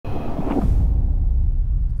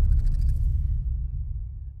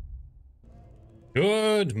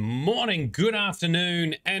Good morning, good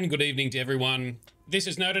afternoon, and good evening to everyone. This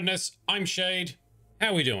is Nerdedness. I'm Shade.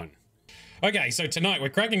 How we doing? Okay, so tonight we're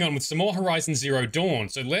cracking on with some more Horizon Zero Dawn,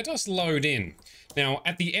 so let us load in. Now,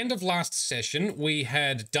 at the end of last session, we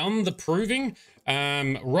had done the proving.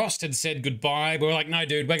 Rost had said goodbye. We were like, no,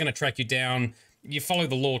 dude, we're going to track you down. You follow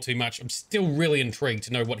the law too much. I'm still really intrigued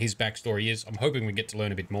to know what his backstory is. I'm hoping we get to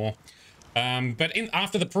learn a bit more. But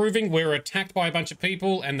after the proving, we were attacked by a bunch of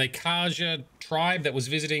people, and the Kaja tribe that was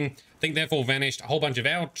visiting, I think therefore vanished. A whole bunch of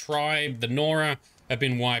our tribe, the Nora, have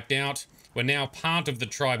been wiped out. We're now part of the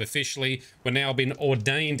tribe officially. We're now been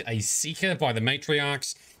ordained a seeker by the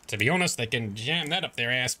matriarchs. To be honest, they can jam that up their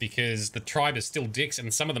ass because the tribe is still dicks,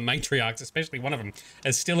 and some of the matriarchs, especially one of them,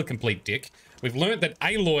 is still a complete dick. We've learned that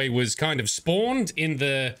Aloy was kind of spawned in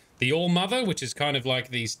the All-Mother, which is kind of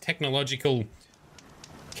like these technological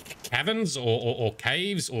caverns or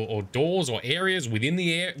caves or doors or areas within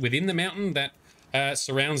the mountain that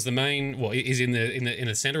surrounds the main, well, is in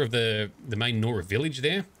the center of the main Nora village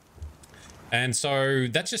there. And so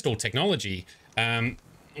that's just all technology.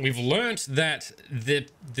 We've learnt that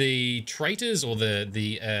the traitors or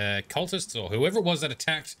the cultists or whoever it was that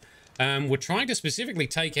attacked were trying to specifically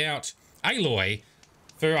take out Aloy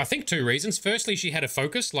for, I think, two reasons. Firstly, she had a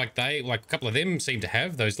focus, like a couple of them seem to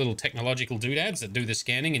have, those little technological doodads that do the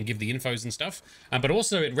scanning and give the infos and stuff. But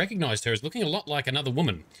also it recognized her as looking a lot like another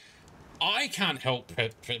woman. I can't help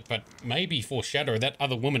but maybe foreshadow that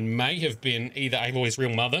other woman may have been either Aloy's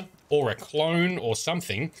real mother or a clone or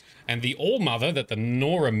something, and the All-Mother that the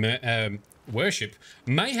Nora worship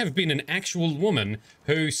may have been an actual woman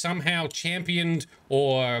who somehow championed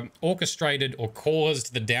or orchestrated or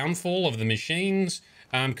caused the downfall of the machines,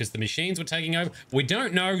 because the machines were taking over. We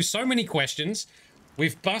don't know. So many questions.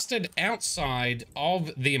 We've busted outside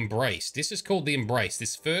of the Embrace. This is called the Embrace,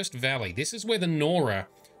 this first valley. This is where the Nora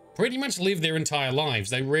pretty much live their entire lives.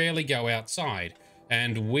 They rarely go outside.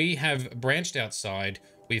 And we have branched outside.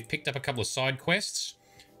 We've picked up a couple of side quests.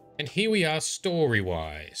 And here we are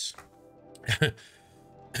story-wise.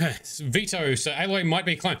 Vito, so Aloy might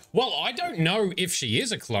be a clone. Well, I don't know if she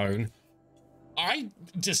is a clone. I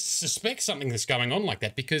just suspect something that's going on like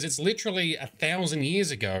that because it's literally 1,000 years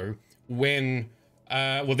ago when,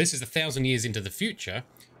 well, this is 1,000 years into the future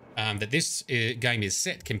that this game is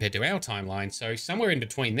set compared to our timeline. So somewhere in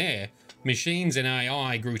between there, machines and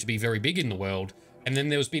AI grew to be very big in the world. And then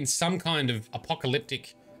there's been some kind of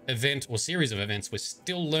apocalyptic event or series of events we're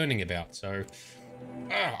still learning about. So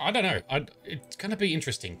I don't know. It's going to be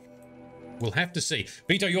interesting. We'll have to see.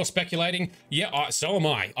 Vito, you're speculating. Yeah, so am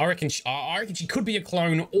I. I reckon she could be a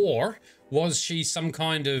clone, or was she some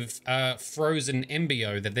kind of frozen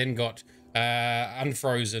embryo that then got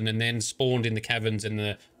unfrozen and then spawned in the caverns, and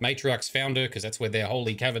the matriarchs found her because that's where their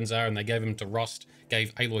holy caverns are, and they gave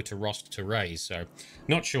Aloy to Rost to raise. So,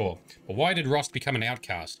 not sure. But why did Rost become an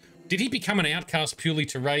outcast? Did he become an outcast purely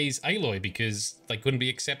to raise Aloy because they couldn't be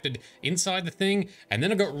accepted inside the thing? And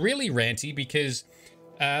then it got really ranty because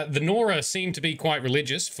the Nora seemed to be quite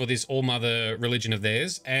religious for this All-Mother religion of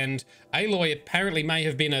theirs, and Aloy apparently may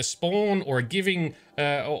have been a spawn or a giving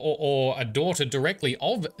or a daughter directly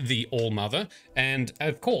of the All-Mother, and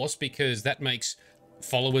of course, because that makes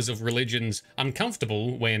followers of religions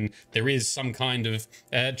uncomfortable when there is some kind of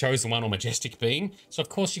chosen one or majestic being, so of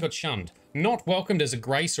course she got shunned. Not welcomed as a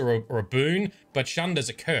grace or a boon, but shunned as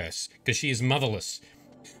a curse, because she is motherless.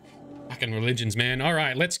 Fucking religions, man. All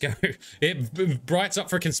right, let's go. It brights up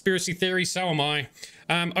for conspiracy theory, so am I.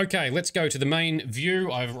 Okay, let's go to the main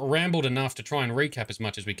view. I've rambled enough to try and recap as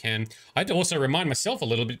much as we can. I had to also remind myself a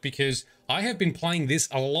little bit because I have been playing this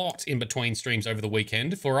a lot in between streams over the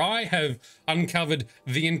weekend, for I have uncovered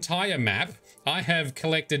the entire map. I have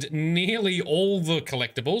collected nearly all the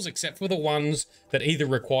collectibles, except for the ones that either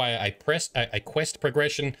require a quest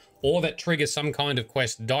progression or that trigger some kind of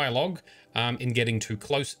quest dialogue in getting too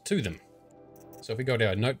close to them. So if we go to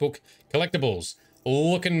our notebook, collectibles,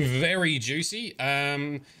 looking very juicy.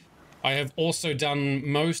 I have also done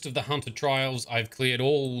most of the hunter trials. I've cleared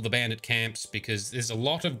all the bandit camps because there's a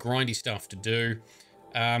lot of grindy stuff to do.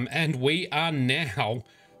 And we are now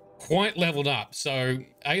quite leveled up. So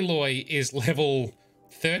Aloy is level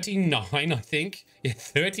 39, I think. Yeah,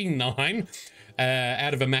 39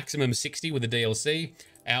 out of a maximum 60 with the DLC.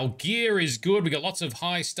 Our gear is good. We got lots of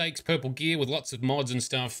high stakes purple gear with lots of mods and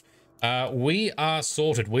stuff. We are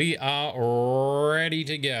sorted. We are ready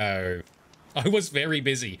to go. I was very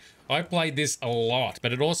busy. I played this a lot,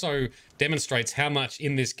 but it also demonstrates how much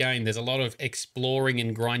in this game there's a lot of exploring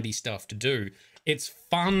and grindy stuff to do. It's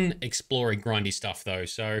fun exploring grindy stuff though,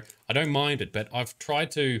 so I don't mind it, but I've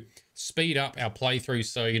tried to speed up our playthrough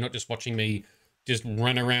so you're not just watching me just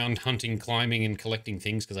run around hunting, climbing, and collecting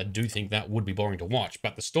things, because I do think that would be boring to watch.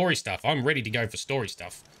 But the story stuff, I'm ready to go for story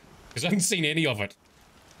stuff, because I haven't seen any of it.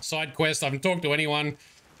 Side quests, I haven't talked to anyone.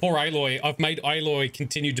 Poor Aloy. I've made Aloy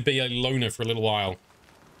continue to be a loner for a little while.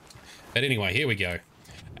 But anyway, here we go.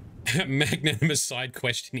 Magnanimous side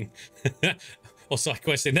questioning. Or side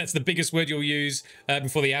questing. That's the biggest word you'll use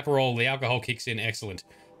before the alcohol kicks in. Excellent.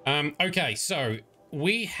 Okay, so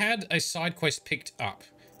we had a side quest picked up,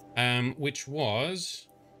 which was...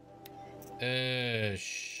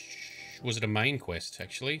 was it a main quest,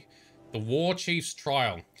 actually? The War Chief's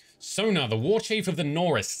Trial. Sona, the war chief of the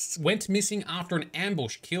Norists, went missing after an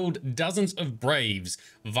ambush killed dozens of braves.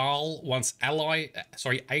 Val wants Aloy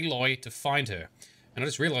to find her. And I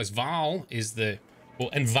just realized Val is the...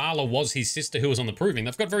 Well, and Vala was his sister who was on the Proving.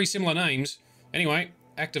 They've got very similar names. Anyway,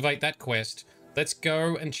 activate that quest. Let's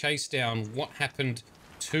go and chase down what happened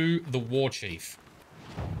to the war chief.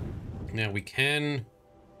 Now, we can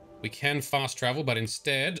fast travel, but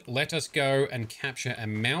instead, let us go and capture a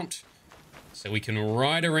mount, so we can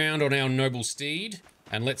ride around on our noble steed,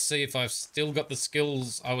 and let's see if I've still got the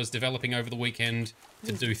skills I was developing over the weekend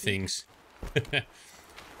to do things.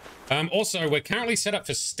 Also, we're currently set up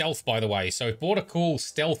for stealth, by the way, so I bought a cool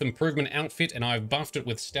stealth improvement outfit, and I've buffed it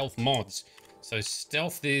with stealth mods. So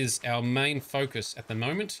stealth is our main focus at the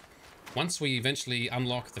moment. Once we eventually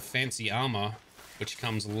unlock the fancy armor, which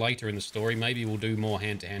comes later in the story, maybe we'll do more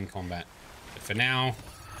hand-to-hand combat. But for now...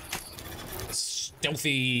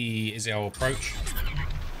 stealthy is our approach,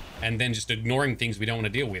 and then just ignoring things we don't want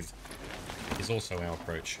to deal with is also our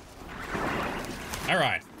approach. All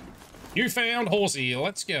right, newfound horsey,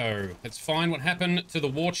 let's go. Let's find what happened to the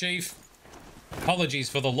war chief.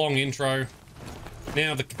 Apologies for the long intro.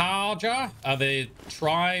 Now, the Karja are the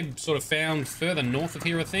tribe sort of found further north of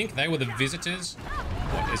here, I think. They were the visitors.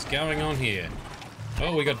 What is going on here?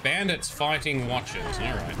 Oh, we got bandits fighting watchers.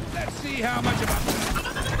 All right. Let's see how much of a...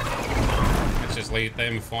 Just let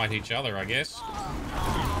them fight each other, I guess.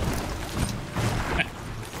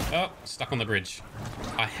 Oh, stuck on the bridge.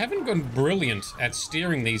 I haven't gone brilliant at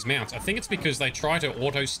steering these mounts. I think it's because they try to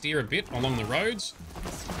auto-steer a bit along the roads.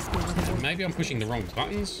 Maybe I'm pushing the wrong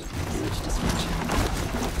buttons.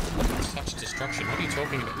 Such destruction. What are you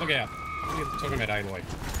talking about? Look out. What are you talking about, Aloy?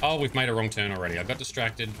 Oh, we've made a wrong turn already. I got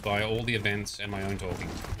distracted by all the events and my own talking.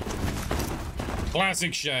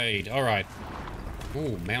 Classic shade. All right.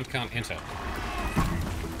 Ooh, mount can't enter.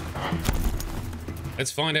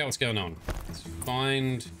 Let's find out what's going on. Let's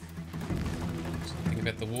find something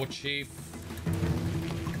about the war chief.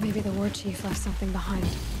 Maybe the war chief left something behind.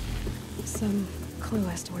 Some clue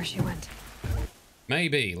as to where she went.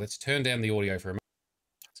 Maybe. Let's turn down the audio for a moment.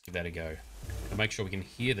 Let's give that a go. And make sure we can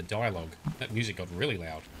hear the dialogue. That music got really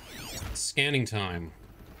loud. Scanning time.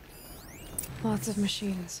 Lots of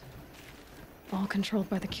machines. All controlled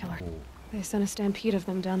by the killer. Ooh. They sent a stampede of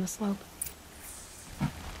them down the slope.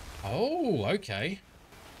 Oh, okay.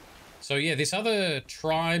 So yeah, this other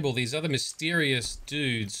tribe, or these other mysterious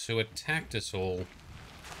dudes who attacked us all,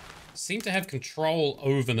 seem to have control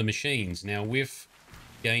over the machines. Now, we've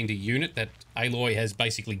gained a unit that Aloy has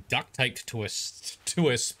basically duct taped to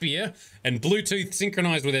a spear and Bluetooth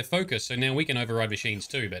synchronized with their focus, so now we can override machines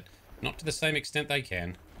too, but not to the same extent they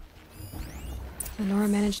can. And Nora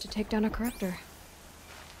managed to take down a corruptor.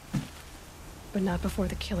 But not before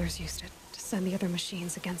the killers used it to send the other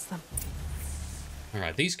machines against them.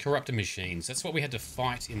 Alright, these corruptor machines, that's what we had to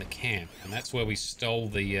fight in the camp, and that's where we stole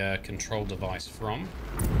the control device from.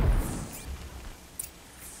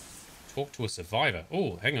 Talk to a survivor.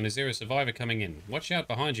 Oh, hang on, is there a survivor coming in? Watch out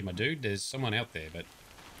behind you, my dude. There's someone out there, but...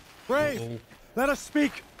 Brave, let us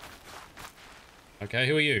speak. Okay,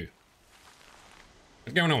 who are you?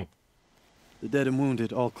 What's going on? The dead and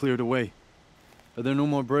wounded all cleared away. Are there no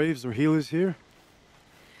more braves or healers here?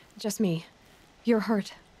 Just me. You're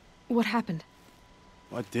hurt. What happened?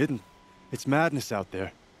 I didn't. It's madness out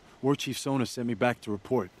there. War Chief Sona sent me back to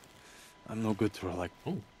report. I'm no good to her like...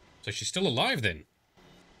 Oh, so she's still alive then?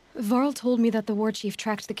 Varl told me that the war chief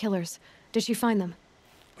tracked the killers. Did she find them?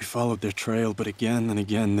 We followed their trail, but again and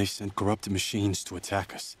again they sent corrupted machines to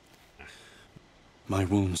attack us. My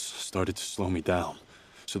wounds started to slow me down,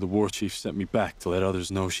 so the war chief sent me back to let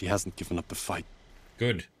others know she hasn't given up the fight.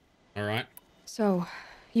 Good. All right. So,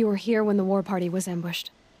 you were here when the war party was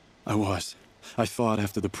ambushed? I was. I thought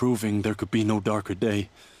after the Proving there could be no darker day,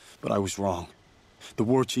 but I was wrong. The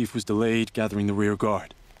war chief was delayed gathering the rear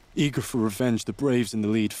guard. Eager for revenge, the braves in the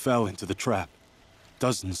lead fell into the trap.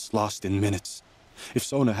 Dozens lost in minutes. If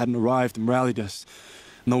Sona hadn't arrived and rallied us,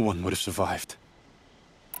 no one would have survived.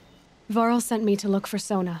 Varl sent me to look for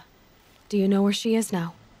Sona. Do you know where she is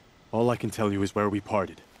now? All I can tell you is where we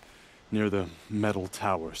parted. Near the metal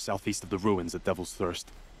tower, southeast of the ruins at Devil's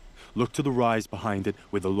Thirst. Look to the rise behind it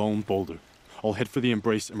with a lone boulder. I'll head for the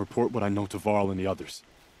embrace and report what I know to Varl and the others.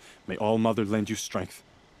 May All Mother lend you strength.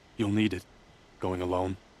 You'll need it, going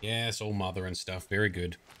alone. Yes, All Mother and stuff. Very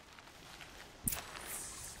good.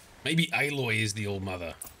 Maybe Aloy is the All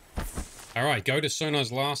Mother. Alright, go to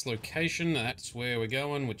Sona's last location. That's where we're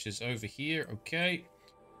going, which is over here. Okay.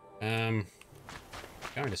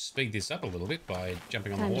 Going to speed this up a little bit by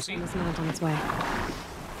jumping on the horsey. On its way.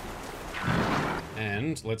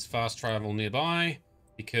 And let's fast travel nearby,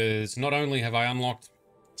 because not only have I unlocked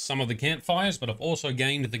some of the campfires, but I've also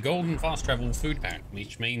gained the golden fast travel food pack,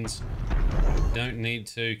 which means you don't need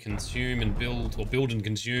to consume and build, or build and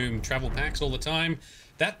consume travel packs all the time.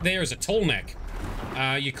 That there is a tall neck.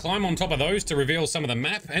 You climb on top of those to reveal some of the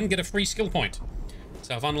map and get a free skill point.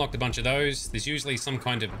 So I've unlocked a bunch of those. There's usually some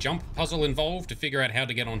kind of jump puzzle involved to figure out how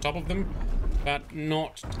to get on top of them, but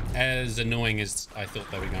not as annoying as I thought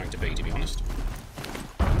they were going to be honest.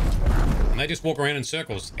 And they just walk around in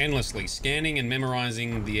circles, endlessly, scanning and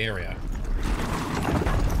memorizing the area.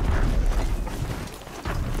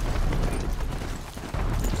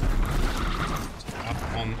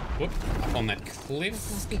 Up on that cliff.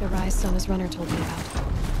 This must be the rise Sona's runner told me about.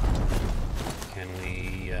 Can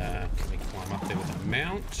we climb up there with a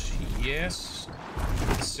mount? Yes.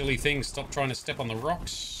 Silly thing, stop trying to step on the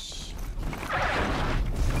rocks.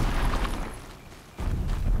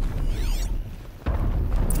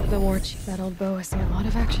 The war chief, that old bow, has seen a lot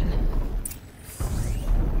of action.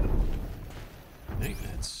 Okay,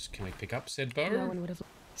 can we pick up said bow? No one would have.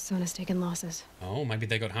 Sona's taken losses. Oh, maybe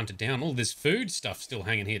they got hunted down. All this food stuff still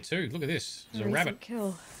hanging here too. Look at this. There's a rabbit.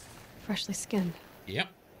 Kill. Freshly skinned. Yep.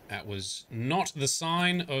 That was not the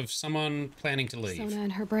sign of someone planning to leave. Sona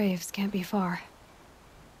and her braves can't be far.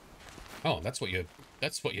 Oh, that's what you're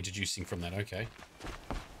deducing from that. Okay.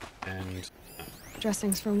 And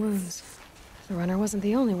Dressings for wounds. The runner wasn't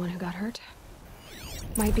the only one who got hurt.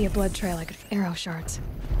 Might be a blood trail like arrow shards.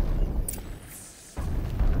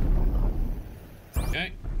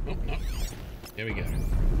 Okay. Oh, no. Here we go.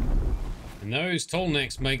 And those tall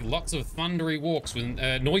necks make lots of thundery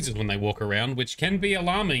noises when they walk around, which can be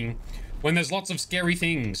alarming when there's lots of scary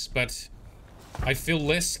things, but I feel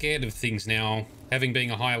less scared of things now, having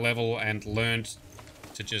been a higher level and learned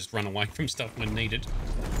to just run away from stuff when needed.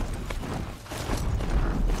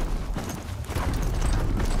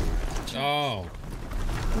 Oh.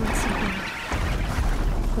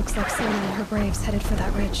 Looks like Sona and her braves headed for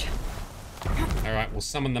that ridge. Alright, we'll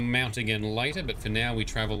summon the mount again later, but for now we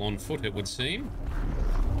travel on foot, it would seem.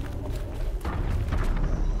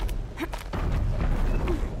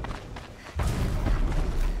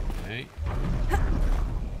 Okay.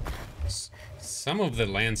 Some of the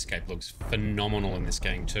landscape looks phenomenal in this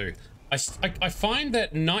game too. I find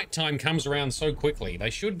that nighttime comes around so quickly. They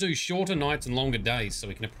should do shorter nights and longer days so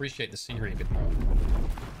we can appreciate the scenery a bit more.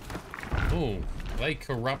 Oh, they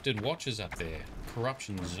corrupted watchers up there.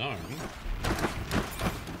 Corruption zone.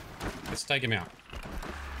 Let's take him out.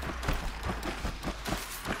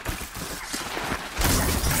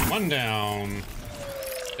 One down.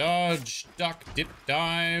 Dodge, duck, dip,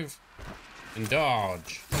 dive, and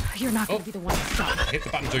dodge. You're not going to be the one to stop. Hit the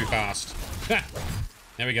button too fast. Ha!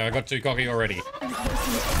 There we go, I got too cocky already. The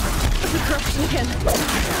corruption again.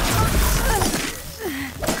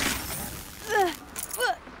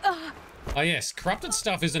 Oh yes, corrupted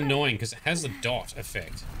stuff is annoying because it has a dot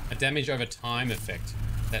effect, a damage over time effect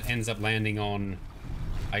that ends up landing on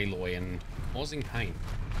Aloy and causing pain.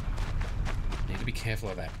 You need to be careful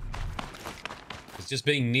of that. Because just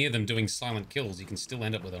being near them doing silent kills, you can still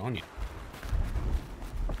end up with it on you.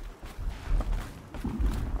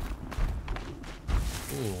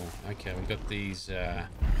 Ooh, okay, we've got these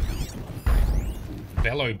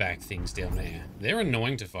bellow back things down there. They're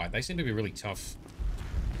annoying to fight. They seem to be really tough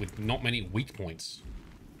with not many weak points.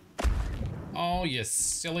 Oh, you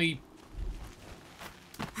silly.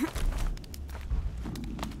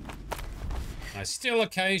 I still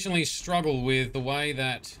occasionally struggle with the way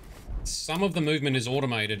that some of the movement is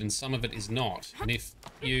automated and some of it is not. And if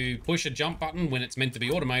you push a jump button when it's meant to be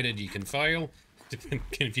automated, you can fail.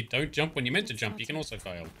 If you don't jump when you're meant to jump, you can also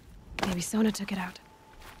fail. Maybe Sona took it out.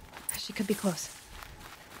 She could be close.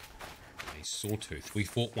 A sawtooth. We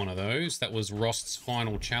fought one of those. That was Rost's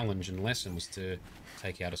final challenge and lesson, was to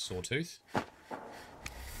take out a sawtooth.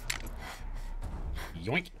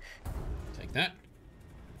 Yoink. Take that.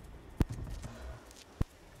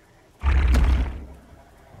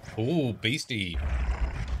 Oh, beastie.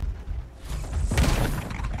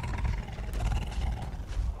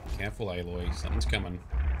 Careful, Aloy. Something's coming.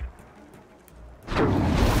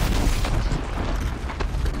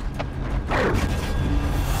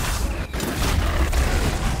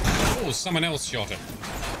 someone else shot it.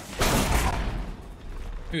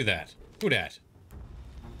 Who that? Who that?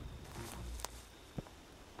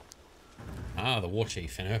 Ah, the war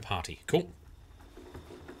chief and her party. Cool.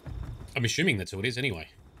 I'm assuming that's who it is anyway.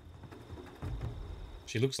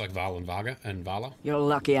 She looks like Val and Varga and Vala. You're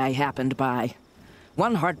lucky I happened by.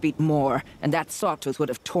 One heartbeat more, and that sawtooth would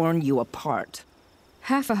have torn you apart.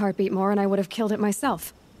 Half a heartbeat more and I would have killed it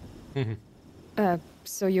myself.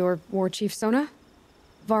 So you're War Chief Sona?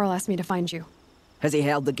 Varl asked me to find you. Has he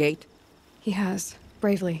held the gate? He has,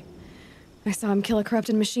 bravely. I saw him kill a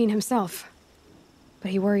corrupted machine himself.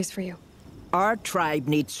 But he worries for you. Our tribe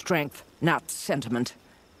needs strength, not sentiment.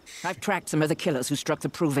 I've tracked some of the killers who struck the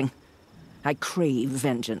Proving. I crave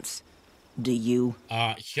vengeance. Do you?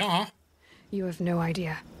 Yeah. You have no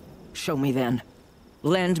idea. Show me then.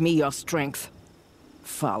 Lend me your strength.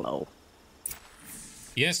 Follow.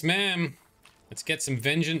 Yes, ma'am. Let's get some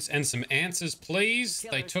vengeance and some answers, please.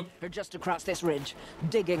 Killers They took... are just across this ridge,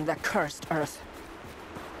 digging the cursed earth.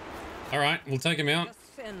 All right, we'll take him out.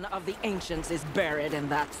 The sin of the ancients is buried in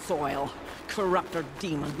that soil. Corrupter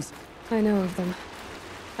demons. I know of them.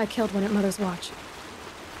 I killed one at Mother's Watch.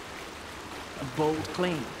 A bold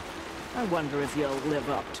claim. I wonder if you'll live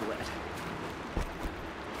up to it.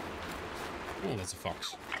 Oh, there's a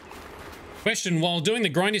fox. Question, while doing the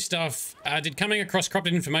grindy stuff, did coming across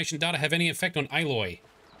corrupted information data have any effect on Aloy?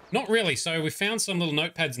 Not really. So we found some little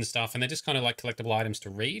notepads and stuff, and they're just kind of like collectible items to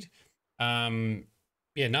read.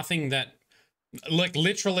 Yeah, nothing that... Like,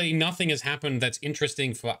 literally nothing has happened that's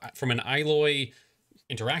interesting from an Aloy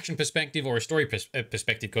interaction perspective or a story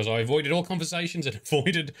perspective, because I avoided all conversations and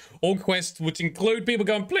avoided all quests, which include people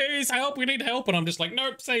going, please help, we need help, and I'm just like,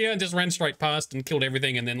 nope, see ya, and just ran straight past and killed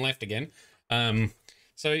everything and then left again.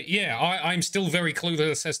 So yeah, I'm still very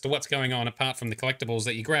clueless as to what's going on apart from the collectibles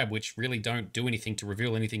that you grab, which really don't do anything to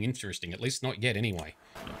reveal anything interesting, at least not yet anyway.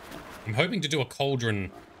 I'm hoping to do a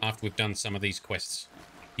cauldron after we've done some of these quests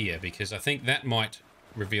here, because I think that might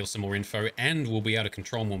reveal some more info and we'll be able to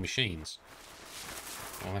control more machines.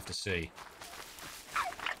 I'll have to see.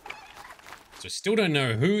 So I still don't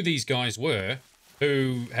know who these guys were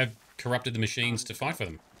who have corrupted the machines to fight for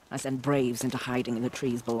them. I sent Braves into hiding in the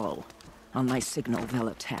trees below. On my signal, they'll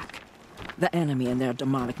attack. The enemy and their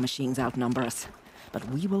demonic machines outnumber us, but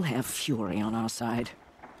we will have fury on our side.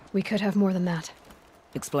 We could have more than that.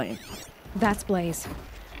 Explain. That's Blaze.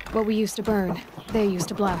 What we used to burn, they used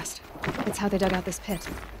to blast. It's how they dug out this pit.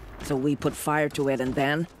 So we put fire to it and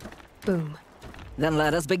then? Boom. Then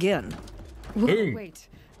let us begin. Boom. Wait.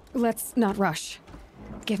 Let's not rush.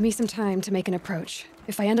 Give me some time to make an approach.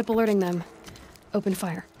 If I end up alerting them, open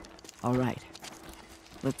fire. All right.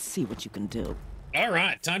 Let's see what you can do. All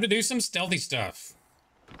right, time to do some stealthy stuff.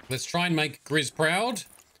 Let's try and make Grizz proud,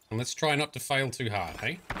 and let's try not to fail too hard,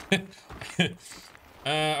 hey?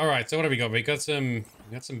 All right, so what have we got? We got some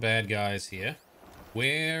bad guys here.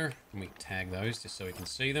 Where? Let me tag those just so we can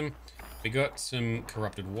see them. We got some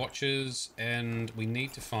corrupted watchers, and we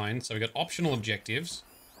need to find... So we got optional objectives.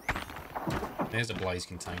 There's a blaze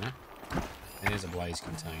container. There's a blaze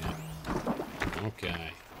container.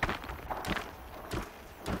 Okay.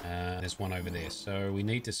 There's one over there. So we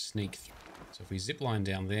need to sneak through. So if we zip line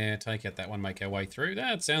down there, take out that one, make our way through.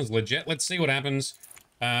 That sounds legit. Let's see what happens.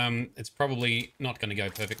 It's probably not going to go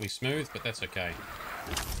perfectly smooth, but that's okay.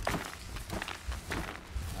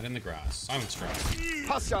 Right in the grass. Silent strike.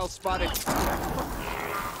 Hostile spotted.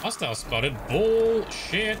 Hostile spotted.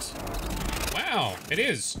 Bullshit. Wow, it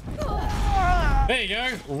is. There you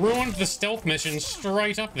go. Ruined the stealth mission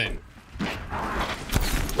straight up then.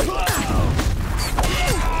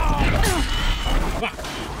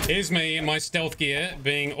 Here's me in my stealth gear,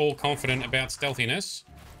 being all confident about stealthiness.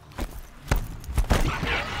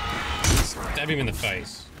 Stab him in the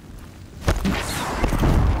face.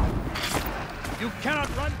 You cannot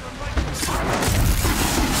run from lightning.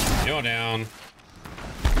 You're down.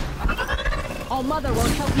 All Mother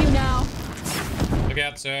won't help you now. Look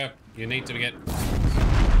out, sir. You need to get...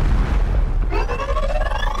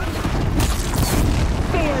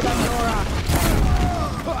 Fear them, Nora!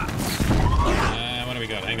 What do we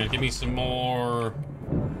got? Hang on, give me some more...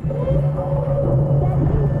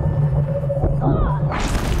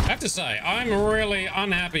 I have to say, I'm really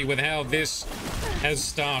unhappy with how this has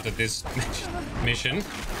started, this mission.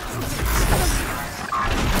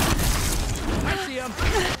 I see him.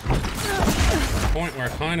 Point where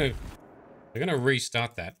they're going to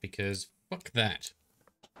restart that because fuck that.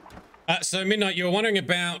 So Midnight, you were wondering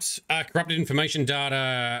about corrupted information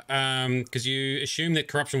data because you assume that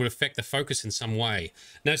corruption would affect the focus in some way.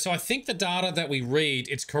 No, so I think the data that we read,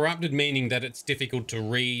 it's corrupted, meaning that it's difficult to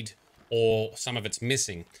read or some of it's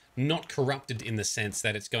missing. Not corrupted in the sense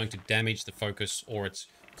that it's going to damage the focus or it's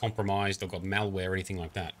compromised or got malware or anything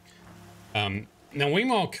like that. Now,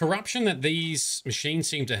 meanwhile, corruption that these machines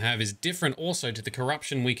seem to have is different also to the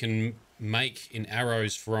corruption we can make in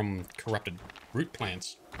arrows from corrupted root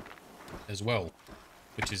plants as well,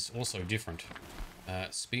 which is also different.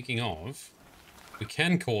 Speaking of, we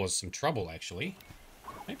can cause some trouble, actually.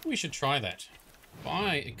 Maybe we should try that. If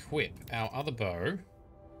I equip our other bow...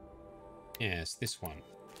 Yes, this one.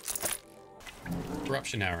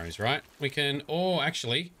 Corruption arrows, right? We can... Or,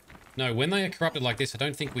 actually... No, when they are corrupted like this, I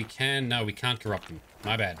don't think we can... No, we can't corrupt them.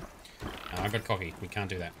 My bad. I got cocky. We can't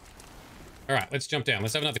do that. Alright, let's jump down.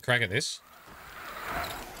 Let's have another crack at this.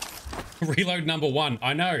 Reload number 1.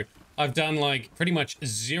 I know. I've done, like, pretty much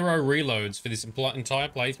 0 reloads for this entire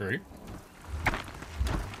playthrough.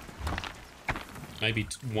 Maybe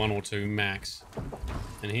 1 or 2 max.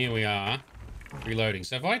 And here we are, reloading.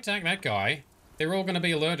 So if I attack that guy, they're all going to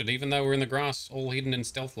be alerted, even though we're in the grass, all hidden and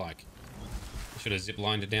stealth-like. I should have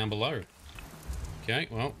zip-lined it down below. Okay,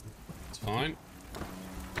 well, it's fine.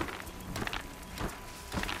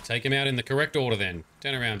 Take him out in the correct order, then.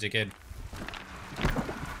 Turn around, dickhead.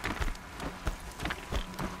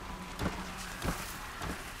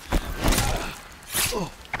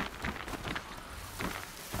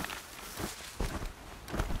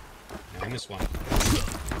 This one.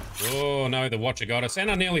 Oh no, the Watcher got us, and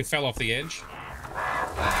I nearly fell off the edge.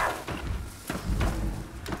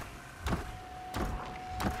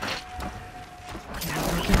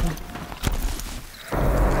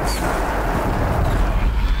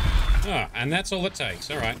 Ah, and that's all it takes.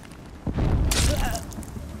 All right.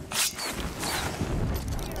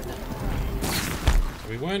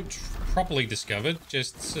 We weren't properly discovered,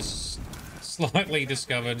 just slightly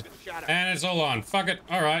discovered, and it's all on. Fuck it.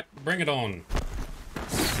 All right, bring it on.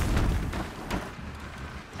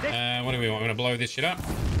 What do we want? I'm gonna blow this shit up.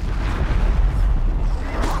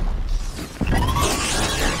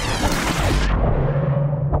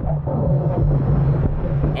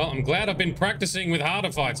 Well, I'm glad I've been practicing with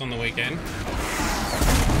harder fights on the weekend.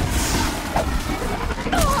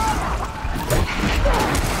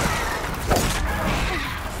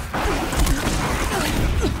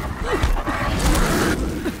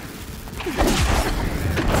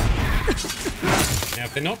 Now,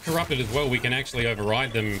 if they're not corrupted as well, we can actually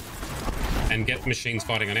override them and get machines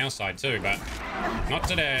fighting on our side too, but not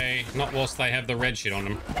today. Not whilst they have the red shit on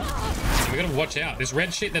them. We gotta watch out. This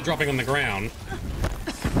red shit they're dropping on the ground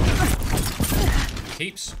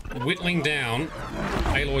keeps whittling down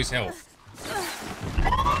Aloy's health.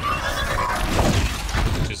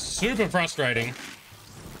 Which is super frustrating.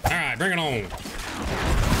 Alright, bring it on.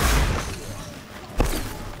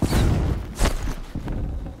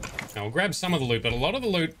 Now, I'll grab some of the loot, but a lot of the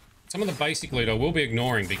loot, some of the basic loot I will be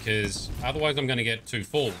ignoring because otherwise I'm going to get too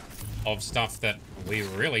full of stuff that we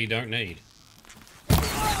really don't need.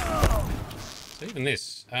 So even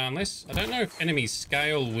this, unless, I don't know if enemies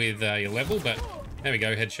scale with your level, but there we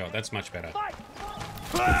go, headshot, that's much better.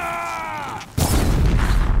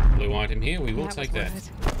 Blue item here, we will take that.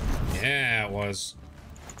 Yeah, it was.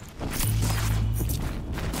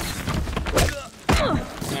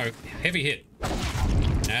 No, heavy hit.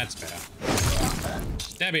 That's better.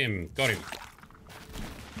 Stab him. Got him.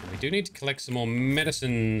 We do need to collect some more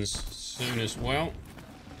medicines soon as well.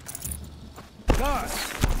 Got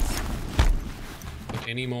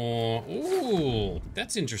any more? Ooh,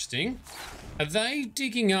 that's interesting. Are they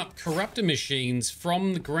digging up corruptor machines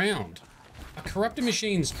from the ground? Are corruptor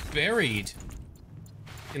machines buried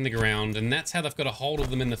in the ground, and that's how they've got a hold of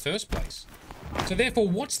them in the first place? So therefore,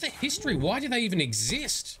 what's the history? Why do they even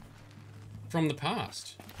exist from the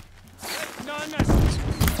past?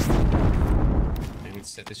 And let's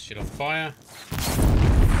set this shit on fire.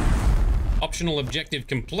 Optional objective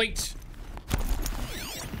complete.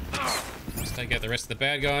 Let's take out the rest of the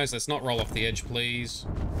bad guys. Let's not roll off the edge, please.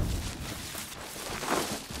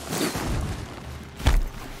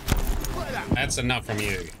 That's enough from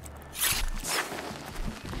you.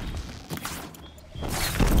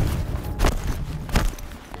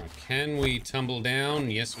 Can we tumble down?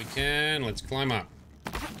 Yes, we can. Let's climb up.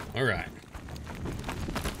 All right.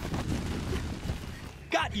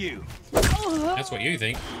 Got you. That's what you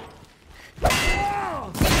think.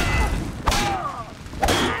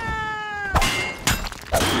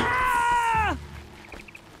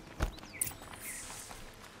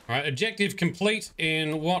 All right, objective complete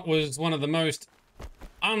in what was one of the most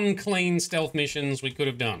unclean stealth missions we could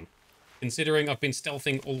have done, considering I've been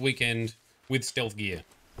stealthing all weekend with stealth gear.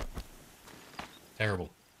 Terrible.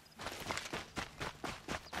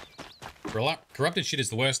 Corrupted shit is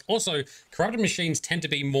the worst. Also, corrupted machines tend to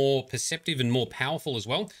be more perceptive and more powerful as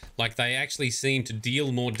well. Like, they actually seem to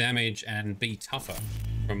deal more damage and be tougher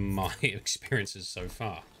from my experiences so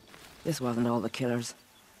far. This wasn't all the killers.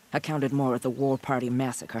 I counted more at the War Party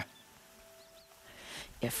massacre.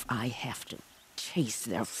 If I have to chase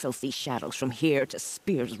their filthy shadows from here to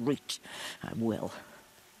Spear's Reach, I will.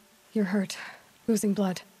 You're hurt. Losing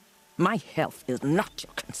blood. My health is not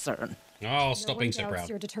your concern. Oh, stop being so No one doubts proud.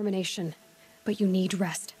 your determination, but you need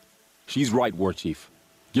rest. She's right, War Chief.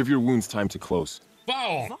 Give your wounds time to close.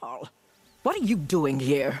 Whoa! Paul, what are you doing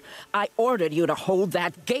here? I ordered you to hold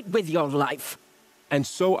that gate with your life. And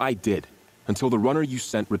so I did, until the runner you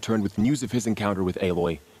sent returned with news of his encounter with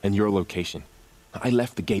Aloy and your location. I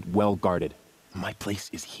left the gate well guarded. My place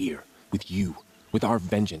is here, with you, with our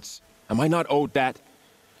vengeance. Am I not owed that?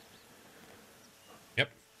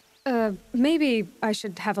 Yep. Maybe I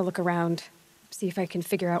should have a look around, see if I can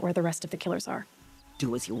figure out where the rest of the killers are.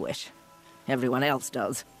 Do as you wish. Everyone else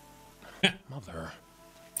does. Mother.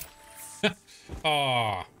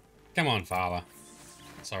 Oh, come on, Father.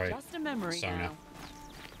 Sorry. Just a memory Sona. now.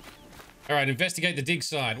 All right, investigate the dig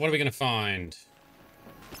site. What are we going to find?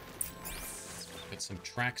 Got some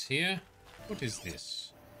tracks here. What is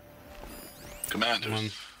this?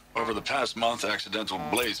 Commanders, over the past month, accidental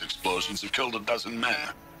blaze explosions have killed 12 men.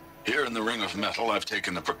 Here in the Ring of Metal, I've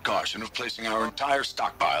taken the precaution of placing our entire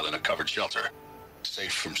stockpile in a covered shelter,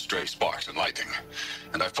 safe from stray sparks and lightning.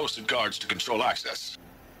 And I've posted guards to control access.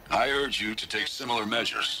 I urge you to take similar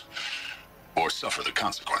measures, or suffer the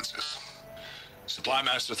consequences. Supply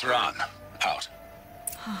Master Thran, out.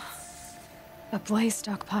 A blaze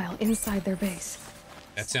stockpile inside their base.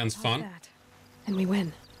 That sounds How's fun. that? And we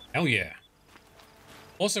win. Hell yeah.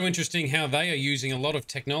 Also interesting how they are using a lot of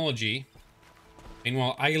technology.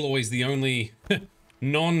 Meanwhile, Aloy's the only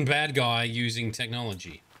non-bad guy using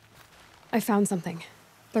technology. I found something.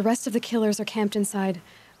 The rest of the killers are camped inside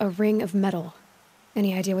a ring of metal.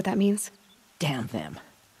 Any idea what that means? Damn them.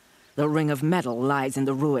 The Ring of Metal lies in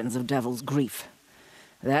the ruins of Devil's Grief.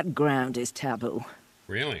 That ground is taboo.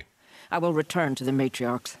 Really? I will return to the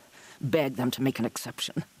matriarchs, beg them to make an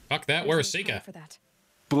exception. Fuck that, we're a There's no time seeker. for that.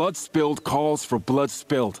 Blood spilled calls for blood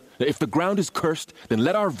spilled. If the ground is cursed, then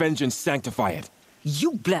let our vengeance sanctify it.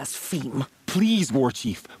 You blaspheme! Please, War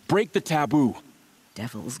Chief, break the taboo.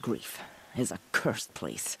 Devil's Grief is a cursed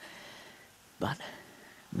place. But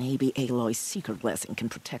maybe Aloy's secret blessing can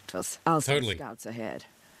protect us. I'll send Totally. scouts ahead.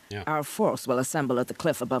 Yeah. Our force will assemble at the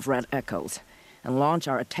cliff above Red Echoes and launch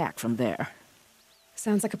our attack from there.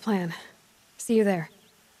 Sounds like a plan. See you there.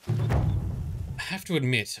 I have to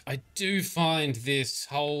admit, I do find this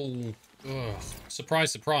whole...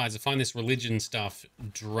 surprise, surprise, I find this religion stuff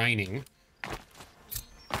draining.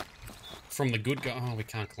 From the good guy... Oh, we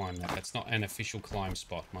can't climb that. That's not an official climb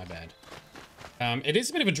spot. My bad. It is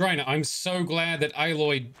a bit of a drainer. I'm so glad that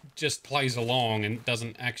Aloy just plays along and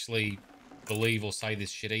doesn't actually believe or say this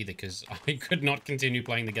shit either, because I could not continue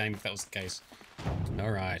playing the game if that was the case. All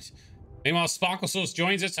right. Meanwhile, Sparkle Sauce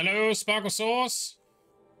joins us. Hello, Sparkle Sauce.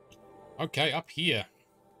 Okay, up here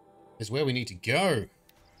is where we need to go.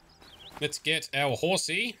 Let's get our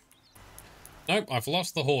horsey. Nope, I've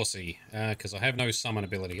lost the horsey because I have no summon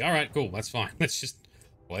ability. All right, cool. That's fine. Let's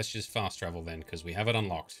just fast travel then, because we have it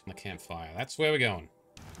unlocked. The campfire. That's where we're going.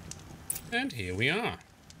 And here we are.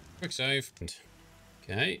 Quick save.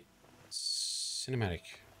 Okay. Cinematic.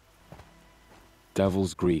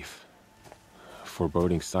 Devil's Grief.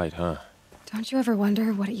 Foreboding sight, huh? Don't you ever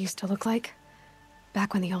wonder what it used to look like?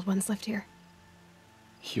 Back when the old ones lived here.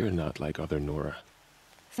 You're not like other Nora.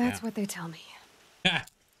 That's Yeah. what they tell me. Ha!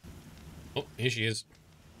 Oh, here she is.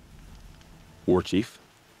 War Chief?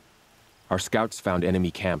 Our scouts found enemy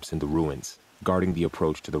camps in the ruins, guarding the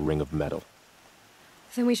approach to the Ring of Metal.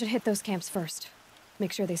 Then we should hit those camps first.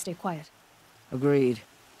 Make sure they stay quiet. Agreed.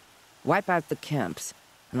 Wipe out the camps,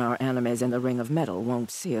 and our enemies in the Ring of Metal won't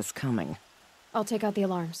see us coming. I'll take out the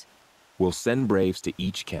alarms. We'll send Braves to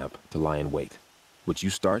each camp to lie in wait. Which you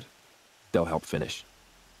start, they'll help finish.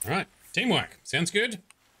 All right. Teamwork. Sounds good.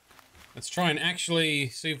 Let's try and actually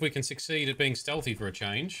see if we can succeed at being stealthy for a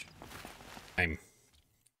change. Aim.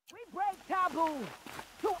 We break taboo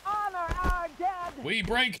to honor our dead We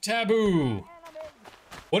break taboo. enemies.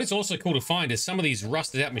 What is also cool to find is some of these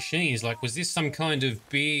rusted out machines. Like, was this some kind of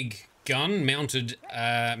big gun, mounted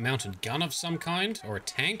gun of some kind? Or a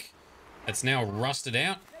tank that's now rusted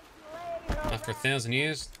out after 1,000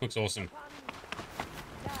 years? Looks awesome.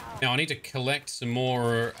 Now, I need to collect some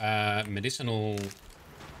more medicinal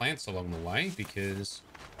plants along the way, because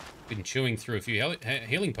I've been chewing through a few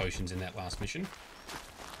healing potions in that last mission.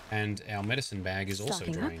 And our medicine bag is also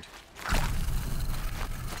Stocking up. drained.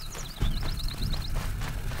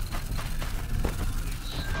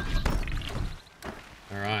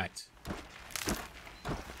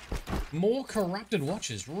 More corrupted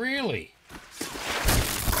watches, really?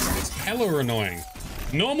 It's hella annoying.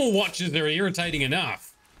 Normal watches are irritating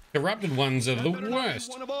enough. Corrupted ones are the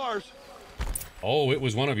worst. One of ours. Oh, it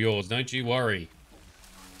was one of yours, don't you worry.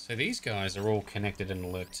 So these guys are all connected and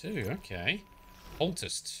alert too, okay.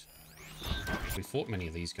 Cultists. We fought many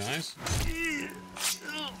of these guys.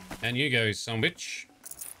 And you go, son bitch.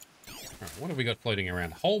 Alright, what have we got floating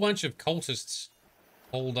around? Whole bunch of cultists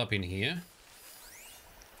holed up in here.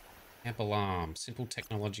 Camp alarm. Simple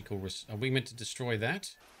technological... Are we meant to destroy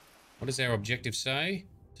that? What does our objective say?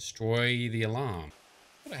 Destroy the alarm.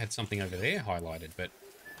 I thought I had something over there highlighted, but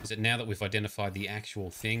is it now that we've identified the actual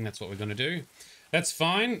thing, that's what we're going to do? That's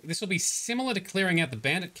fine. This will be similar to clearing out the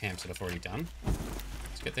bandit camps that I've already done.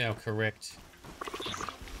 Let's get our correct...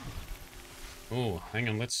 Oh, hang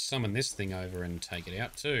on. Let's summon this thing over and take it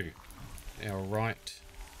out too. Our right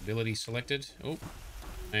ability selected. Oh,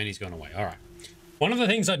 and he's gone away. All right. One of the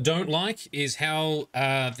things I don't like is how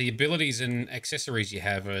the abilities and accessories you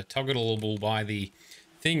have are toggleable by the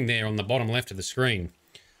thing there on the bottom left of the screen.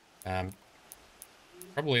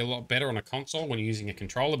 Probably a lot better on a console when you're using a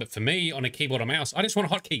controller, but for me, on a keyboard or mouse, I just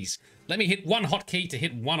want hotkeys. Let me hit one hotkey to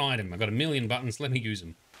hit one item. I've got a million buttons. Let me use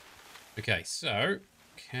them. Okay, so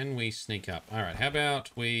can we sneak up? All right, how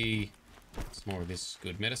about we... It's more of this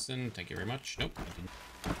good medicine. Thank you very much. Nope, I didn't.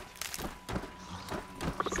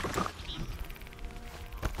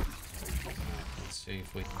 Let's see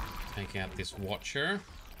if we can take out this watcher.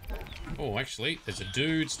 Oh, actually, there's a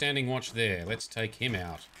dude standing watch there. Let's take him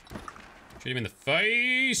out. Shoot him in the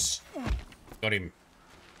face. Got him.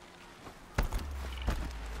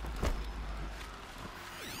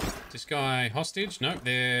 This guy hostage? Nope,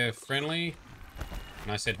 they're friendly.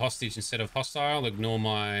 And I said hostage instead of hostile. Ignore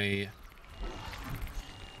my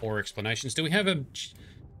poor explanations. Do we have a...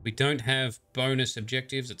 We don't have bonus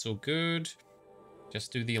objectives. It's all good.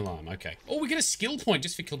 Just do the alarm. Okay. Oh, we get a skill point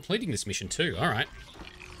just for completing this mission too. All right.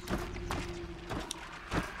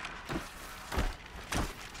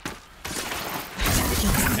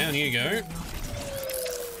 Down you go.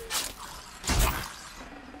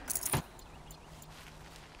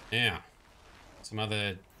 Now, some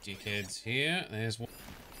other dickheads here. There's one.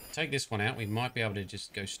 Take this one out. We might be able to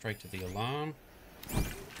just go straight to the alarm. See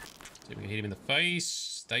if we can hit him in the face.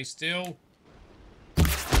 Stay still.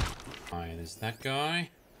 Alright, there's that guy.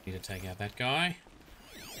 Need to take out that guy.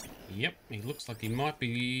 Yep, he looks like he might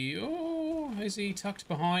be... Oh, is he tucked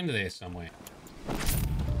behind there somewhere?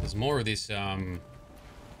 There's more of this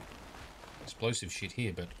explosive shit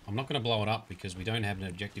here, but I'm not going to blow it up because we don't have an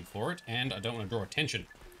objective for it, and I don't want to draw attention.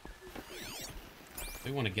 I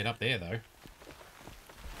do want to get up there, though.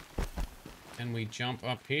 Can we jump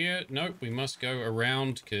up here? Nope, we must go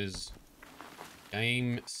around because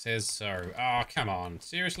game says so. Oh, come on.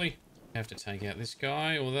 Seriously? Have to take out this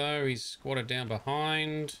guy, although he's squatted down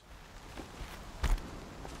behind.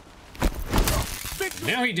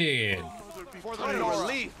 Now he did.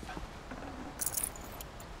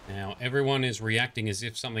 Now everyone is reacting as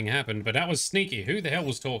if something happened, but that was sneaky. Who the hell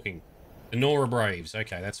was talking? The Nora Braves.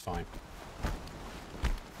 Okay, that's fine.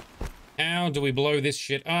 How do we blow this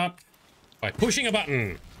shit up? By pushing a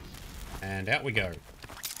button. And out we go.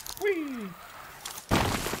 Whee!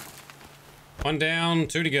 One down,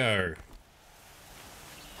 two to go.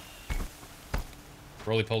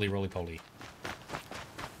 Roly-poly, roly-poly.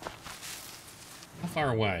 How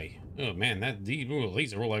far away? Oh man,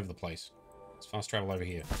 these are all over the place. Let's fast travel over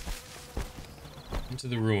here. Into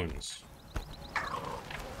the ruins.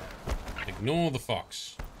 Ignore the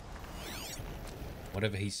fox.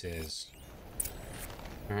 Whatever he says.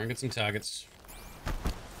 Alright, got some targets.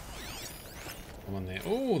 Come on there.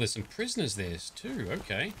 Oh, there's some prisoners there too.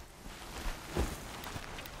 Okay.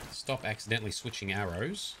 Stop accidentally switching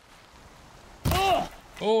arrows.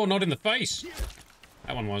 Oh, not in the face.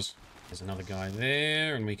 That one was. There's another guy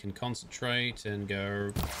there, and we can concentrate and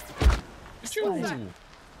go.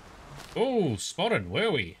 Oh, spotted.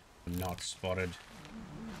 Were we? Not spotted.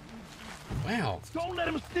 Wow. Don't let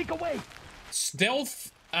him sneak away.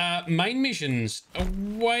 Stealth main missions are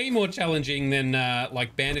way more challenging than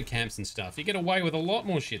like bandit camps and stuff. You get away with a lot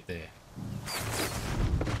more shit there.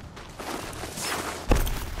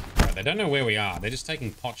 Right, they don't know where we are. They're just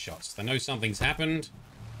taking pot shots. They know something's happened.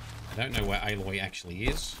 They don't know where Aloy actually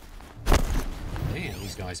is. Damn,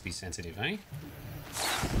 these guys be sensitive, eh?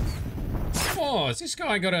 Oh, has this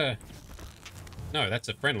guy got a... No, that's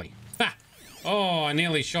a friendly. Ha! Oh, I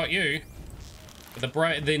nearly shot you. But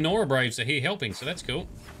the Nora Braves are here helping, so that's cool.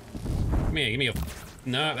 Come here, give me a...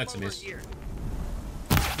 No, that's a miss. Down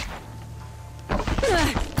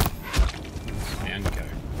you go.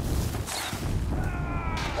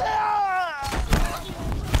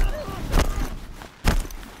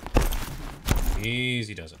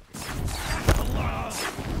 Easy does it.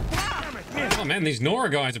 Oh man, these Nora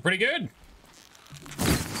guys are pretty good.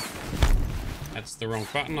 That's the wrong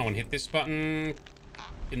button. I want to hit this button.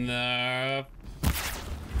 In the...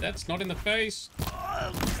 That's not in the face.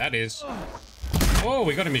 That is. Oh,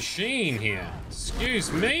 we got a machine here.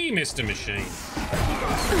 Excuse me, Mr. Machine.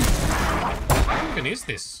 What even is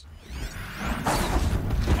this?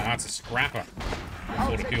 Ah, it's a scrapper. I've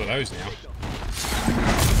bought a few of those now.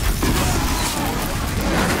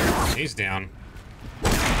 He's down.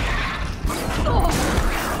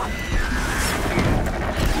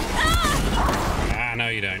 Ah, no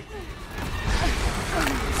you don't.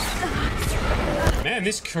 Man,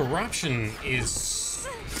 this corruption is so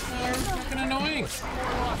fucking annoying.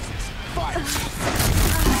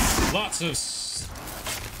 Lots of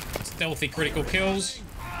stealthy critical kills.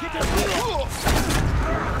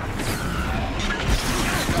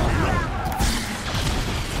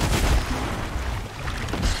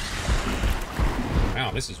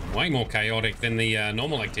 Wow, this is way more chaotic than the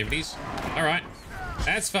normal activities. All right,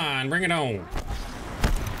 that's fine. Bring it on.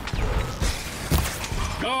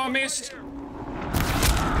 Oh, I missed.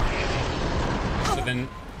 So then,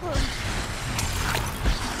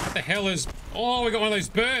 what the hell is... Oh, we got one of those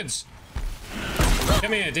birds.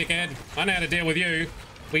 Come here, dickhead. I know how to deal with you.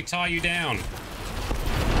 We tie you down.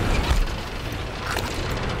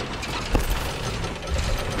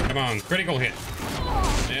 Come on, critical hit.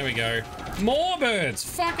 There we go. More birds.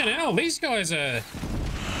 Fucking hell, these guys are...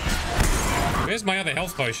 Where's my other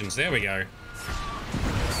health potions? There we go.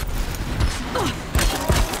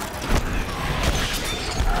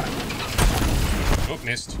 Oh,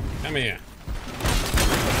 missed. Come here.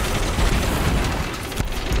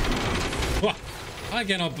 What? I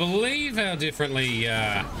cannot believe how differently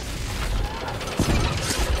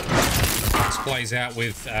this plays out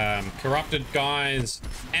with corrupted guys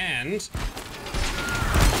and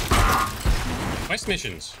quest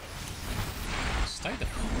missions. Stay the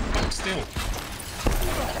fuck still.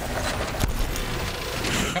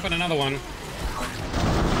 Look up at another one.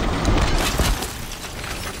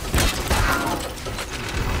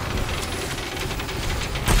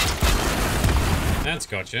 That's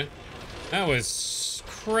gotcha. That was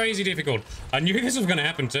crazy difficult. I knew this was going to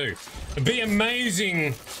happen too. It'd be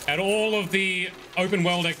amazing at all of the open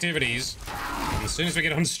world activities. And as soon as we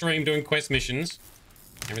get on stream doing quest missions,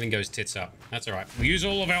 everything goes tits up. That's all right. We use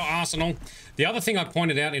all of our arsenal. The other thing I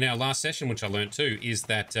pointed out in our last session, which I learned too, is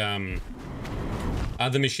that the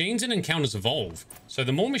machines and encounters evolve. So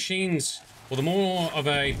the more machines, or the more of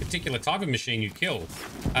a particular type of machine you kill,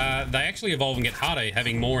 they actually evolve and get harder,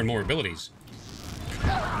 having more and more abilities.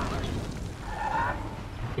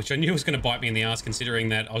 Which I knew was going to bite me in the ass, considering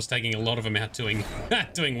that I was taking a lot of them out doing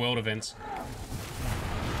doing world events.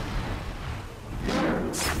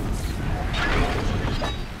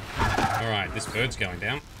 Alright, this bird's going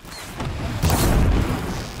down.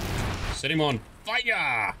 Set him on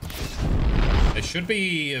fire! They should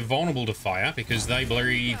be vulnerable to fire because they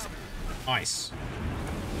breathe ice.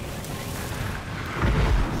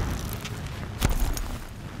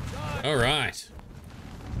 Alright.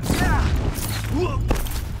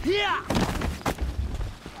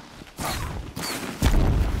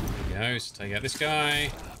 Go, so take out this guy.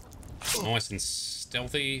 Nice and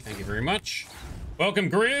stealthy, thank you very much. Welcome,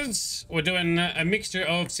 Grizz. We're doing a mixture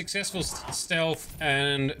of successful stealth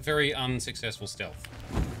and very unsuccessful stealth.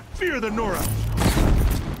 Fear the Nora.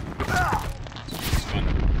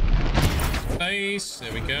 Face,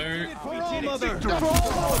 there we go.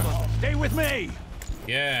 Stay with me.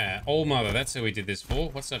 Yeah, All Mother, that's who we did this for.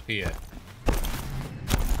 What's up here?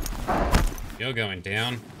 You're going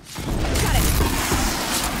down. Got it.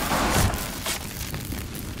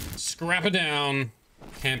 Scrap it down.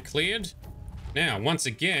 Camp cleared. Now, once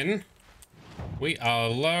again, we are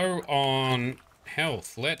low on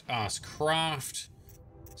health. Let us craft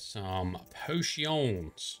some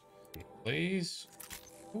potions, please.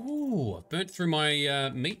 Ooh, I've burnt through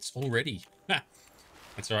my meats already. Ha.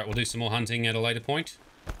 That's all right. We'll do some more hunting at a later point.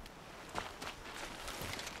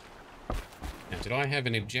 Now, did I have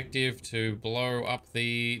an objective to blow up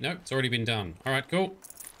the... Nope, it's already been done. All right, cool.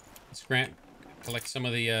 Let's collect some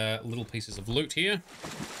of the little pieces of loot here.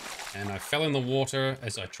 And I fell in the water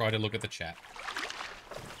as I try to look at the chat.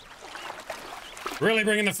 Really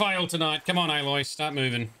bringing the file tonight. Come on, Aloy, start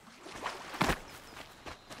moving.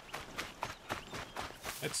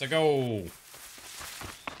 Let's go.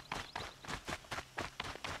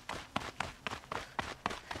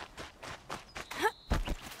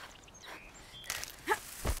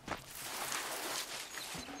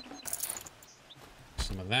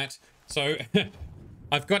 Some of that. So,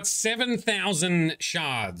 I've got 7,000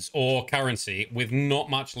 shards or currency with not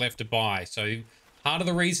much left to buy. So part of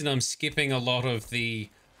the reason I'm skipping a lot of the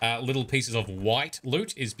little pieces of white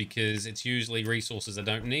loot is because it's usually resources I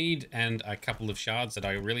don't need and a couple of shards that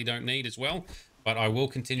I really don't need as well. But I will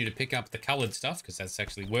continue to pick up the colored stuff because that's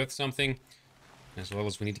actually worth something, as well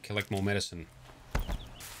as we need to collect more medicine.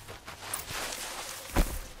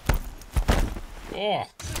 Oh,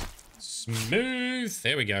 smooth.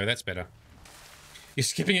 There we go. That's better. You're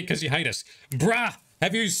skipping it because you hate us. Bruh,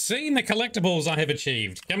 have you seen the collectibles I have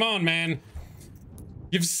achieved? Come on, man.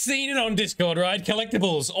 You've seen it on Discord, right?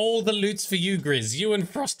 Collectibles. All the loot's for you, Grizz. You and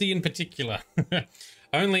Frosty in particular.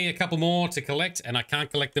 Only a couple more to collect, and I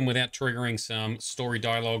can't collect them without triggering some story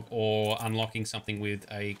dialogue or unlocking something with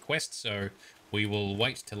a quest, so we will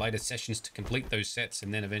wait to later sessions to complete those sets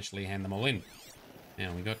and then eventually hand them all in.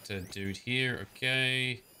 Now, we got a dude here.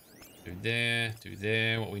 Okay. Dude there. Dude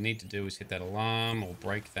there. What we need to do is hit that alarm or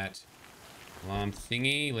break that alarm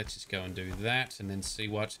thingy. Let's just go and do that and then see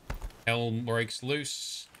what hell breaks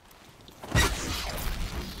loose.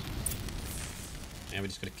 Now we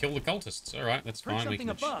just got to kill the cultists. All right, that's fine. We can...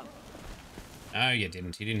 above. Oh, you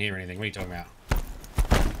didn't. You didn't hear anything. What are you talking about?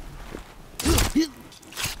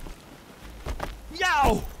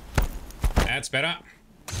 Yow! That's better.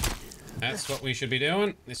 That's what we should be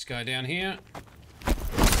doing. This guy down here.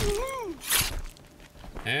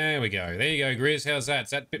 There we go. There you go, Grizz. How's that?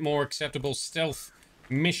 Is that a bit more acceptable stealth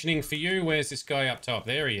missioning for you? Where's this guy up top?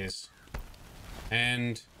 There he is.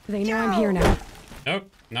 And... They know I'm here now.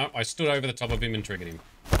 Nope. Nope. I stood over the top of him and triggered him.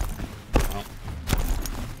 Well.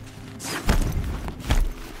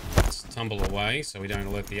 Let's tumble away so we don't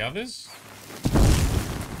alert the others.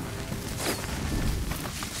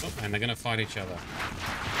 Oh, and they're going to fight each other.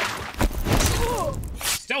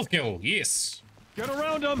 Stealth kill. Yes. Get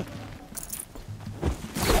around him!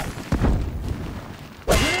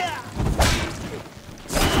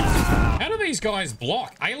 How do these guys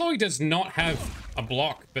block? Aloy does not have a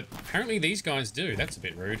block, but apparently these guys do. That's a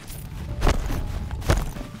bit rude.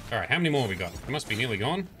 All right, how many more have we got? They must be nearly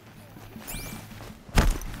gone.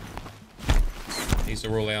 These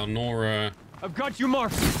are all our Nora... I've got you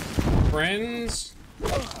marked! Friends.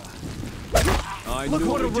 Look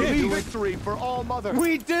what a relief! Victory for All Mother!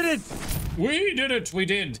 We did it! We did it! We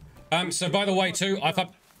did! So by the way, too, I've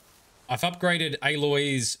upgraded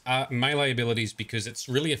Aloy's melee abilities because it's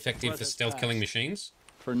really effective for stealth killing machines.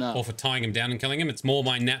 For now. Or for tying him down and killing him. It's more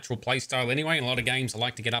my natural playstyle anyway. In a lot of games, I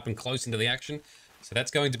like to get up and close into the action. So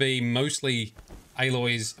that's going to be mostly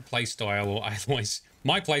Aloy's playstyle, or Aloy's...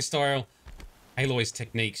 my playstyle, Aloy's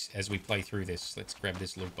techniques as we play through this. Let's grab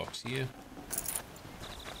this loot box here.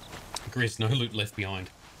 Grizz, no loot left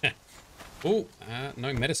behind. Oh,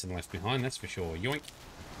 no medicine left behind, that's for sure. Yoink.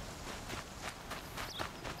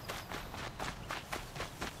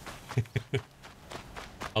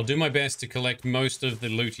 I'll do my best to collect most of the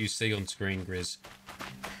loot you see on screen, Grizz.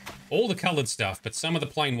 All the coloured stuff, but some of the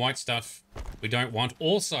plain white stuff we don't want.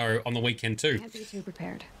 Also, on the weekend too. Can't be too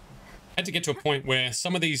prepared. Had to get to a point where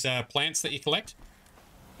some of these plants that you collect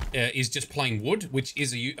is just plain wood, which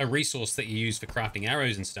is a resource that you use for crafting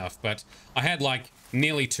arrows and stuff. But I had like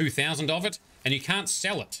nearly 2,000 of it, and you can't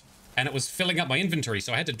sell it. And it was filling up my inventory,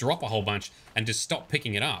 so I had to drop a whole bunch and just stop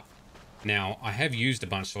picking it up. Now, I have used a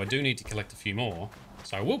bunch, so I do need to collect a few more.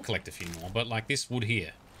 So I will collect a few more, but like this wood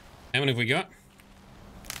here. How many have we got?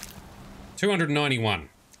 291.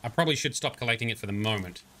 I probably should stop collecting it for the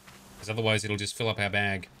moment, because otherwise it'll just fill up our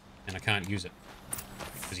bag and I can't use it.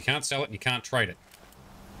 Because you can't sell it and you can't trade it.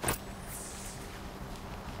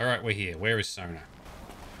 Alright, we're here. Where is Sona?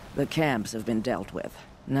 The camps have been dealt with.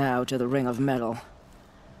 Now to the Ring of Metal.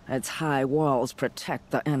 Its high walls protect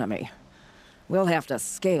the enemy. We'll have to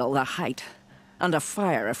scale the height. Under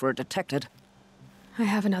fire if we're detected. I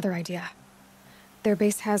have another idea. Their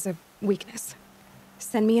base has a weakness.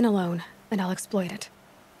 Send me in alone, and I'll exploit it.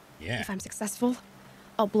 Yeah. If I'm successful,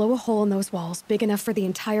 I'll blow a hole in those walls big enough for the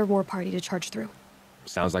entire war party to charge through.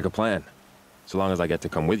 Sounds like a plan. So long as I get to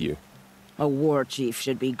come with you. A war chief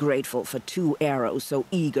should be grateful for 2 arrows so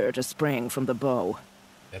eager to spring from the bow.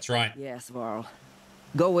 That's right. Yes, Varl.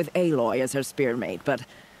 Go with Aloy as her spearmate, but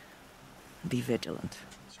be vigilant.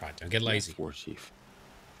 That's right. Don't get lazy. Yes, war chief.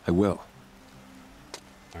 I will.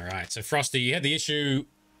 All right. So Frosty, you had the issue,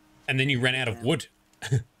 and then you ran out of wood.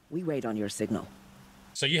 We wait on your signal.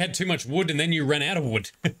 So you had too much wood, and then you ran out of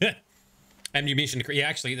wood. Ammunition. Yeah,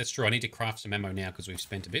 actually, that's true. I need to craft some ammo now because we've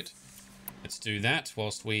spent a bit. Let's do that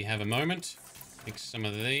whilst we have a moment. Mix some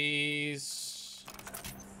of these.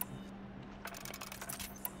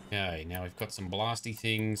 Okay, now we've got some blasty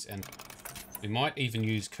things, and we might even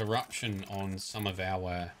use corruption on some of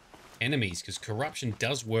our enemies, because corruption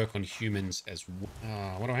does work on humans as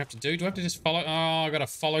well. What do I have to do? Do I have to just follow? Oh, I gotta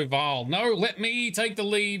follow Varl. No, let me take the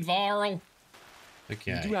lead, Varl.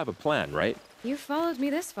 Okay. You do have a plan, right? You followed me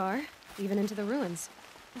this far, even into the ruins.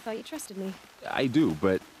 I thought you trusted me. I do,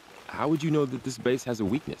 but how would you know that this base has a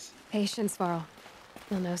weakness? Patience, Varl.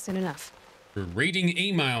 You'll know soon enough. We're reading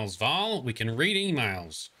emails, Varl. We can read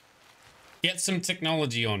emails. Get some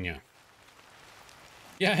technology on you.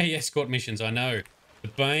 Yay, escort missions, I know. The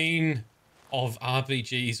bane of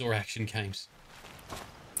RPGs or action games.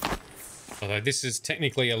 Although this is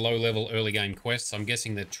technically a low-level early game quest, so I'm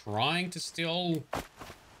guessing they're trying to still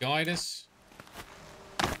guide us.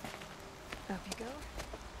 Up you go.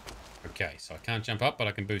 Okay, so I can't jump up, but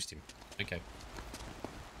I can boost him. Okay.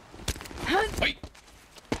 Wait!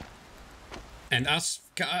 And us...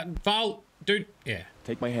 Varl, dude, yeah.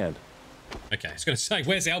 Take my hand. Okay, I was going to say,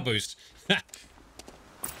 where's our boost?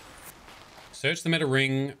 Search the meta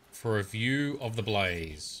ring for a view of the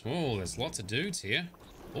blaze. Oh, there's lots of dudes here.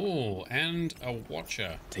 Oh, and a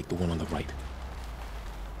watcher. Take the one on the right.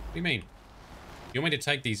 What do you mean? You want me to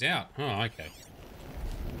take these out? Oh, okay.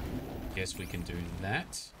 Guess we can do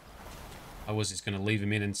that. I was just going to leave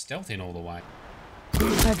him in and stealth in all the way.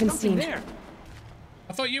 I've been seen. There.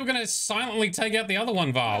 I thought you were going to silently take out the other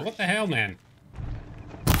one, Varl. What the hell, man?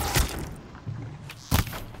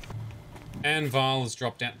 And Varl has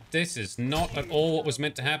dropped out. This is not at all what was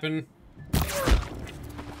meant to happen.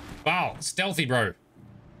 Varl, stealthy, bro.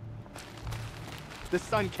 The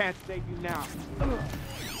sun can't save you now.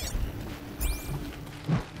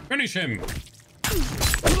 Finish him.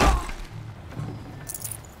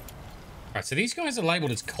 Alright, so these guys are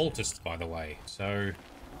labeled as cultists, by the way. So,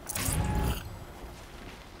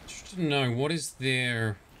 just to know, what is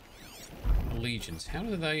their allegiance? How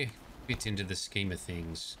do they fit into the scheme of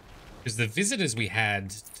things? Because the visitors we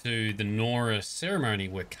had to the Nora ceremony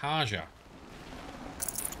were Kaja.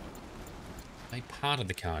 They part of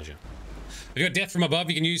the Kaja. We've got death from above.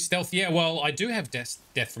 You can use stealth. Yeah, well, I do have death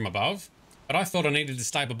from above, but I thought I needed to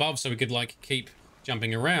stay up above so we could, like, keep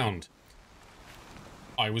jumping around.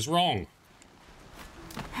 I was wrong.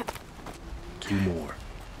 2 more.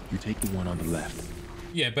 You take the one on the left.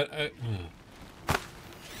 Yeah, but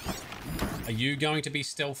are you going to be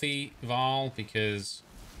stealthy, Varl? Because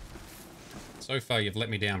so far you've let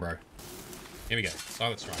me down, bro. Here we go.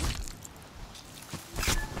 Silent strike.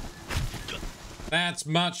 That's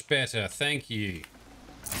much better. Thank you.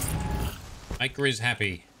 Make Grizz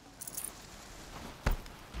happy.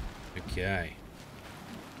 Okay.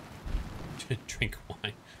 Drink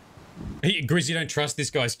wine. Hey, Grizz, you don't trust this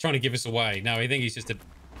guy's trying to give us away. No, I think he's just a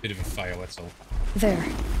bit of a fail, that's all. There.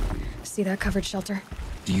 See that covered shelter?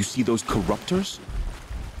 Do you see those corruptors?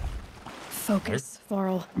 Focus,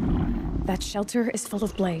 Varl. That shelter is full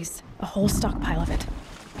of blaze. A whole stockpile of it.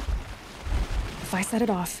 If I set it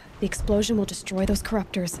off, the explosion will destroy those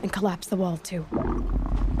corruptors and collapse the wall, too.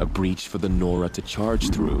 A breach for the Nora to charge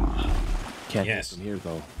through. Can't Yes. get from here,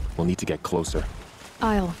 though. We'll need to get closer.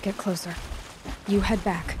 I'll get closer. You head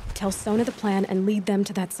back, tell Sona the plan, and lead them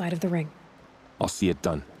to that side of the ring. I'll see it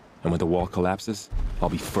done. And when the wall collapses, I'll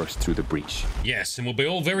be first through the breach. Yes, and we'll be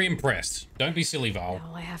all very impressed. Don't be silly, Varl.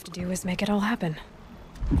 All I have to do is make it all happen.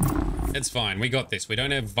 It's fine. We got this. We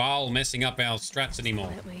don't have Varl messing up our strats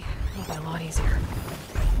anymore. It'll be a lot easier.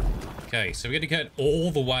 Okay, so we're going to get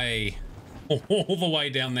all the way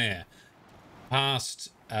down there.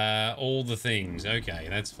 Past all the things. Okay,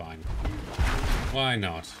 that's fine. Why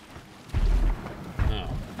not? Oh,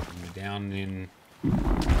 we're down in...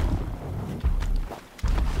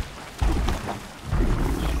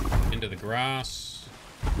 into the grass.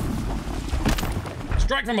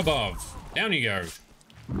 Strike from above. Down you go.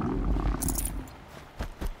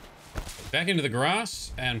 Back into the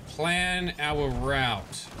grass and plan our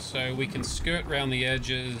route so we can skirt around the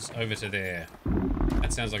edges over to there.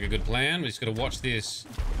 That sounds like a good plan. We just got to watch this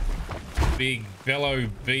big bellow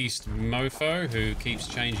beast mofo who keeps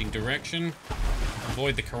changing direction.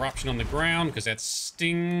 Avoid the corruption on the ground because that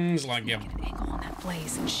stings like a Angle on that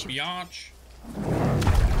blaze and shoot. biatch.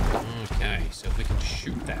 Okay, so if we can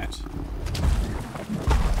shoot that.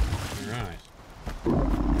 Alright.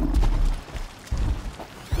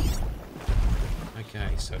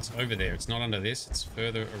 Okay, so it's over there. It's not under this. It's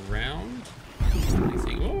further around.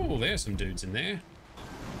 Anything? Oh, there's some dudes in there.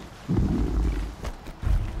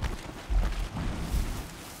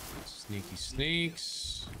 Sneaky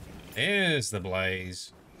sneaks. There's the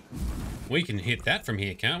blaze. We can hit that from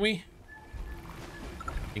here, can't we?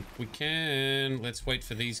 I think we can. Let's wait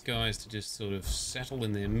for these guys to just sort of settle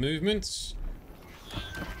in their movements.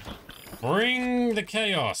 Bring the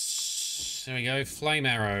chaos. There we go. Flame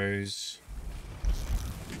arrows.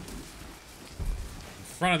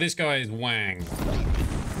 front of this guy is Wang.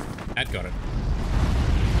 That got it.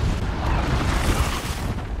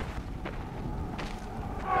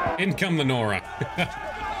 In come the Nora.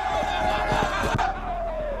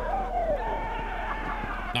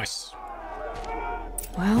 Nice.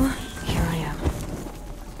 Well, here I am.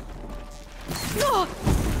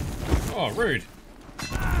 Oh, rude.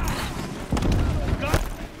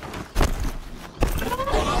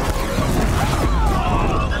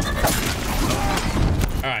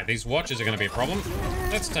 Alright, these watches are going to be a problem.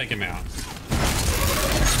 Let's take him out.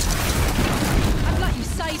 I've got you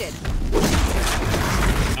sighted.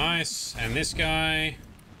 Nice. And this guy.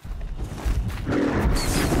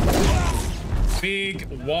 Big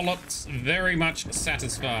wallops, very much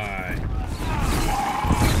satisfied.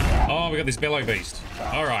 Oh, we got this bellow beast.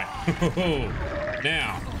 All right.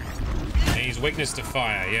 Now, he's weakness to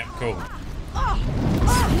fire. Yep, cool.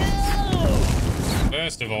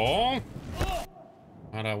 First of all,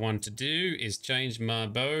 what I want to do is change my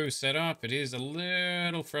bow setup. It is a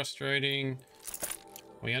little frustrating.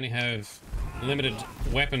 We only have limited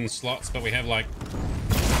weapon slots, but we have like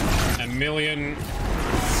a million.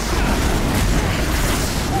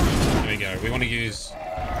 There we go. We want to use...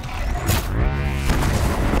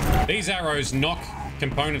 These arrows knock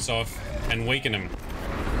components off and weaken them.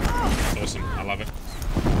 That's awesome. I love it.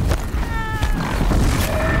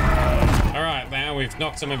 Alright, now we've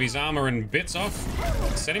knocked some of his armor and bits off.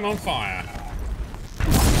 Set him on fire.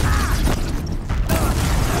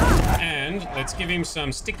 And let's give him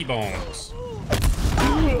some sticky bombs.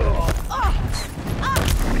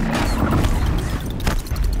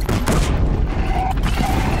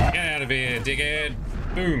 Get out of here, dickhead.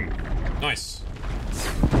 Boom. Nice.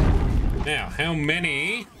 Now, how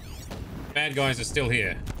many bad guys are still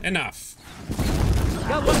here? Enough.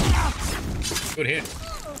 Good hit.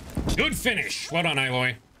 Good finish. Well done,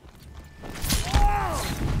 Aloy.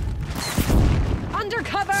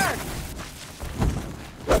 Undercover!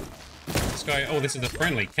 This guy... Oh, this is the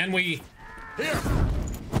friendly. Can we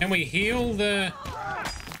heal the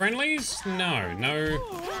friendlies? No.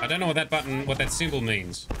 I don't know what that button, what that symbol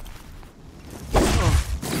means.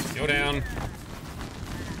 You're down.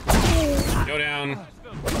 You're down.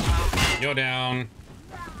 You're down.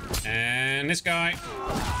 And this guy.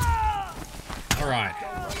 All right.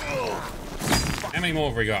 How many more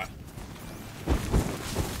have we got?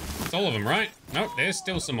 It's all of them, right? Nope, there's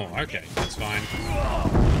still some more. Okay, that's fine.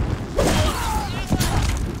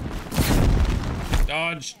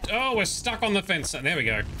 Dodge. Oh, we're stuck on the fence. There we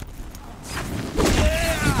go.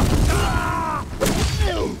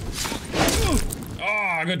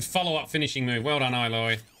 Oh, good follow-up finishing move. Well done,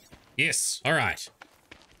 Aloy. Yes, all right.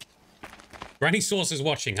 Granny Sauce is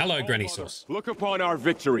watching. Hello, Granny Sauce. Look upon our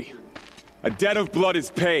victory. A debt of blood is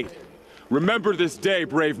paid. Remember this day,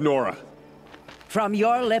 brave Nora. From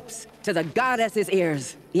your lips to the goddess's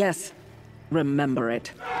ears. Yes, remember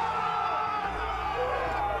it.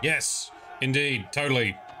 Yes, indeed,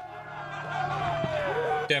 totally.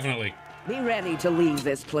 Definitely. Be ready to leave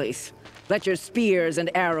this place. Let your spears and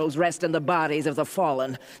arrows rest in the bodies of the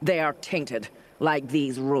fallen. They are tainted, like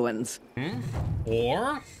these ruins.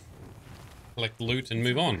 Or collect loot and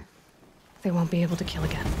move on. They won't be able to kill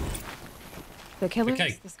again. The killers,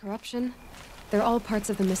 Okay. this corruption, they're all parts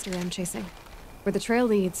of the mystery I'm chasing. Where the trail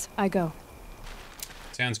leads, I go.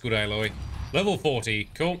 Sounds good, Aloy. Level 40,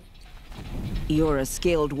 cool. You're a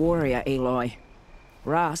skilled warrior, Aloy.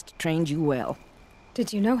 Rost trained you well.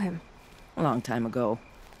 Did you know him? A long time ago.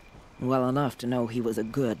 Well enough to know he was a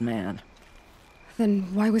good man.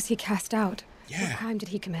 Then why was he cast out? Yeah. What crime did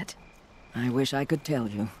he commit? I wish I could tell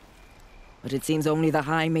you. But it seems only the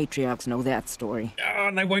High Matriarchs know that story. Oh,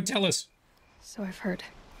 and they won't tell us. So I've heard.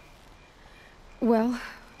 Well,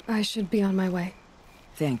 I should be on my way.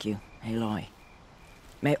 Thank you, Aloy.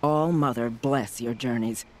 May All Mother bless your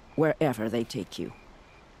journeys, wherever they take you.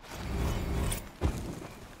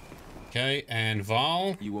 Okay, and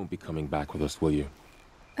Val. You won't be coming back with us, will you?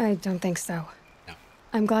 I don't think so. No.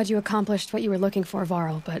 I'm glad you accomplished what you were looking for,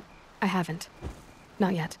 Varl, but I haven't.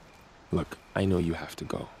 Not yet. Look, I know you have to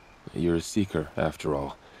go. You're a seeker, after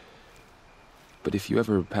all. But if you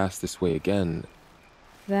ever pass this way again...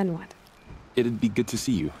 Then what? It'd be good to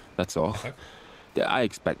see you, that's all. Okay. I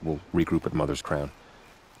expect we'll regroup at Mother's Crown.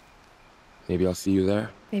 Maybe I'll see you there?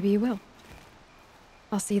 Maybe you will.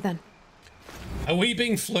 I'll see you then. Are we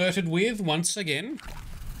being flirted with once again?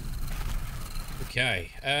 Okay,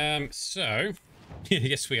 so...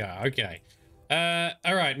 yes, we are, okay.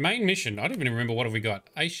 Alright, main mission. I don't even remember what have we got.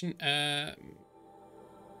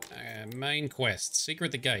 Main quest. Secret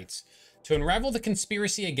at the gates. To unravel the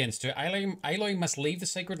conspiracy against her, Aloy must leave the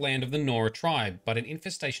sacred land of the Nora tribe, but an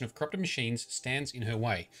infestation of corrupted machines stands in her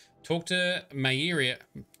way. Talk to Maria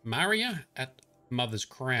at Mother's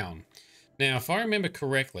Crown. Now, if I remember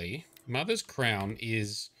correctly, Mother's Crown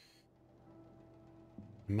is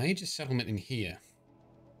a major settlement in here.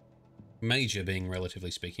 Major being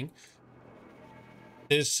relatively speaking.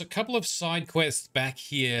 There's a couple of side quests back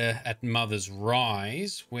here at Mother's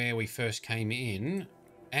Rise, where we first came in.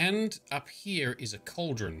 And up here is a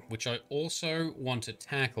cauldron, which I also want to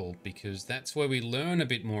tackle, because that's where we learn a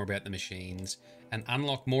bit more about the machines and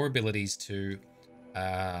unlock more abilities to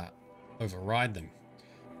override them.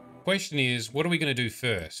 Question is, what are we going to do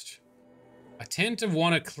first? I tend to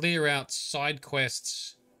want to clear out side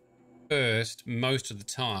quests first most of the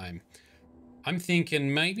time. I'm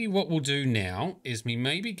thinking maybe what we'll do now is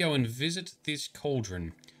maybe go and visit this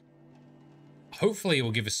cauldron. Hopefully it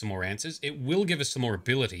will give us some more answers. It will give us some more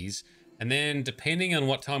abilities. And then depending on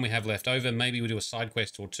what time we have left over, maybe we'll do a side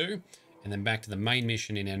quest or two and then back to the main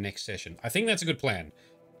mission in our next session. I think that's a good plan.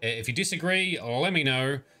 If you disagree, let me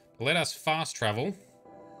know. Let us fast travel.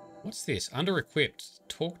 What's this? Under-equipped.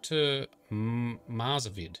 Talk to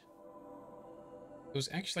Marzavid. It was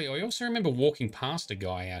actually... I also remember walking past a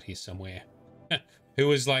guy out here somewhere who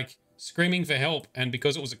was like screaming for help. And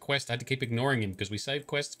because it was a quest, I had to keep ignoring him because we saved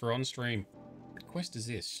quests for on stream. What quest is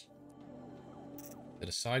this? Is it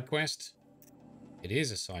a side quest? It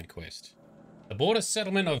is a side quest. The border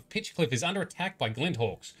settlement of Pitchcliff is under attack by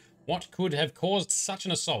Glinthawks. What could have caused such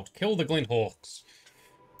an assault? Kill the Glinthawks.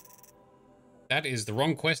 That is the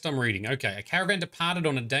wrong quest I'm reading. Okay, a caravan departed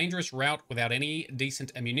on a dangerous route without any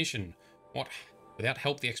decent ammunition. What? Without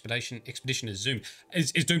help, the expedition is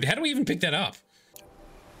doomed. How do we even pick that up?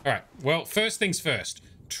 All right, well, first things first.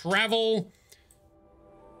 Travel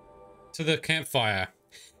to the campfire.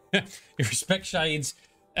 Respect Shades.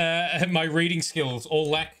 My reading skills,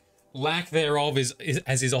 or lack thereof,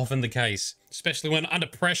 as is often the case, especially when under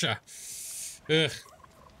pressure. Ugh.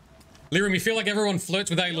 Lyra, we feel like everyone flirts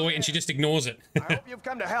with Aloy and she just ignores it. I hope you've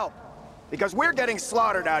come to help, because we're getting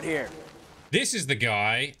slaughtered out here. This is the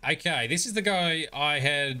guy. Okay, this is the guy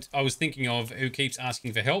I was thinking of who keeps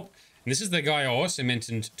asking for help. And this is the guy I also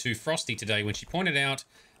mentioned to Frosty today when she pointed out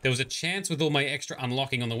there was a chance with all my extra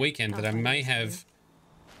unlocking on the weekend that I may have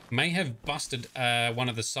busted one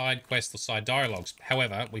of the side quests or side dialogues.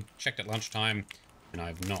 However, we checked at lunchtime and I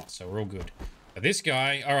have not, so we're all good. But this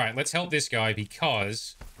guy, all right, let's help this guy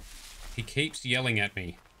because he keeps yelling at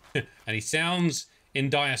me. And he sounds in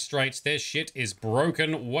dire straits. Their shit is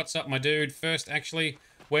broken. What's up, my dude? First, actually,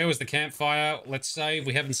 where was the campfire? Let's save.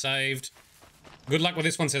 We haven't saved. Good luck with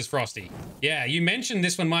this one, says Frosty. Yeah, you mentioned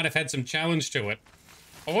this one might have had some challenge to it.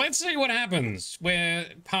 Well, let's see what happens. We're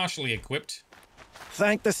partially equipped.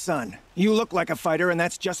 Thank the sun. You look like a fighter, and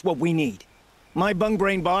that's just what we need. My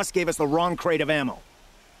bung-brain boss gave us the wrong crate of ammo.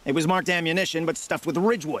 It was marked ammunition, but stuffed with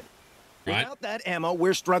Ridgewood. Right. Without that ammo,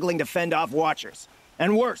 we're struggling to fend off Watchers.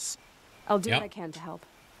 And worse. I'll do what I can to help.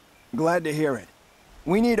 Glad to hear it.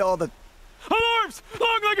 We need all the... Alarms!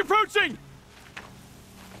 Long-leg approaching!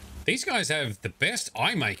 These guys have the best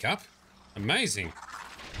eye makeup. Amazing.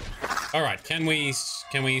 All right, can we...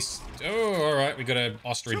 Oh, all right, we got an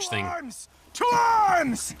ostrich thing. Arms! To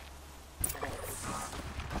arms!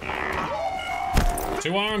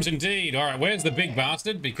 2 arms indeed. All right, where's the big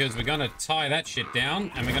bastard? Because we're gonna tie that shit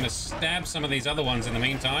down, and we're gonna stab some of these other ones in the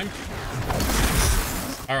meantime.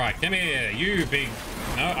 All right, come here, you big...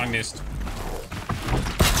 No, I missed.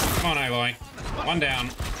 Come on, Aloy. 1 down.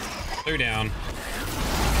 2 down.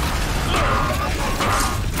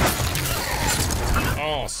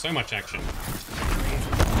 Oh, so much action.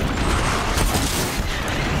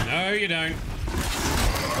 No, you don't.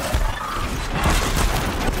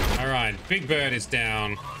 All right, Big Bird is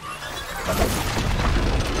down.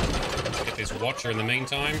 Let's get this Watcher in the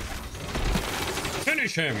meantime.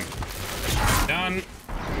 Finish him. Done.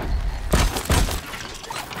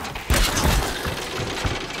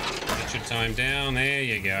 Get your time down. There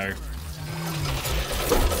you go.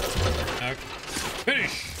 Nope.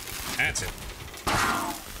 Finish. That's it.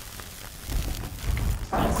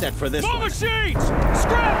 Set for this one. Machines!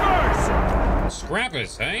 Scrappers!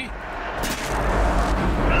 Scrappers, eh?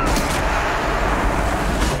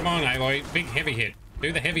 Come on, Aloy. Big heavy hit.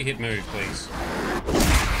 Do the heavy hit move, please.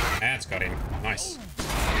 That's got him. Nice.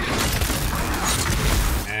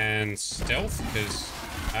 And stealth, because...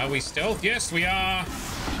 Are we stealth? Yes, we are.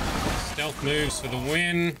 Stealth moves for the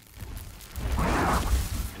win.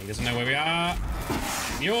 And he doesn't know where we are.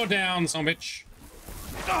 You're down, son bitch.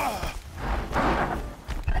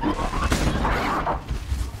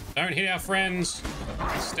 Don't hit our friends.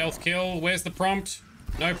 Stealth kill. Where's the prompt?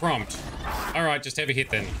 No prompt. All right, just have a hit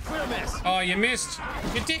then. Oh, you missed.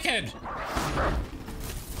 You dickhead.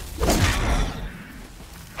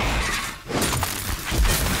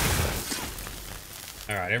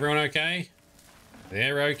 All right, everyone okay?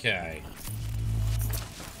 They're okay.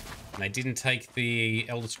 And they didn't take the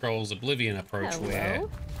Elder Scrolls Oblivion approach where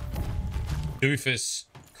doofus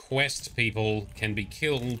quest people can be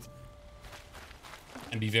killed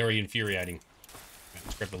and be very infuriating.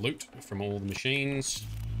 Let's grab the loot from all the machines.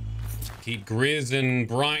 Keep Grizz and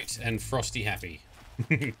Bright and Frosty happy.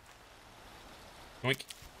 Oink.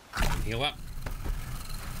 Heal up.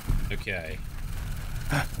 Okay.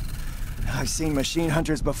 I've seen machine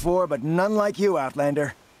hunters before, but none like you,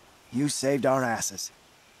 Outlander. You saved our asses.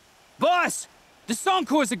 Boss! The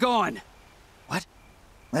Soncores are gone! What?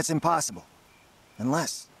 That's impossible.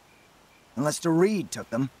 Unless Doreed took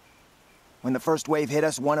them. When the first wave hit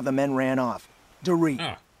us, one of the men ran off. Doreed.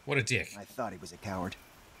 Oh, what a dick. I thought he was a coward.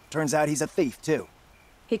 Turns out he's a thief, too.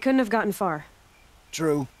 He couldn't have gotten far.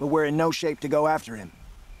 True, but we're in no shape to go after him.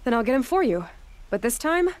 Then I'll get him for you. But this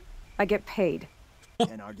time, I get paid.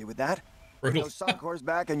 Can't argue with that. Brutal. Those Soncores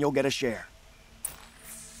back and you'll get a share.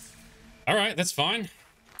 All right, that's fine.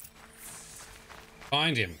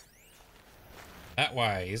 Find him. That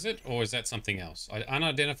way, is it? Or is that something else?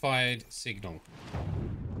 Unidentified signal.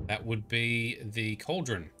 That would be the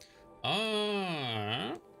cauldron.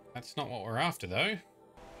 Ah, that's not what we're after, though.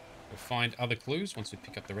 We'll find other clues once we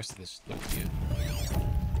pick up the rest of this loot here.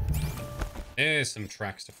 There's some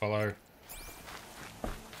tracks to follow.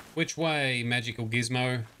 Which way, magical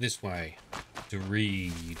gizmo? This way.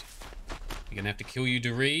 Doreed. You're gonna have to kill you,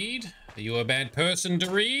 Doreed. Are you a bad person,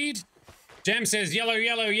 Doreed? Jam says yellow,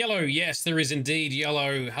 yellow, yellow. Yes, there is indeed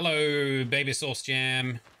yellow. Hello, baby sauce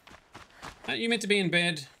Jam. Aren't you meant to be in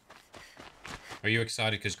bed? Are you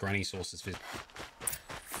excited because Granny Sauce is visible?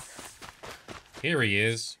 Here he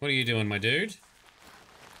is. What are you doing, my dude?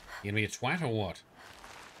 You gonna be a twat or what?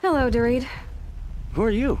 Hello, Doreed. Who are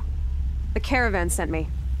you? The caravan sent me.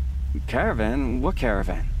 Caravan? What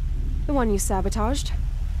caravan? The one you sabotaged.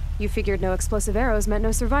 You figured no explosive arrows meant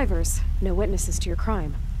no survivors. No witnesses to your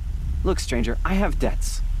crime. Look, stranger, I have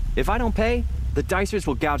debts. If I don't pay, the Dicers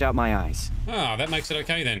will gouge out my eyes. Ah, that makes it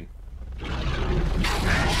okay then.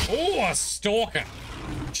 Oh, a stalker.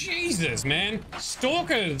 Jesus, man.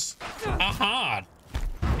 Stalkers are hard.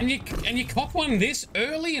 And you caught one this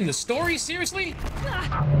early in the story? Seriously?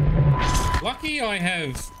 Lucky I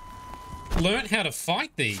have learnt how to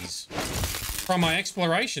fight these from my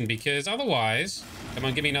exploration, because otherwise... Come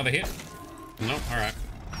on, give me another hit. No, alright.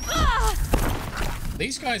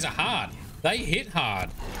 These guys are hard. They hit hard.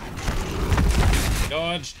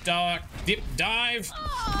 Dodge, duck, dip, dive.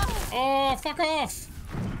 Oh, fuck off.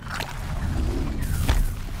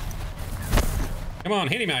 Come on,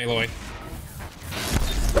 hit him, Aloy.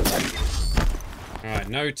 Alright,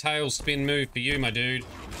 no tail spin move for you, my dude.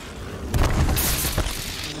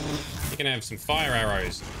 You can have some fire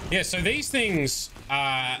arrows. Yeah, so these things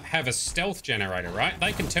have a stealth generator, right?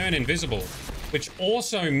 They can turn invisible, which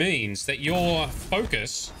also means that your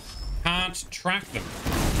focus can't track them.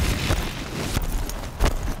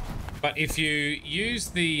 But if you use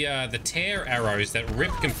the tear arrows that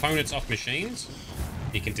rip components off machines,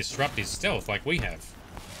 you can disrupt his stealth like we have.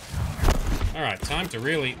 All right, time to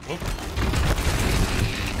really...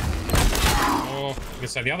 Oh,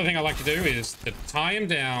 so the other thing I like to do is to tie him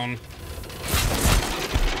down.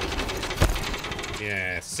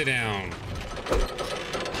 Yeah, sit down.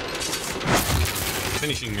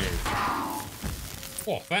 Finishing move.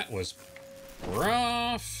 Oh, that was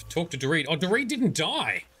rough. Talk to Doreed. Oh, Doreed didn't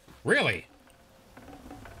die. Really?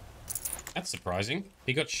 That's surprising.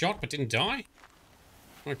 He got shot but didn't die?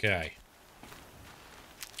 Okay.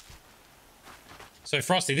 So,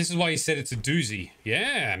 Frosty, this is why you said it's a doozy.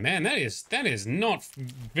 Yeah, man, that is not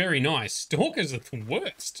very nice. Stalkers are the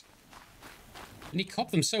worst. And he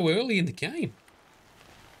copped them so early in the game.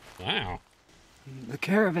 Wow. The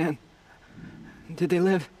caravan. Did they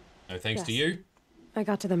live? No thanks to Yes. you. I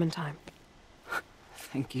got to them in time.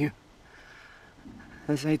 Thank you.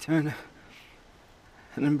 As I turn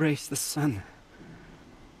and embrace the sun,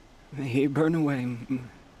 may he burn away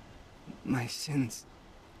my sins.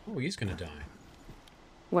 Oh, he's gonna die.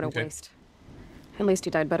 What a Okay. waste. At least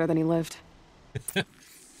he died better than he lived.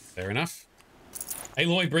 Fair enough.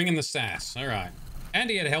 Aloy, bring in the sass. All right. And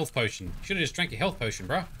he had a health potion. Should have just drank your health potion,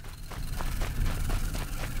 bro.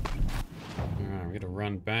 Alright, we're gonna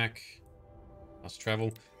run back. Let's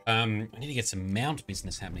travel. I need to get some mount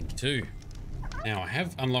business happening too. Now, I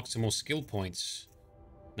have unlocked some more skill points.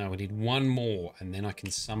 No, we need one more, and then I can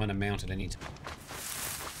summon a mount at any time.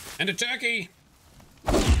 And a turkey!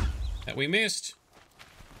 That we missed.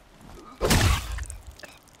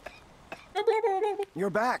 You're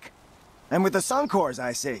back. And with the Suncors,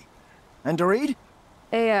 I see. And Dorit?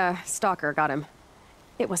 A, stalker got him.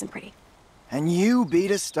 It wasn't pretty. And you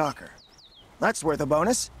beat a stalker. That's worth a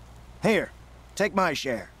bonus. Here, take my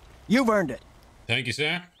share. You've earned it. Thank you,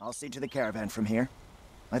 sir. I'll see to the caravan from here.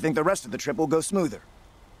 I think the rest of the trip will go smoother.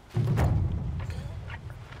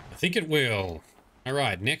 I think it will. All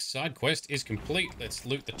right, next side quest is complete. Let's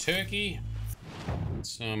loot the turkey.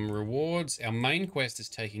 Some rewards. Our main quest is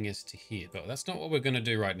taking us to here, but that's not what we're going to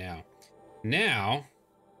do right now. Now,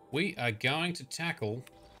 we are going to tackle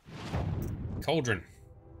Cauldron.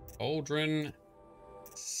 Cauldron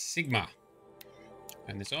Sigma.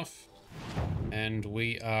 Turn this off. And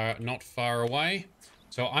we are not far away.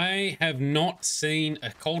 So I have not seen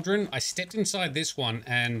a cauldron. I stepped inside this one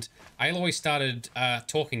and Aloy started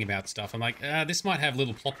talking about stuff. I'm like, this might have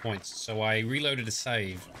little plot points. So I reloaded a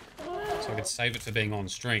save so I could save it for being on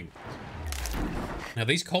stream. Now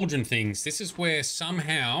these cauldron things, this is where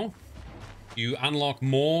somehow you unlock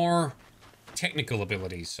more technical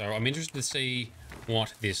abilities. So I'm interested to see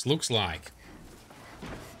what this looks like.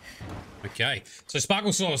 Okay, so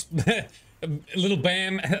Sparkle Sauce,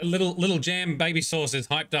 little Jam baby sauce is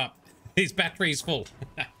hyped up. His battery is full.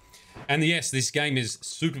 And yes, this game is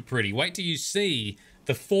super pretty. Wait till you see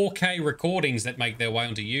the 4K recordings that make their way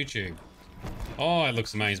onto YouTube. Oh, it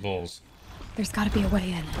looks amazeballs. There's got to be a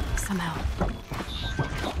way in, somehow.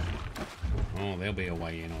 Oh, there'll be a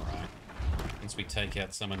way in, all right. Once we take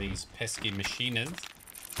out some of these pesky machiners.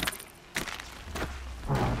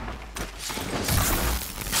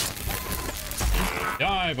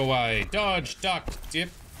 Dive away, dodge, duck, dip,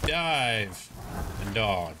 dive, and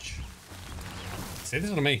dodge. See, this is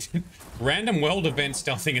what I mean. Random world event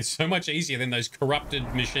stealthing is so much easier than those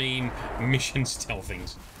corrupted machine mission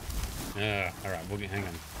stealthings. All right, we'll hang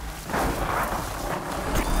on.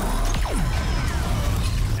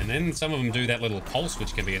 And then some of them do that little pulse,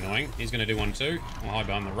 which can be annoying. He's going to do one too. I'll hide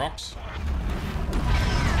behind the rocks.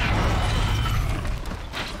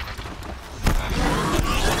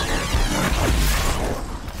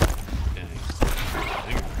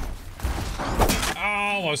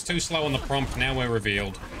 Oh, I was too slow on the prompt. Now we're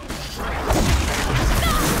revealed.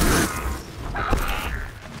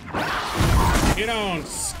 You don't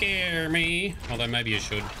scare me. Although maybe you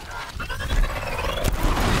should.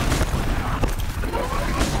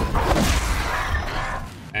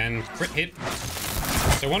 And crit hit.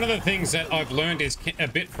 So one of the things that I've learned is a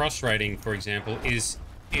bit frustrating, for example, is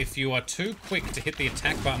if you are too quick to hit the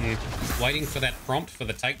attack button waiting for that prompt for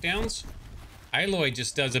the takedowns, Aloy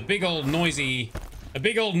just does a big old noisy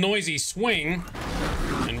swing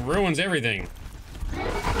and ruins everything.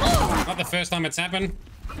 Not the first time it's happened,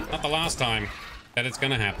 not the last time that it's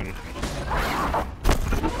gonna happen.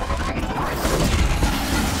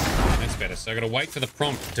 That's better. So I gotta wait for the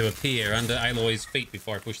prompt to appear under Aloy's feet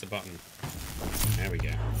before I push the button. There we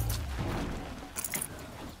go.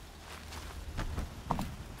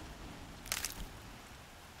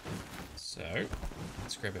 So,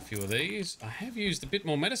 let's grab a few of these. I have used a bit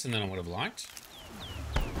more medicine than I would have liked.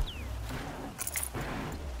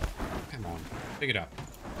 Come on, pick it up.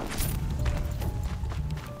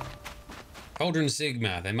 Cauldron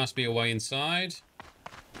Sigma. There must be a way inside.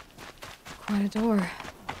 Quite a door.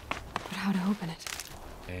 But how to open it?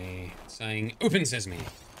 Okay, saying open sesame.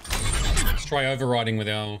 Let's try overriding with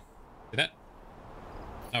our... Did that?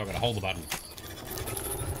 Oh, I've got to hold the button.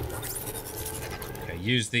 Okay,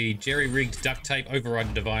 use the jerry-rigged duct tape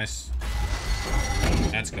override device.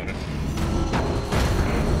 That's got it.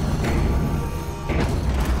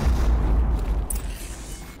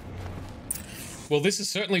 Well, this is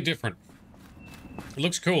certainly different. It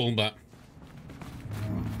looks cool, but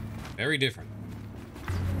very different.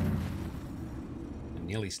 I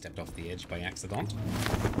nearly stepped off the edge by accident.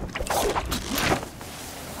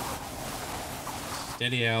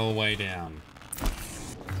 Steady our way down.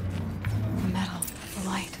 The metal, the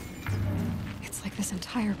light. It's like this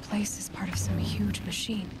entire place is part of some huge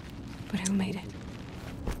machine. But who made it?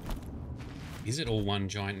 Is it all one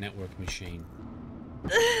giant network machine?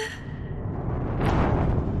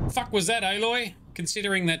 Fuck was that, Aloy?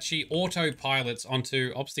 Considering that she autopilots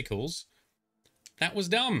onto obstacles, that was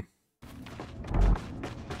dumb.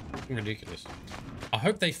 Ridiculous. I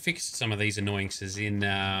hope they fixed some of these annoyances in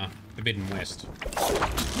Forbidden West.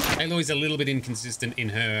 Aloy's a little bit inconsistent in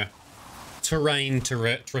her terrain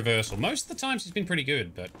traversal. Most of the time she's been pretty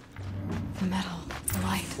good, but... The metal, the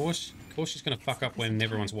light. Of course she's going to fuck up when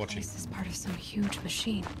everyone's watching. This is part of some huge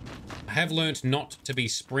machine. I have learnt not to be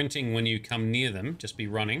sprinting when you come near them, just be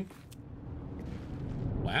running.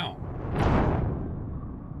 Wow.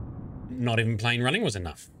 Not even plain running was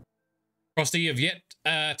enough. Frosty, you've yet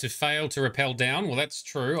to fail to rappel down. Well, that's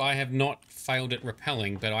true. I have not failed at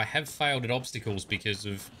rappelling, but I have failed at obstacles because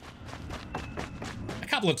of a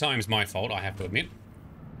couple of times my fault, I have to admit.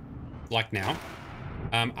 Like now.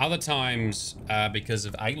 Other times because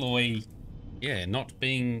of Aloy, yeah, not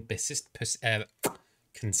being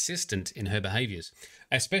consistent in her behaviors.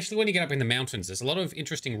 Especially when you get up in the mountains. There's a lot of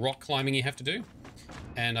interesting rock climbing you have to do.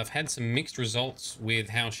 And I've had some mixed results with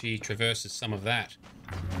how she traverses some of that.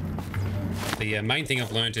 The main thing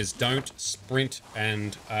I've learned is don't sprint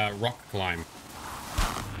and rock climb.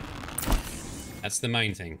 That's the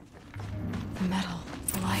main thing. The metal,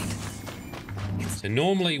 the light. So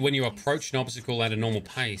normally when you approach an obstacle at a normal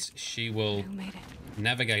pace, she will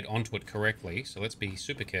navigate onto it correctly. So let's be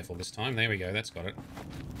super careful this time. There we go, that's got it.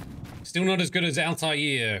 Still not as good as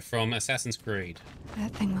Altair from Assassin's Creed.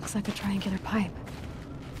 That thing looks like a triangular pipe.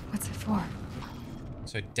 What's it for?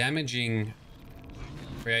 So damaging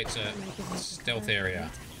creates a stealth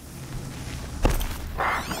area.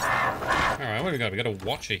 Alright, what do we got? We got a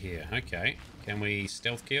watcher here. Okay. Can we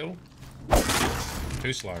stealth kill?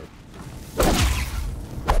 Too slow.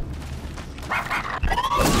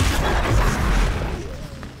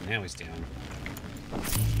 Now he's down.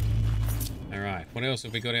 Alright, what else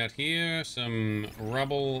have we got out here? Some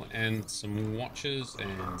rubble and some watches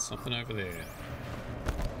and something over there.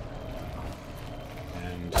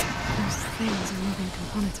 And those things are moving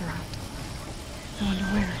components around. I wonder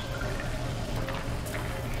where.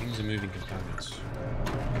 Things are moving components.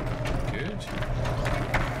 Good.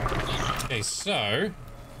 Okay, so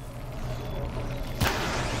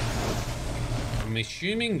I'm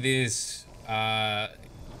assuming this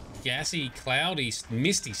gassy, cloudy,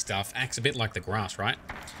 misty stuff acts a bit like the grass, right?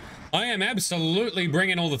 I am absolutely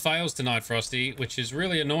bringing all the fails tonight, Frosty, which is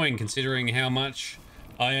really annoying considering how much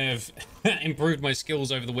I have improved my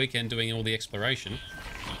skills over the weekend doing all the exploration.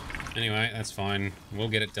 Anyway, that's fine. We'll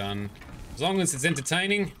get it done. As long as it's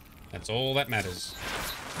entertaining, that's all that matters.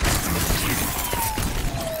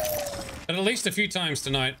 But at least a few times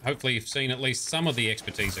tonight, hopefully you've seen at least some of the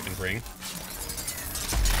expertise I can bring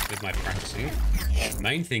with my practicing. The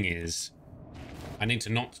main thing is, I need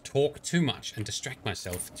to not talk too much and distract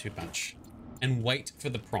myself too much. And wait for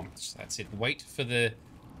the prompts. That's it. Wait for the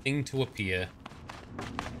thing to appear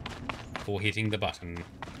before hitting the button.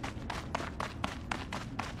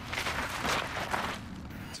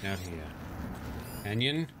 What's out here?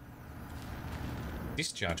 Canyon.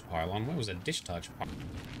 Discharge pylon. Where was a discharge pylon?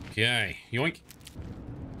 Okay. Yoink.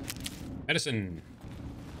 Medicine.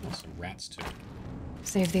 Oh, some rats too.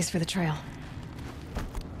 Save these for the trail.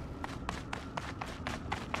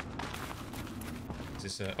 Is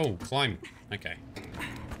this oh, climb. Okay.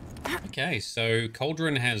 Okay, so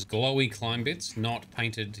Cauldron has glowy climb bits, not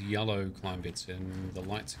painted yellow climb bits, and the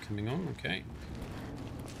lights are coming on. Okay.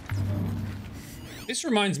 This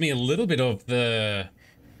reminds me a little bit of the...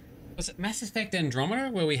 Was it Mass Effect Andromeda,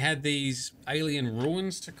 where we had these alien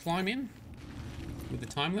ruins to climb in? With the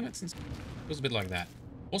time limits and stuff? Feels a bit like that.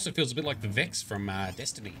 Also feels a bit like the Vex from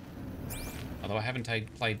Destiny. Although I haven't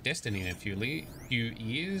played Destiny in a few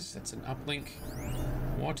years. That's an uplink.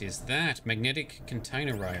 What is that? Magnetic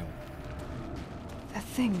container rail. That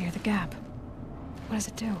thing near the gap. What does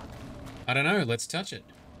it do? I don't know. Let's touch it.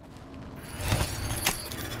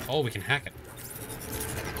 Oh, we can hack it.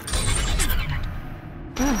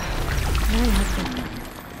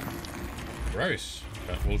 Gross.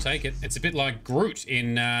 But we'll take it. It's a bit like Groot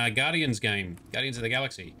in Guardians game. Guardians of the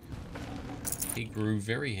Galaxy. He grew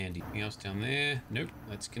very handy. Anything else down there? Nope.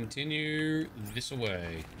 Let's continue this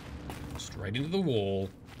way. Straight into the wall.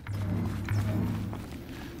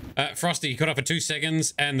 Frosty got up for 2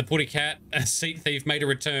 seconds, and the putty cat, seat thief, made a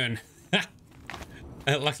return.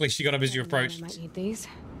 Luckily, she got up as you approached. I might need these.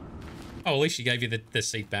 Oh, at least she gave you the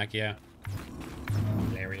seat back, yeah.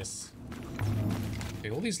 Hilarious.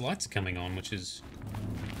 Okay, all these lights are coming on, which is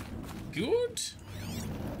good,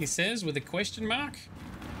 he says, with a question mark.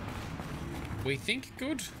 We think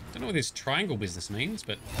good. Don't know what this triangle business means,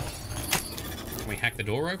 but can we hack the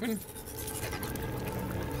door open?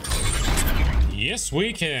 Yes,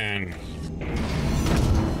 we can.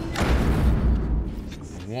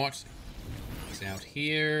 What is out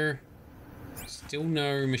here? Still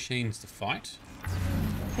no machines to fight.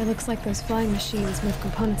 It looks like those flying machines move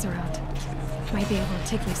components around. Might be able to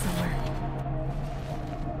take me somewhere.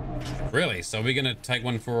 Really? So we're gonna take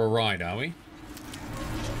one for a ride, are we?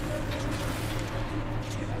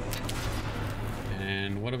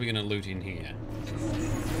 And what are we gonna loot in here?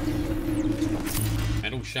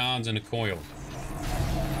 Metal shards and a coil.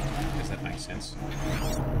 I guess that makes sense.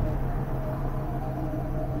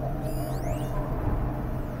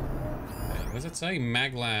 Okay, does it say?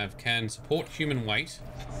 Maglav can support human weight.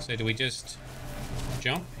 So do we just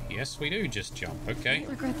jump? Yes, we do just jump. Okay. I don't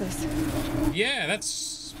regret this. Yeah,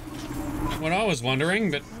 that's what I was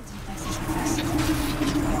wondering, but...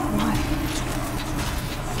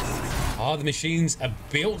 Oh, the machines are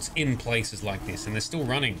built in places like this, and they're still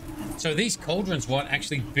running. So these cauldrons, what,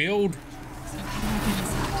 actually build...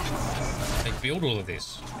 They build all of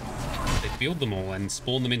this. They build them all and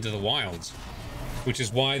spawn them into the wilds. Which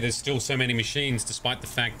is why there's still so many machines, despite the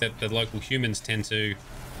fact that the local humans tend to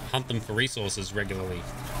hunt them for resources regularly.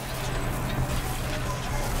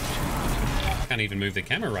 I can't even move the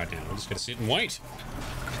camera right now. I'm just going to sit and wait.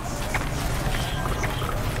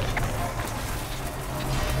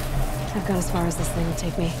 I've got as far as this thing will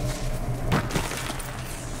take me.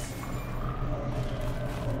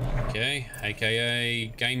 Okay,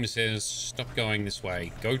 aka game says stop going this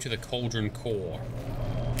way. Go to the cauldron core.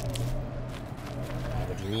 I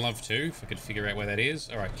would love to if I could figure out where that is.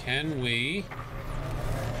 Alright, can we...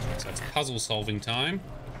 So it's puzzle solving time.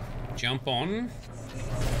 Jump on.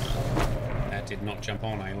 That did not jump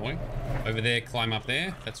on, Aloy. Over there, climb up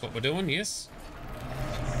there. That's what we're doing, yes.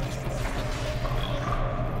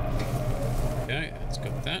 Okay, let's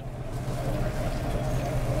go with that.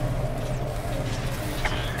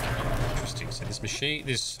 Interesting. So this machine,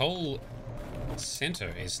 this whole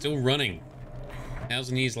center is still running.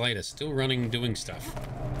 1,000 years later, still running, doing stuff.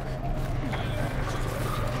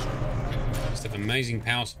 Just have amazing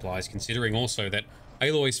power supplies, considering also that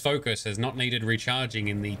Aloy's focus has not needed recharging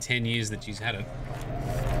in the 10 years that she's had it.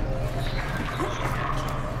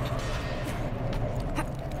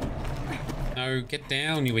 No, get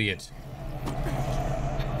down, you idiot.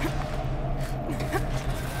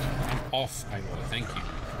 I'm off, Aloy, thank you.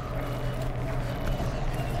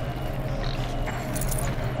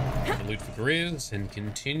 Loot for grills and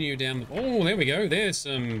continue down the... Oh, there we go. There's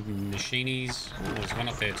some machinies. Oh, there's one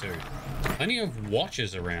up there too. Plenty of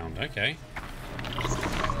watches around. Okay.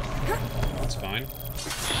 That's fine.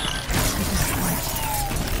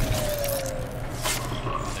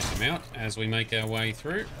 Take them out as we make our way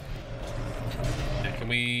through. Now can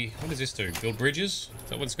we... What does this do? Build bridges? Is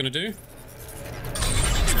that what it's going to do?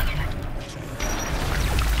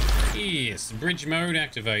 Yes, bridge mode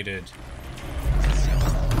activated.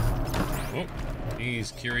 Oh,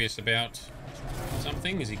 he's curious about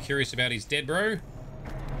something. Is he curious about his dead bro?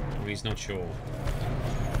 Or he's not sure.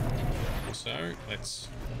 Also, let's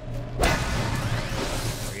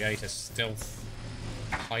create a stealth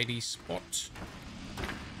hidey spot.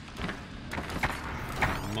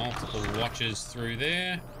 Multiple watches through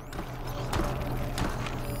there.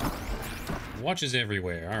 Watches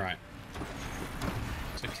everywhere, alright.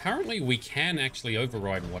 So currently we can actually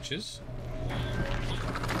override watches.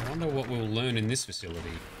 I wonder what we'll learn in this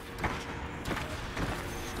facility.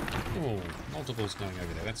 Oh, multiples going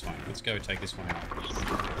over there. That's fine. Let's go take this one out.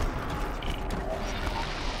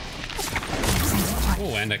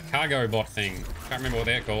 Oh, and a cargo bot thing. Can't remember what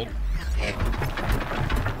they're called.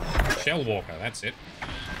 Shell walker, that's it.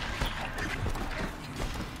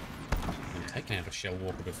 I've taken out a shell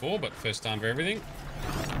walker before, but first time for everything.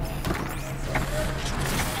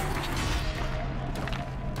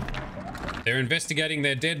 They're investigating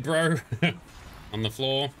their dead bro on the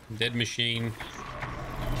floor. Dead machine.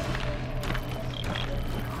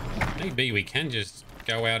 Maybe we can just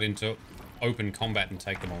go out into open combat and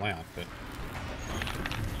take them all out, but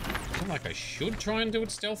I feel like I should try and do it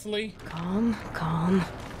stealthily. Calm, calm.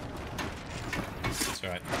 That's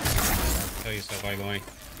right. Tell yourself, Aloy.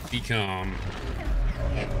 Be calm.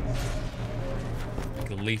 Like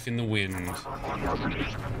a leaf in the wind.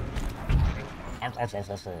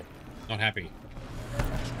 Not happy.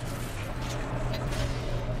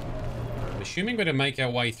 I'm assuming we're to make our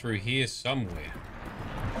way through here somewhere.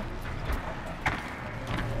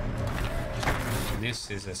 And this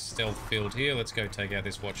is a stealth field here. Let's go take out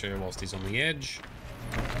this watcher whilst he's on the edge.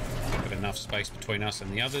 Got enough space between us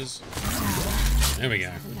and the others. There we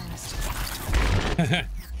go.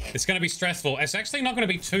 It's going to be stressful. It's actually not going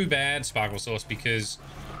to be too bad, Sparkle Sauce, because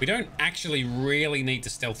we don't actually really need to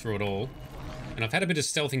stealth through it all. And I've had a bit of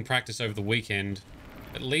stealthing practice over the weekend,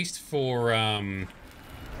 at least for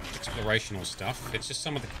explorational stuff. It's just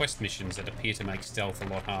some of the quest missions that appear to make stealth a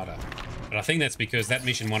lot harder. But I think that's because that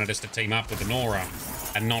mission wanted us to team up with the Nora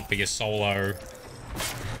and not be a solo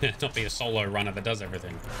runner that does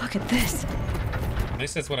everything. Look at this. At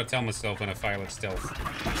least that's what I tell myself when I fail at stealth.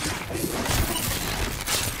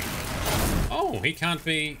 Oh, he can't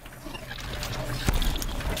be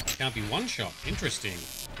one shot. Interesting.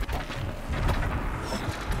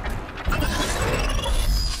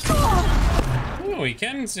 Oh, he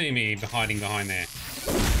can see me hiding behind there.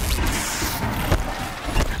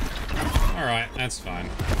 Alright, that's fine.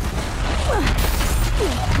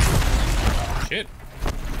 Shit.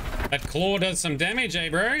 That claw does some damage, eh,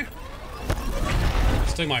 bro?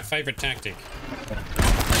 Still my favorite tactic.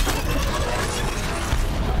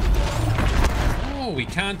 Oh, we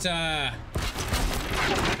can't, there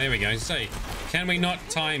we go. So, can we not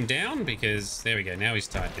tie him down? Because, there we go. Now he's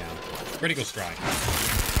tied down. Critical strike.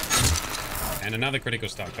 And another critical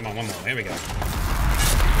strike. Come on, one more. There we go.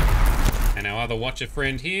 And our other watcher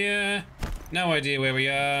friend here. No idea where we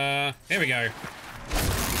are. There we go.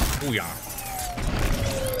 Booyah.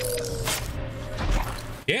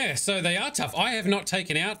 Yeah, so they are tough. I have not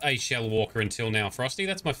taken out a Shell Walker until now, Frosty.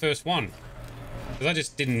 That's my first one. Because I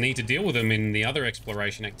just didn't need to deal with them in the other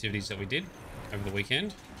exploration activities that we did over the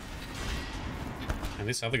weekend. And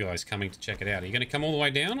this other guy's coming to check it out. Are you going to come all the way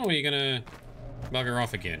down, or are you going to bugger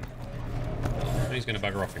off again? He's going to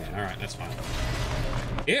bugger off again. All right, that's fine.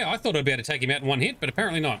 Yeah, I thought I'd be able to take him out in one hit, but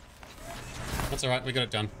apparently not. That's all right. We got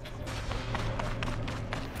it done.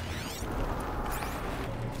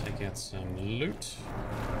 Take out some loot.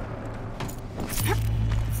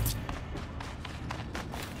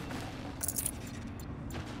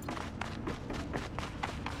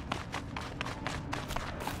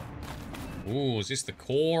 Ooh, is this the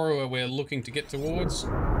core we're looking to get towards?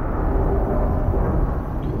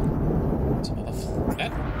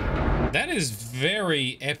 That is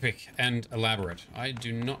very epic and elaborate. I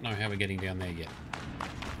do not know how we're getting down there yet.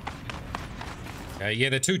 Okay, yeah,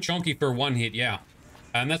 they're too chonky for a one hit, yeah.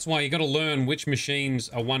 And that's why you got to learn which machines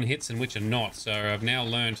are one hits and which are not. So I've now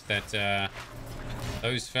learned that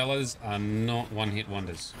those fellas are not one hit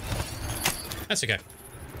wonders. That's okay.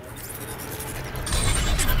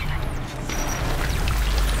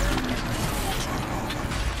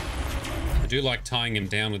 I do like tying him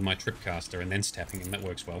down with my tripcaster and then stabbing him. That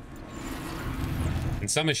works well.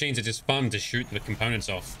 And some machines are just fun to shoot the components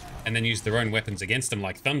off and then use their own weapons against them,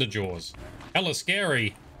 like Thunderjaws. Hella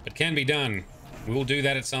scary, but can be done. We'll do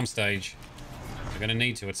that at some stage. We're going to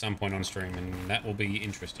need to at some point on stream, and that will be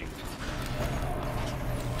interesting.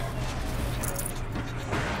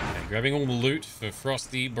 Okay, grabbing all the loot for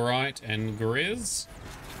Frosty, Bright, and Grizz.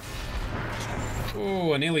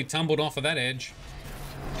 Oh, I nearly tumbled off of that edge.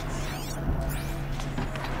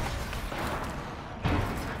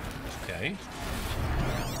 Okay.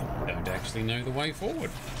 Don't actually know the way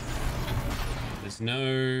forward. There's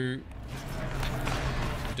no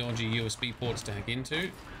dodgy USB ports to hack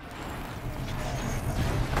into.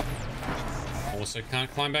 Also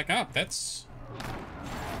can't climb back up. That's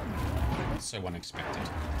so unexpected.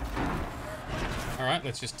 Alright,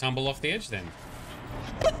 let's just tumble off the edge then.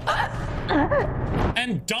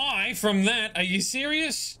 And die from that? Are you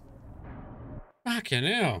serious? Fucking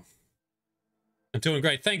hell. I'm doing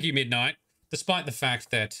great. Thank you, Midnight. Despite the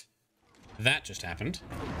fact that that just happened.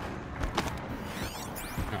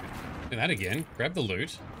 Alright, do that again. Grab the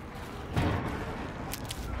loot.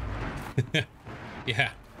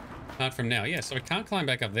 Yeah. Apart from now. Yeah, so I can't climb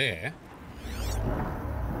back up there.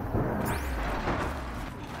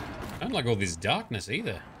 I don't like all this darkness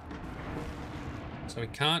either. So we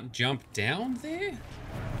can't jump down there?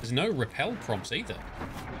 There's no rappel prompts either.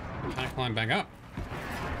 Can't climb back up.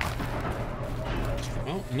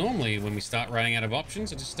 Well, normally when we start running out of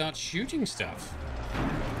options, I just start shooting stuff.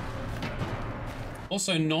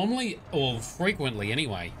 Also, normally, or frequently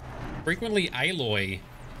anyway, Aloy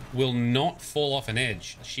will not fall off an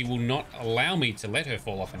edge. She will not allow me to let her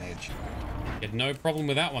fall off an edge. Get no problem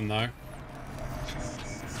with that one, though.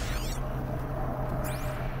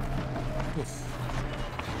 Oof.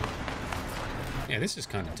 Yeah, this is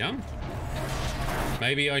kind of dumb.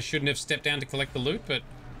 Maybe I shouldn't have stepped down to collect the loot, but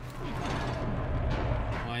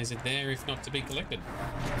why is it there if not to be collected?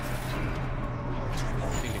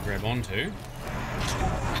 Thing to grab onto.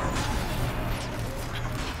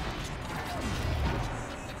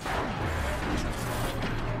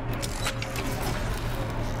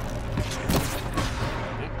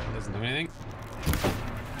 Doesn't do anything.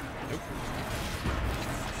 Nope.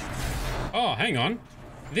 Oh, hang on.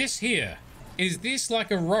 This here. Is this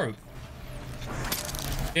like a rope?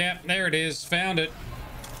 Yeah, there it is. Found it.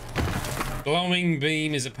 Glowing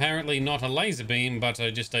beam is apparently not a laser beam, but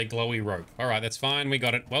just a glowy rope. All right, that's fine. We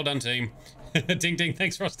got it. Well done, team. Ding, ding.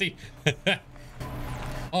 Thanks, Frosty.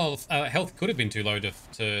 Oh, health could have been too low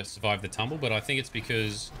to survive the tumble, but I think it's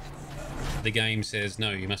because the game says,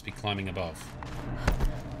 no, you must be climbing above.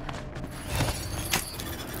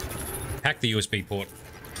 Hack the USB port.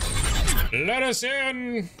 Let us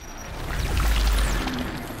in!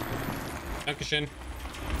 Dankeschön.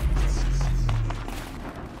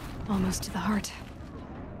 Almost to the heart.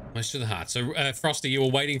 Almost to the heart. So, Frosty, you were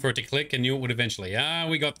waiting for it to click and knew it would eventually. Ah,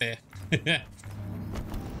 we got there.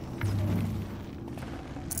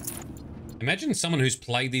 Imagine someone who's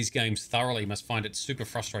played these games thoroughly must find it super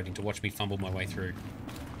frustrating to watch me fumble my way through.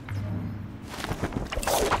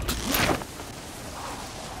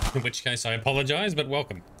 In which case I apologize, but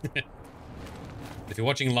welcome. If you're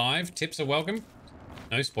watching live, tips are welcome.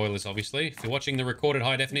 No spoilers, obviously. If you're watching the recorded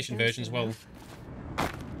high-definition versions, well,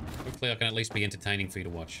 hopefully I can at least be entertaining for you to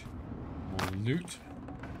watch. More loot.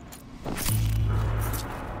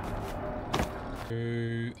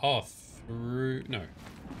 Through... No.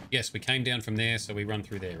 Yes, we came down from there, so we run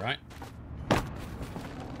through there, right?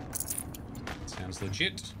 Sounds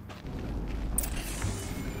legit.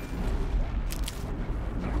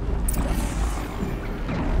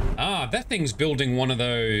 Ah, that thing's building one of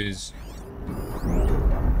those...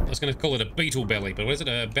 I was going to call it a beetle belly, but what is it?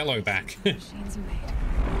 A bellow back. Machines are made.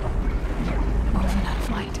 Woven out of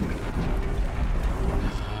light.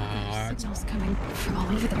 Signals coming from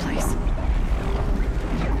all over the place.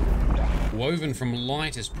 Woven from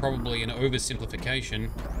light is probably an oversimplification.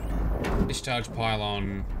 Discharge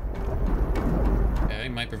pylon. Okay,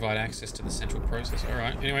 may provide access to the central process.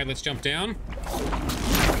 Alright, anyway, let's jump down.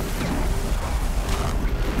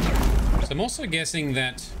 So I'm also guessing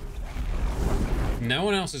that no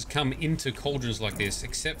one else has come into cauldrons like this,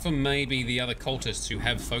 except for maybe the other cultists who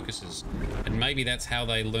have focuses. And maybe that's how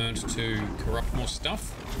they learned to corrupt more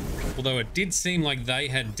stuff. Although it did seem like they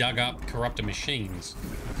had dug up corruptor machines.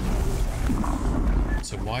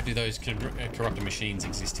 So why do those corruptor machines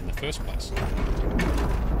exist in the first place?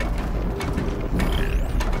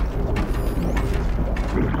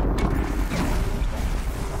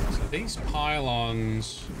 So these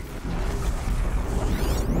pylons...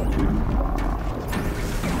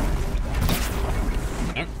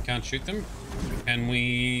 Nope, can't shoot them. Can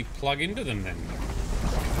we plug into them then?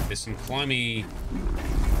 There's some climby...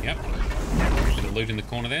 Yep. Bit of loot in the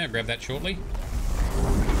corner there. Grab that shortly.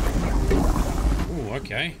 Ooh,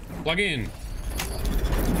 okay. Plug in.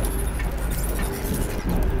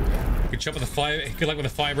 Good shot with the fire. Good luck with the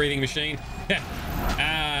fire-breathing machine.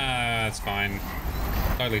 That's fine.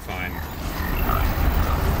 Totally fine.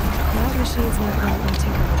 That machine's not going to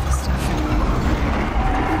tinker with this stuff.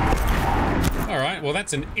 Alright, well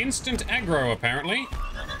that's an instant aggro, apparently.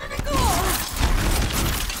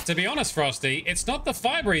 To be honest, Frosty, it's not the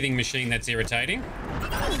fire-breathing machine that's irritating.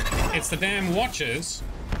 It's the damn watchers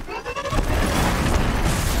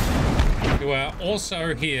who are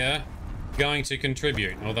also here going to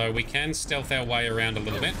contribute. Although we can stealth our way around a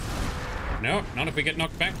little bit. No, not if we get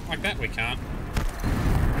knocked back like that, we can't.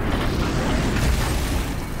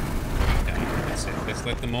 Okay, that's it. Let's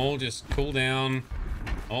let them all just cool down.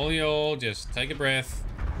 All y'all, just take a breath.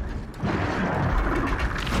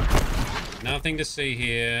 Nothing to see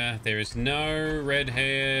here. There is no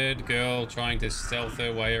red-haired girl trying to stealth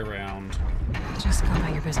her way around. Just go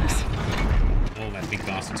about your business. Oh, that big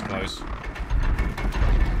bastard's close.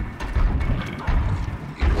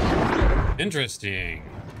 Interesting.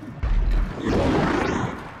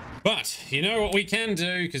 But, you know what we can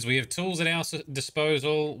do, because we have tools at our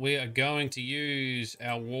disposal. We are going to use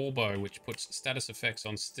our warbow, which puts status effects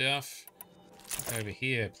on stuff. Over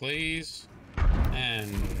here, please.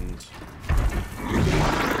 And...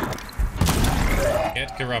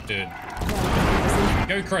 get corrupted.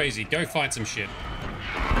 Go crazy. Go fight some shit.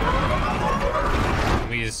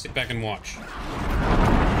 We just sit back and watch.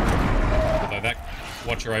 Although that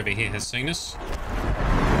watcher over here has seen us.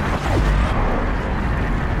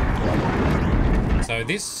 So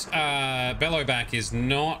this bellowback is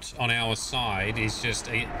not on our side.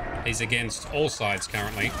 He's against all sides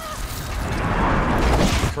currently.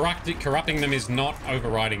 Corrupting them is not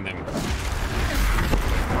overriding them.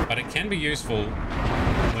 But it can be useful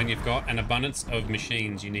when you've got an abundance of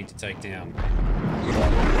machines you need to take down.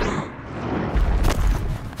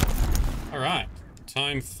 Alright,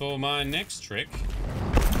 time for my next trick.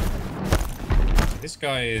 This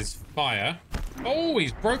guy is fire. Oh,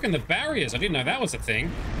 he's broken the barriers. I didn't know that was a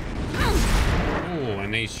thing. Oh,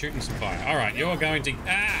 and he's shooting some fire. Alright, you're going to...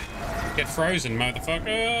 get frozen,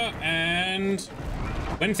 motherfucker. And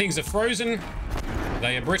when things are frozen,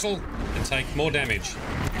 they are brittle and take more damage.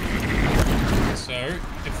 So,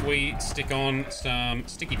 if we stick on some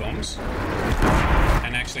sticky bombs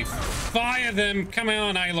and actually fire them... Come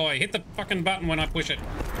on, Aloy. Hit the fucking button when I push it.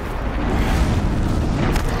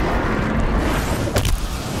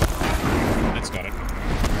 That's got it.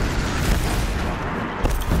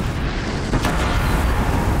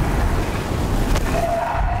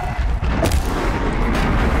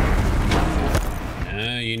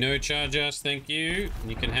 You know, charge us, thank you.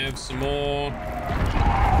 You can have some more.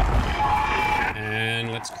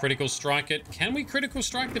 And let's critical strike it. Can we critical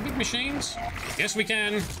strike the big machines? Yes, we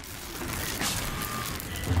can.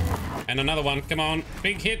 And another one. Come on.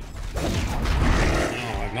 Big hit.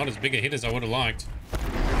 Oh, not as big a hit as I would have liked.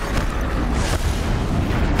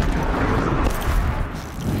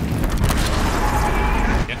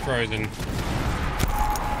 Get frozen.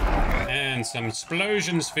 And some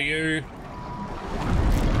explosions for you.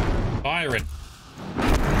 Fire it.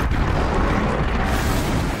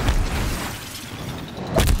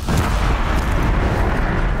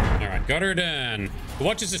 Alright, got her done. The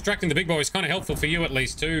watch is distracting the big boy is kind of helpful for you at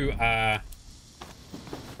least too,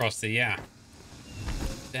 Frosty, yeah.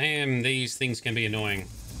 Damn, these things can be annoying.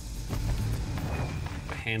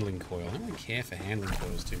 The handling coil. I don't really care for handling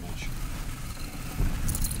coils too much.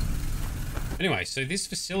 Anyway, so this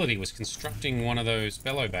facility was constructing one of those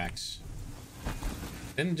bellowbacks.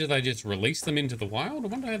 Then do they just release them into the wild? I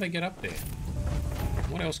wonder how they get up there.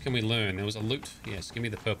 What else can we learn? There was a loot. Yes, give me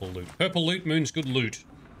the purple loot. Purple loot means good loot.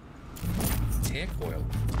 Tear coil.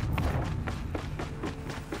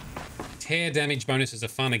 Tear damage bonuses are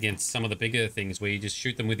fun against some of the bigger things where you just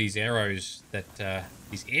shoot them with these arrows that...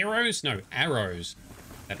 these arrows? No, arrows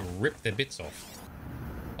that rip their bits off.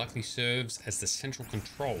 Likely serves as the central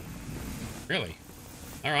control. Really?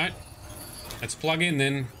 Alright. Let's plug in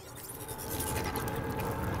then.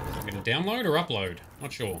 I'm going to download or upload?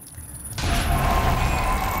 Not sure.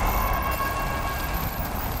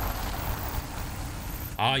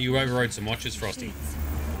 Ah, you overrode some watches, Frosty.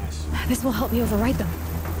 Nice. This will help me override them.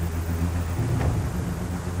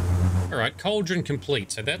 Alright, cauldron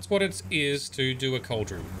complete. So that's what it is to do a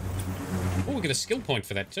cauldron. Oh, we get a skill point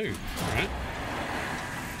for that too. Alright.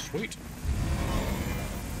 Sweet.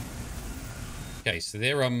 Okay, so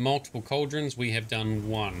there are multiple cauldrons. We have done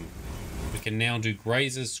one. We can now do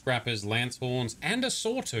grazers, scrappers, lance horns, and a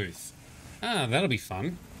sawtooth. Ah, that'll be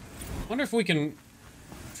fun. Wonder if we can...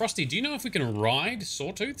 Frosty, do you know if we can ride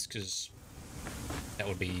sawtooths? Because that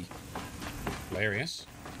would be hilarious.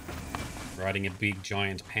 Riding a big,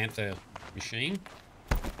 giant panther machine.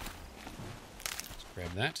 Let's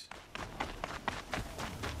grab that.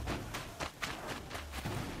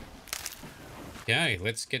 Okay,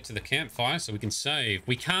 let's get to the campfire so we can save.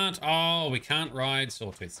 We can't... Oh, we can't ride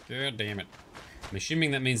sawtooths. God damn it. I'm assuming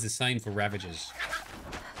that means the same for ravagers.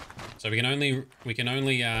 So we can only...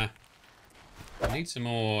 I need some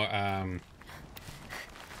more, oh,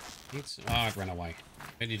 it ran away.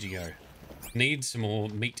 Where did you go? Need some more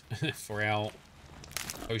meat for our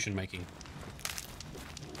potion making.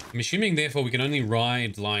 I'm assuming, therefore, we can only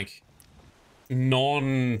ride, like,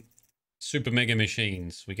 non-super mega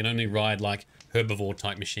machines. We can only ride, like,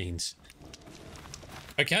 herbivore-type machines.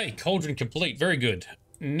 Okay, cauldron complete. Very good.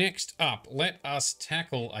 Next up, let us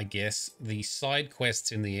tackle, I guess, the side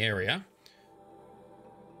quests in the area.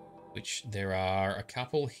 Which there are a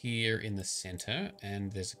couple here in the center, and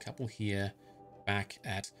there's a couple here back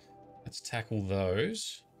at... Let's tackle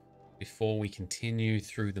those before we continue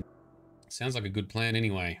through the... Sounds like a good plan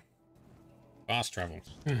anyway. Fast travel.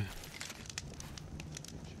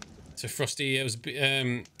 So Frosty, it was...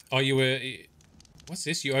 oh, you were... What's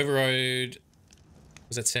this? You overrode...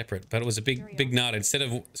 Was that separate? But it was a big nut. Instead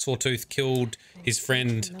of Sawtooth killed his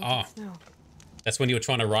friend... Oh. That's when you were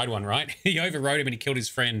trying to ride one, right? He overrode him and he killed his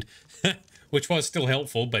friend, which was still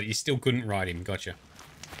helpful, but you still couldn't ride him. Gotcha.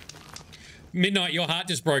 Midnight, your heart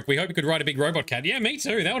just broke. We hope you could ride a big robot cat. Yeah, me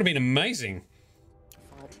too. That would have been amazing.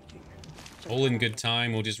 All in good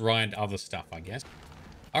time. We'll just ride other stuff, I guess.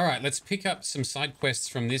 All right, let's pick up some side quests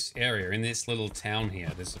from this area, in this little town here.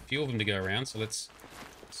 There's a few of them to go around, so let's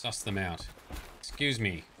suss them out. Excuse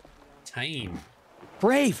me. Tame.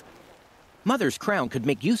 Brave! Mother's crown could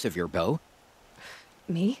make use of your bow.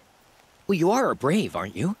 Me? Well, you are a brave,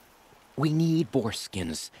 aren't you? We need boar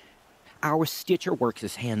skins. Our stitcher works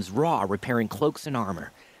his hands raw repairing cloaks and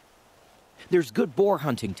armor. There's good boar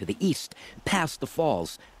hunting to the east, past the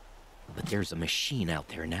falls. But there's a machine out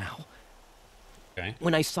there now. Okay.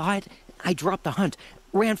 When I saw it, I dropped the hunt,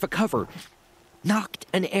 ran for cover, knocked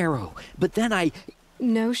an arrow, but then I...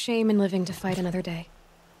 No shame in living to fight another day.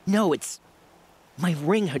 No, it's... My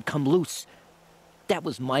ring had come loose. That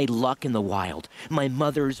was my luck in the wild. My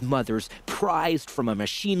mother's prized from a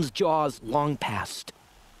machine's jaws long past.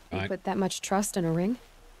 You put that much trust in a ring?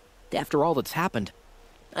 After all that's happened,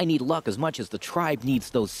 I need luck as much as the tribe needs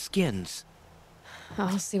those skins.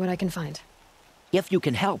 I'll see what I can find. If you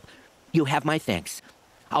can help, you have my thanks.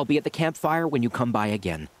 I'll be at the campfire when you come by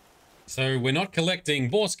again. So we're not collecting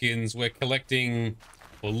boar skins, we're collecting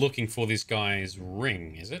or looking for this guy's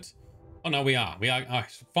ring, is it? Oh no, we are.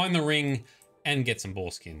 Find the ring and get some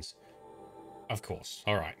boar skins. Of course.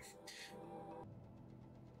 All right.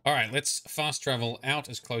 All right, let's fast travel out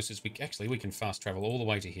as close as we... Actually, we can fast travel all the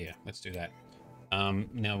way to here. Let's do that.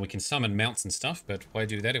 Now, we can summon mounts and stuff, but why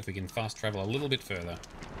do that if we can fast travel a little bit further?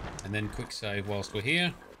 And then quick save whilst we're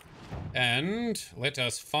here. And let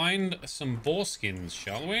us find some boar skins,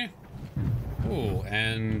 shall we? Oh,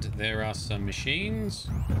 and there are some machines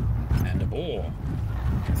and a boar.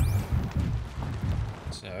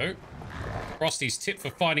 So, Frosty's tip for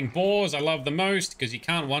fighting boars I love the most, because you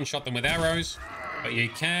can't one-shot them with arrows, but you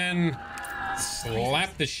can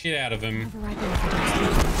slap the shit out of them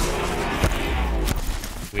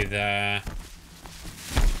with the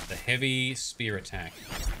heavy spear attack.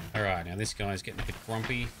 Alright, now this guy's getting a bit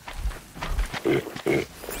grumpy. Let's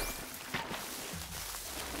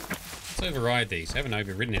override these. I haven't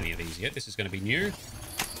overridden any of these yet. This is going to be new.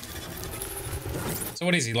 So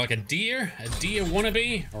what is he, like a deer? A deer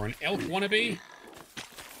wannabe? Or an elk wannabe?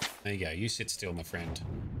 There you go. You sit still, my friend.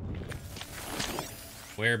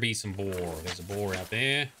 Where be some boar? There's a boar out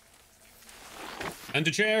there. And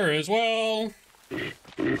a chair as well.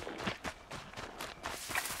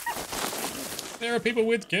 There are people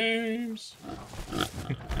with games.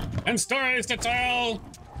 And stories to tell.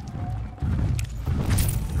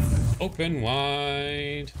 Open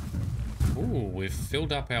wide. Ooh, we've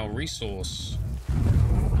filled up our resource.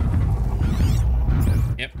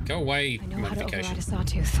 Yep, go away, I know how to override modification. a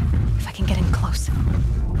sawtooth, if I can get in close.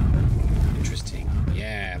 Interesting.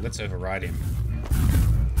 Yeah, let's override him.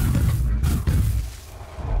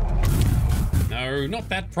 No, not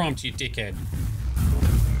that prompt, you dickhead.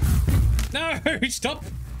 No, stop!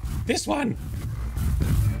 This one!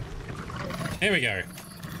 Here we go.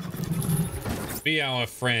 Be our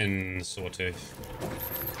friend, Sawtooth.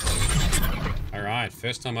 Alright,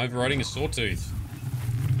 first time overriding a Sawtooth.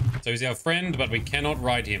 So he's our friend, but we cannot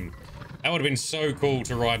ride him. That would have been so cool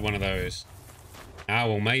to ride one of those. Ah,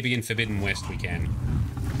 well, maybe in Forbidden West we can.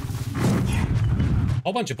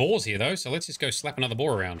 Whole bunch of boars here, though, so let's just go slap another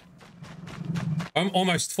boar around.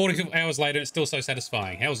 Almost 42 hours later, it's still so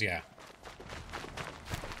satisfying. Hells yeah.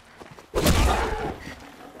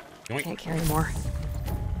 Yoink. Can't carry more.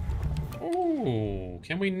 Oh,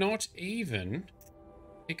 can we not even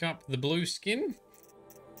pick up the blue skin?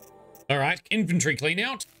 All right, inventory clean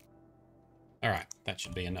out. All right, that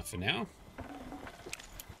should be enough for now.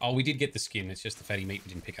 Oh, we did get the skin. It's just the fatty meat we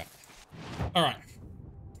didn't pick up. All right,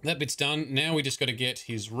 that bit's done. Now we just got to get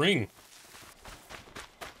his ring.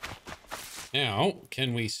 Now,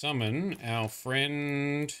 can we summon our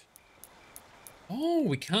friend? Oh,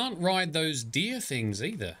 we can't ride those deer things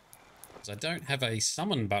either, because I don't have a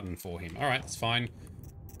summon button for him. All right, that's fine.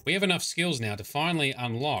 We have enough skills now to finally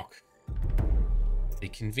unlock the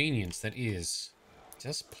convenience that is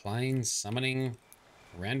just plain summoning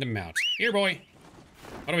random mount. Here, boy.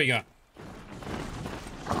 What do we got?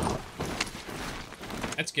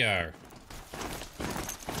 Let's go.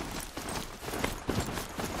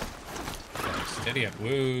 Steady up.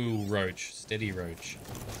 Whoa, roach. Steady, roach.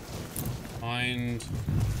 Find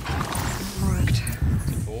Marked.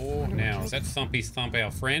 the boar. Now, is that Thumpy Thump our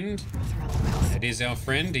friend? It is our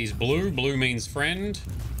friend. He's blue. Blue means friend.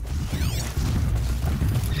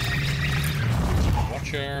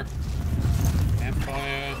 Watcher.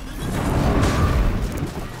 Campfire.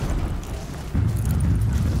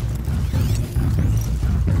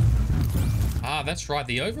 Ah, that's right.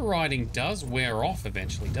 The overriding does wear off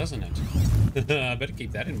eventually, doesn't it? Better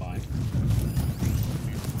keep that in mind.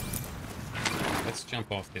 Let's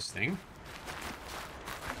jump off this thing.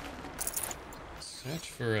 Search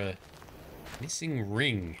for a missing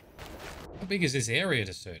ring. How big is this area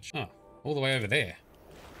to search? Oh, all the way over there.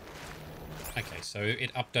 Okay, so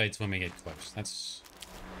it updates when we get close. That's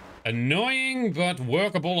annoying, but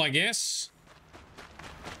workable, I guess.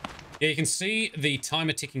 Yeah, you can see the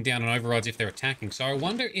timer ticking down on overrides if they're attacking. So I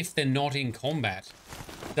wonder if they're not in combat,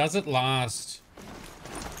 does it last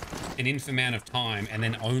an infinite amount of time and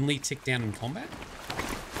then only tick down in combat?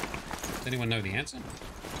 Does anyone know the answer?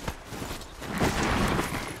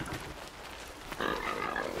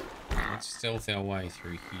 Let's stealth our way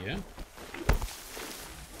through here.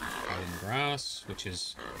 Hide in grass, which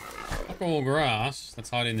is not all grass. Let's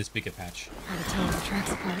hide in this bigger patch. Hard to tell the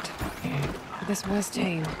tracks apart. This was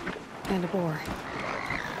tame. And a boar.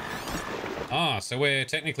 Ah, so we're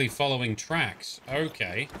technically following tracks.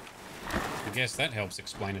 Okay. I guess that helps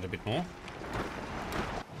explain it a bit more.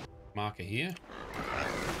 Marker here.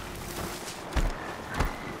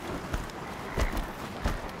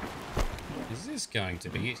 Is this going to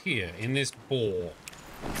be it here, in this boar?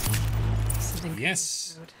 Something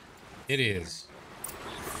Yes, it is.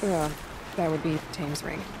 That would be Tame's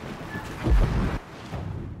ring.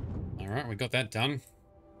 Alright, we got that done.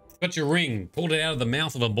 Got your ring. Pulled it out of the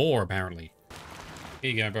mouth of a boar, apparently.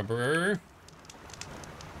 Here you go, bro.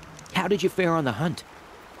 How did you fare on the hunt?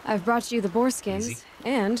 I've brought you the boar skins Easy.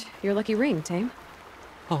 and your lucky ring, Tame.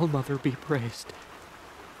 All Mother be praised.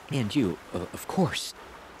 And you, of course.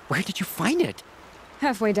 Where did you find it?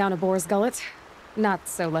 Halfway down a boar's gullet. Not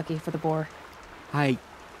so lucky for the boar. I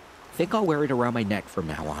think I'll wear it around my neck from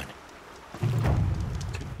now on.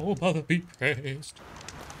 Oh, Mother be praised.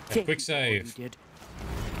 A quick save.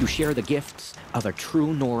 You share the gifts of a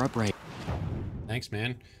true Nora brave. Thanks,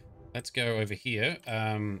 man. Let's go over here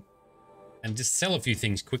and just sell a few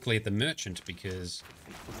things quickly at the merchant because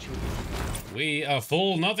we are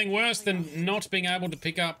full. Nothing worse than not being able to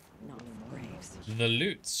pick up the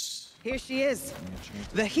loots. Here she is,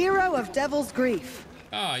 the hero of Devil's Grief.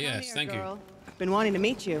 Ah, yes, thank you. I've been wanting to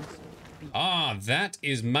meet you. Ah, that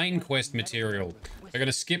is main quest material. We're going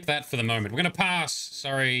to skip that for the moment. We're going to pass.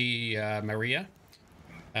 Sorry, Maria.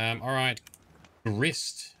 All right.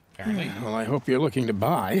 Wrist, apparently. Well, I hope you're looking to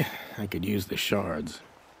buy. I could use the shards.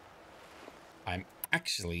 I'm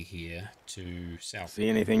actually here to sell. See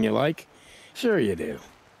anything you like? Sure you do.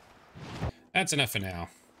 That's enough for now.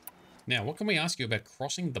 Now, what can we ask you about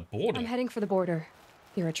crossing the border? I'm heading for the border.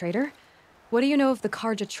 You're a trader? What do you know of the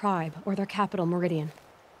Karja tribe or their capital, Meridian?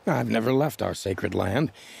 I've never left our sacred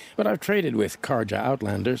land, but I've traded with Karja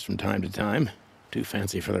outlanders from time to time. Too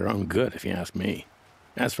fancy for their own good, if you ask me.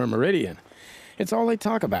 As for Meridian, it's all they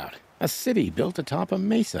talk about. A city built atop a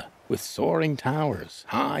mesa, with soaring towers,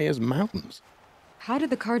 high as mountains. How did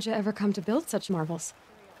the Karja ever come to build such marvels?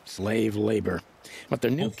 Slave labor. But their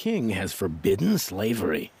new king has forbidden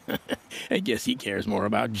slavery. I guess he cares more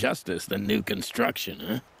about justice than new construction,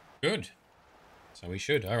 huh? Good. So we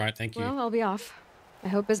should. All right, thank you. Well, I'll be off. I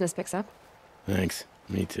hope business picks up. Thanks.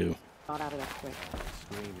 Me too.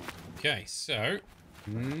 Okay, so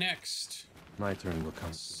next. My turn will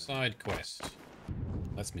come. Side quest.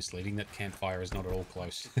 That's misleading. That campfire is not at all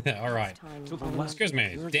close. All right. Excuse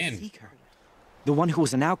me, Den. The one who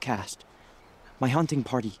was an outcast. My hunting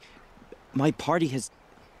party. My party has...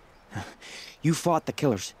 You fought the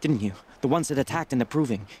killers, didn't you? The ones that attacked in the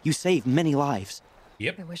Proving. You saved many lives.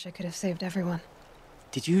 Yep. I wish I could have saved everyone.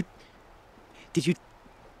 Did you...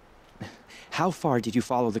 How far did you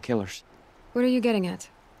follow the killers? What are you getting at?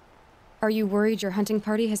 Are you worried your hunting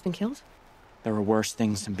party has been killed? There are worse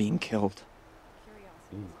things than being killed.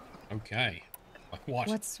 Ooh, okay. Like what?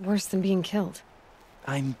 What's worse than being killed?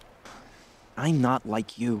 I'm not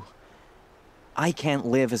like you. I can't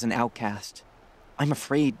live as an outcast. I'm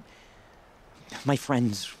afraid my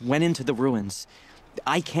friends went into the ruins.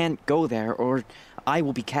 I can't go there or I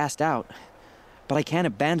will be cast out. But I can't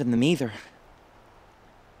abandon them either.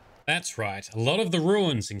 That's right. A lot of the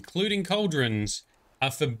ruins, including cauldrons,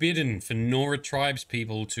 are forbidden for Nora tribes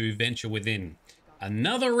people to venture within.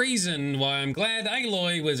 Another reason why I'm glad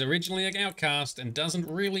Aloy was originally an outcast and doesn't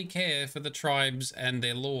really care for the tribes and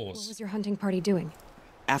their laws. What was your hunting party doing?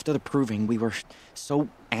 After the Proving, we were so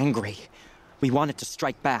angry. We wanted to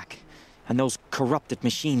strike back, and those corrupted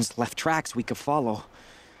machines left tracks we could follow.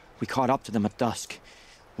 We caught up to them at dusk.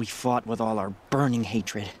 We fought with all our burning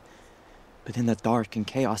hatred. But in the dark and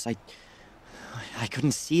chaos, I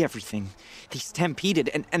couldn't see everything. They stampeded,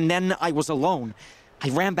 and then I was alone. I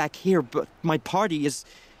ran back here, but my party is...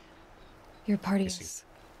 Your party is...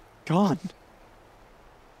 gone.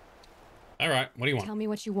 All right, what do you want? Tell me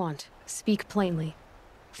what you want. Speak plainly.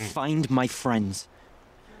 Find my friends.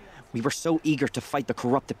 We were so eager to fight the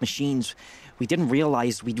corrupted machines, we didn't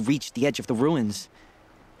realize we'd reached the edge of the ruins.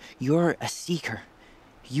 You're a seeker.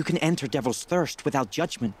 You can enter Devil's Thirst without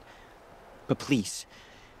judgment. But please,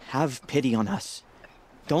 have pity on us.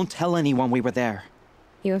 Don't tell anyone we were there.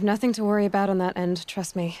 You have nothing to worry about on that end,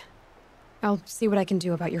 trust me. I'll see what I can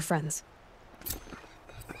do about your friends.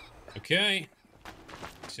 Okay.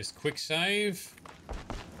 It's just quick save.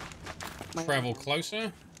 Travel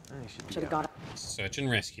closer. Search and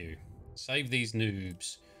rescue. Save these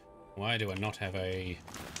noobs. Why do I not have a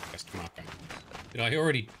quest marker? Did I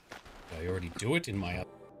already do it in my...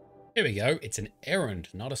 Here we go. It's an errand,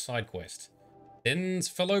 not a side quest. Den's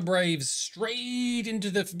fellow braves strayed into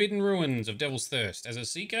the forbidden ruins of Devil's Thirst. As a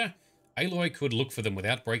seeker, Aloy could look for them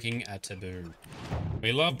without breaking a taboo.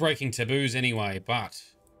 We love breaking taboos anyway, but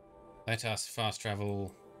let us fast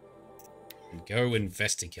travel and go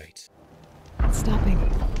investigate. It's stopping.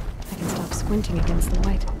 I can stop squinting against the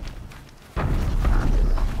light.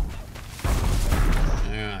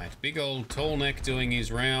 Alright, big old tall neck doing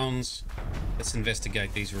his rounds. Let's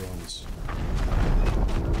investigate these ruins.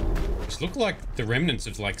 These look like the remnants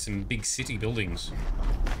of like some big city buildings.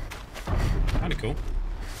 Kinda cool.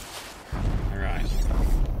 Alright.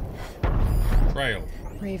 Trail.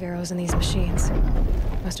 Brave arrows in these machines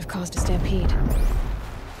must have caused a stampede.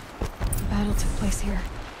 The battle took place here,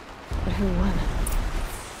 but who won?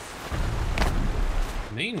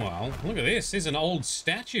 Meanwhile, look at this. There's an old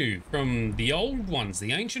statue from the old ones,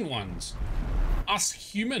 the ancient ones. Us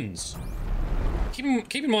humans.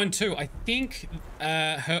 Keep in mind too, I think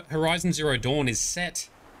Horizon Zero Dawn is set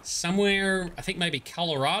somewhere, I think maybe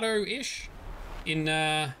Colorado-ish in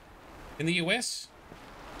the US.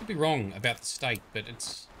 Could be wrong about the state, but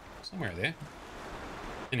it's somewhere there.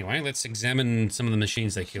 Anyway, let's examine some of the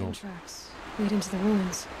machines they killed. Tracks lead into the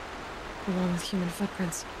ruins, along with human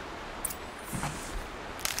footprints.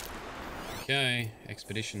 Okay,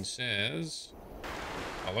 expedition says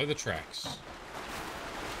follow the tracks,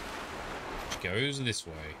 which goes this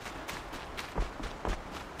way.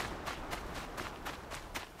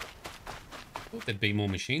 Thought there'd be more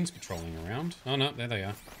machines patrolling around. Oh no, there they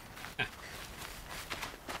are. Ah.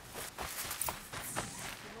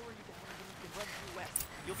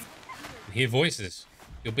 I hear voices.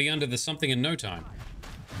 You'll be under the something in no time.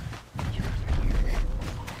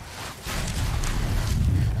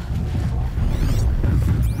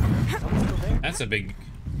 That's a big...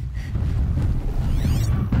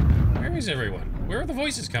 Where is everyone? Where are the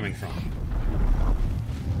voices coming from?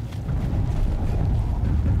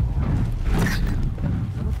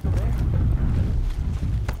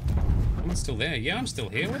 Someone's still there? Yeah, I'm still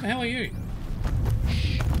here. Where the hell are you?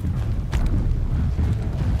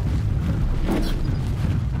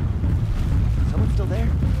 Someone still there?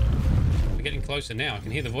 We're getting closer now. I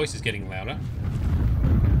can hear the voices getting louder.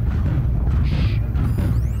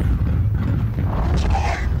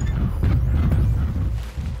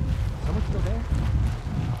 Someone still there?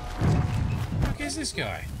 Where's this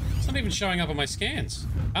guy? It's not even showing up on my scans.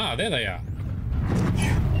 Ah, there they are.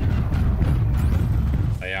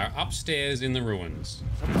 They are upstairs in the ruins.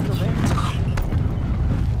 Someone still there?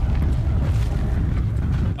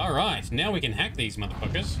 Alright, now we can hack these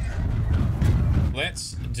motherfuckers.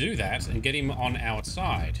 Let's do that and get him on our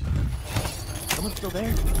side. Someone still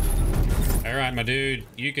there? Alright, my dude,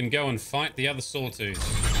 you can go and fight the other sawtooths.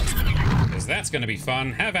 Because that's going to be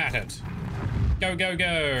fun. Have at it. Go, go,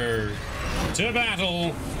 go. To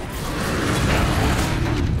battle.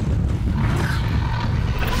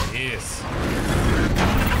 Yes.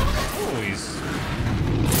 Oh, he's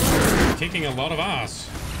kicking a lot of ass.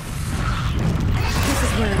 This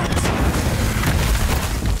is where it is.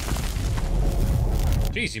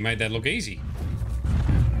 Jeez, you made that look easy.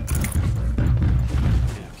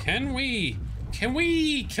 Now, can we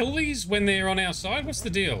kill these when they're on our side? What's the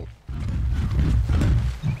deal?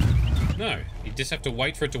 No, you just have to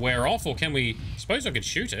wait for it to wear off, or can we... Suppose I could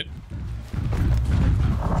shoot it.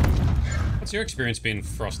 What's your experience been,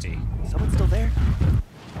 Frosty? Someone still there?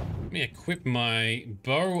 Let me equip my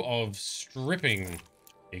bow of stripping.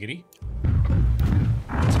 Giggity.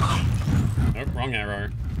 Nope, wrong arrow.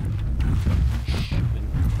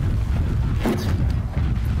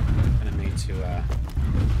 Gonna need to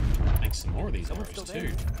make some more of these arrows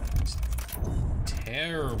too.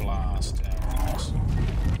 Terror blast arrows.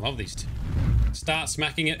 Love these. Start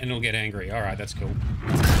smacking it and it'll get angry. All right, that's cool.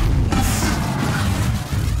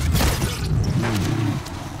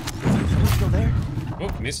 Still there? Oh,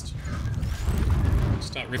 missed.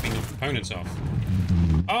 Start ripping the components off.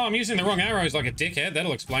 Oh, I'm using the wrong arrows like a dickhead.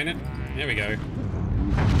 That'll explain it. There we go.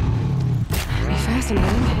 Pretty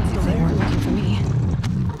fascinating, if they weren't looking for me.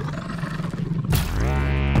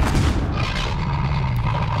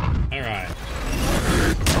 Alright.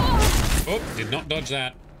 Oh, did not dodge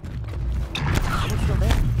that. Still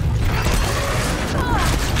there?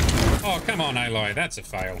 Oh, come on, Aloy. That's a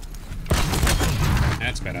fail.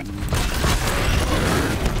 That's better.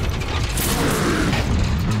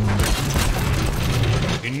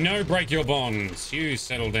 You know, break your bonds. You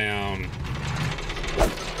settle down.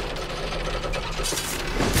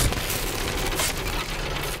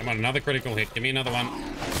 Come on, another critical hit. Give me another one.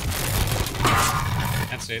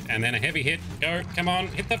 That's it. And then a heavy hit. Go. Come on.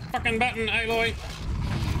 Hit the fucking button, Aloy.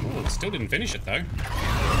 Oh, it still didn't finish it, though.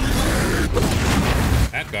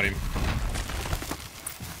 That got him.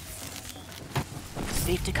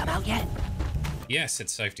 Safe to come out yet? Yes,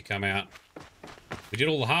 it's safe to come out. We did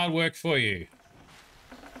all the hard work for you.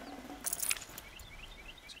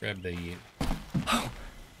 Let's grab the... Oh,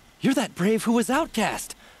 you're that brave who was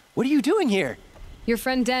outcast. What are you doing here? Your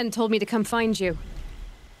friend Den told me to come find you.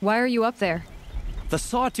 Why are you up there? The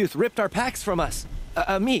Sawtooth ripped our packs from us.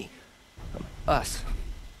 Me. Us.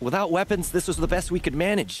 Without weapons, this was the best we could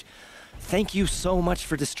manage. Thank you so much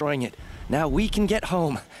for destroying it. Now we can get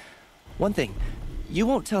home. One thing, you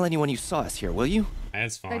won't tell anyone you saw us here, will you?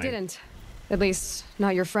 That's fine. I didn't. At least,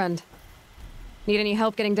 not your friend. Need any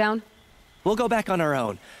help getting down? We'll go back on our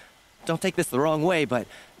own. Don't take this the wrong way, but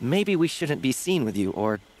maybe we shouldn't be seen with you,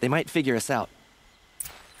 or they might figure us out.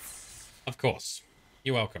 Of course.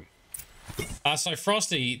 You're welcome. So,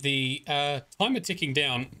 Frosty, the timer ticking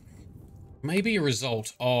down may be a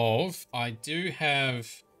result of... I do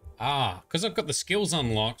have... because I've got the skills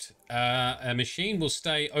unlocked, a machine will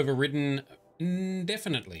stay overridden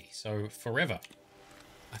indefinitely, so forever.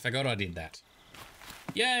 I forgot I did that.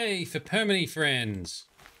 Yay, for permanent friends.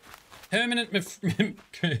 Permanent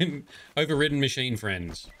overridden machine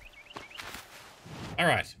friends.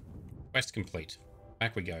 Alright. Quest complete.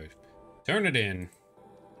 Back we go. Turn it in.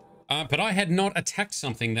 But I had not attacked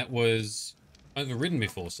something that was overridden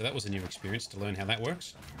before, so that was a new experience to learn how that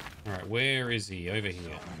works. Alright, where is he? Over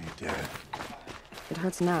here. It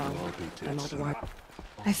hurts now. I'm not worried.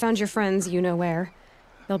 I found your friends, you know where.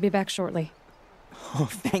 They'll be back shortly. Oh,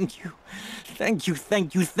 thank you. Thank you,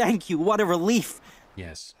 thank you, thank you. What a relief.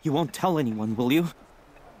 Yes. You won't tell anyone, will you?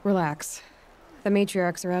 Relax. The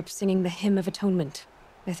matriarchs are up singing the Hymn of Atonement.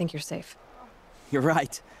 I think you're safe. You're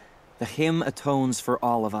right. The hymn atones for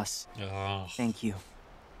all of us. Oh. Thank you.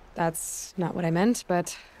 That's not what I meant,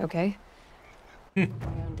 but okay.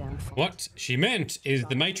 What she meant is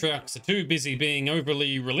the matriarchs are too busy being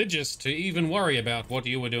overly religious to even worry about what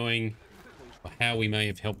you were doing or how we may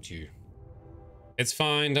have helped you. It's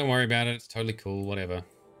fine, don't worry about it. It's totally cool, whatever.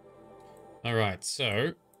 Alright,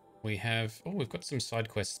 so we have... Oh, we've got some side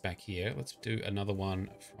quests back here. Let's do another one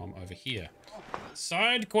from over here.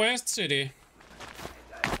 Side quest city.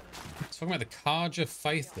 It's talking about the Karja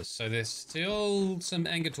Faithless, so there's still some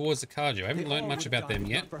anger towards the Karja. I haven't learned much about them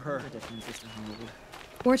yet.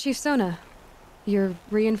 War Chief Sona, you're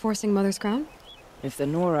reinforcing Mother's Crown? If the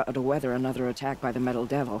Nora are to weather another attack by the Metal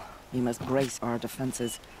Devil, we must brace our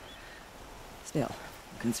defenses. Still,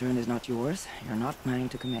 the concern is not yours. You're not mine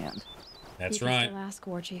to command. That's you right. Can still ask,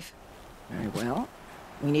 War Chief. Very well.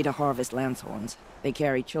 We need to harvest lancehorns. They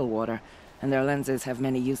carry chill water, and their lenses have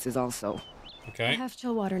many uses also. Okay. I have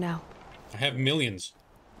chill water now. I have millions.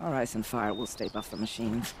 Our ice and fire will stay off the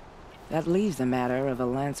machines. That leaves the matter of a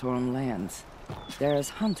lancehorn lens. There is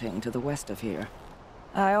hunting to the west of here.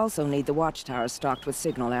 I also need the watchtowers stocked with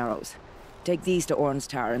signal arrows. Take these to Orange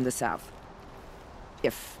Tower in the south.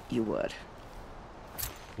 If you would.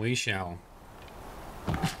 We shall.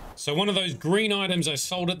 So one of those green items I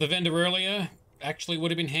sold at the vendor earlier actually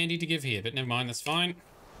would have been handy to give here, but never mind, that's fine.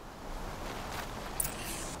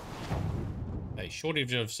 A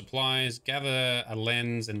shortage of supplies. Gather a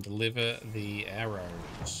lens and deliver the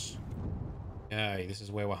arrows. Okay, this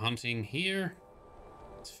is where we're hunting here.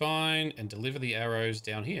 It's fine. And deliver the arrows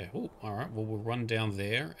down here. Oh, alright. Well, we'll run down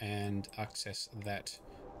there and access that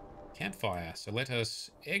campfire. So let us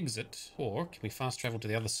exit, or can we fast travel to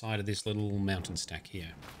the other side of this little mountain stack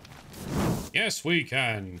here? Yes, we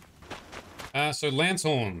can. So lance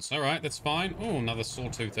horns. Alright, that's fine. Oh, another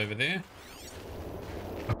sawtooth over there.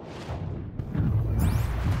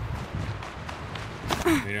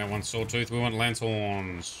 We don't want sawtooth, we want lance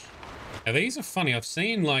horns. Now these are funny. I've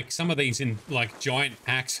seen like some of these in like giant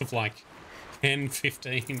packs of like 10,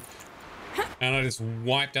 15. And I just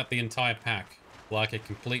wiped out the entire pack like a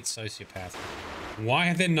complete sociopath. Why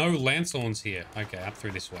are there no lance horns here? Okay, up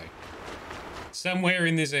through this way. Somewhere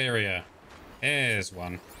in this area. There's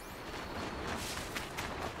one.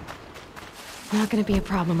 Not gonna be a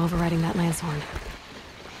problem overriding that lance horn.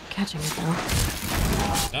 Catching it though.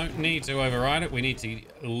 Don't need to override it. We need to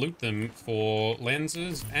loot them for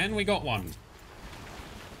lenses, and we got one.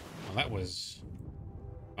 Well, that was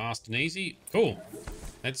fast and easy. Cool.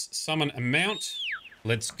 Let's summon a mount.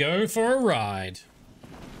 Let's go for a ride.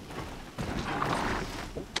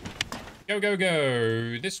 Go, go,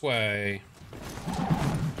 go. This way.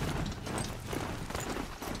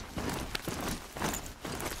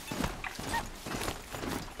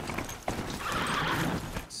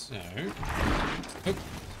 So. Oh,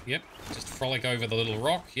 yep. Just frolic over the little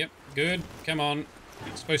rock. Yep. Good. Come on.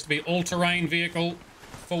 It's supposed to be all-terrain vehicle.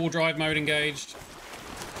 Four-wheel drive mode engaged.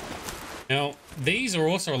 Now, these are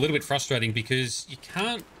also a little bit frustrating because you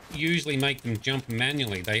can't usually make them jump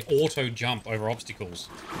manually. They auto-jump over obstacles.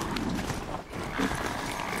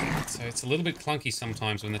 So it's a little bit clunky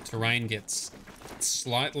sometimes when the terrain gets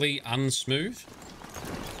slightly unsmooth.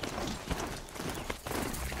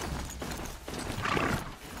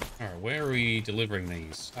 Alright, where are we delivering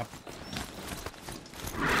these? Up.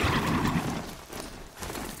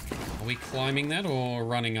 Are we climbing that or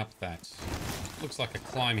running up that? Looks like a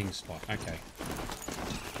climbing spot. Okay.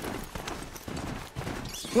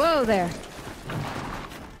 Whoa there.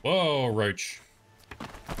 Whoa, Roach.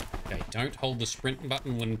 Okay, don't hold the sprint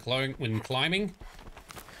button when climbing.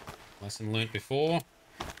 Lesson learnt before.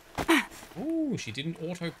 Ooh, she didn't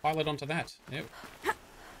autopilot onto that. Yep.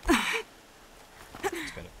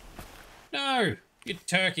 That's better. No! You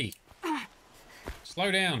turkey! Slow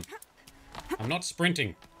down. I'm not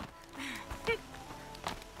sprinting. Okay,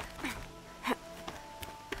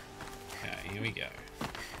 here we go.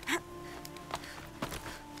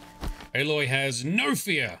 Aloy has no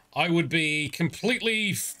fear. I would be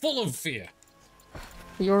completely full of fear.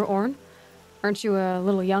 You're Orn? Aren't you a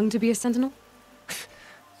little young to be a sentinel?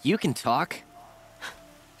 You can talk.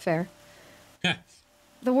 Fair.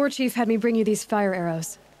 The war chief had me bring you these fire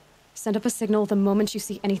arrows. Send up a signal the moment you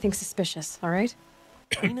see anything suspicious, all right?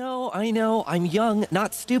 I know. I'm young,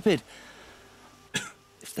 not stupid.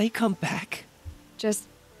 If they come back... Just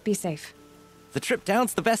be safe. The trip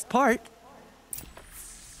down's the best part.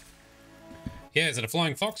 Yeah, is it a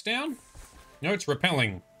flying fox down? No, it's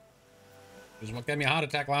repelling. It was what gave me a heart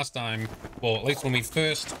attack last time. Well, at least when we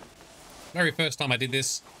very first time I did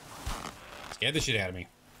this, scared the shit out of me.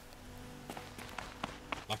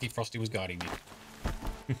 Lucky Frosty was guiding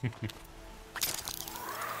me.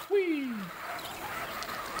 Whee!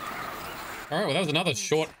 Alright, well that was another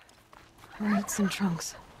short... Roots and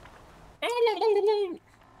trunks.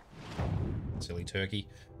 Silly turkey.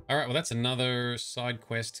 Alright, well that's another side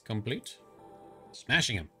quest complete.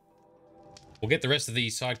 Smashing him. We'll get the rest of the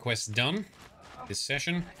side quests done this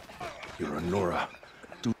session. You're a Nora.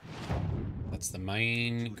 That's the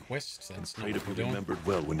main quest. That's not what we're doing. Remembered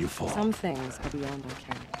well when you fall. Some things are beyond our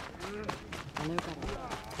ken. I know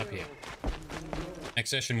better. Up here.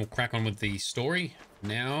 Next session we'll crack on with the story.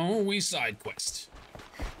 Now we side quest.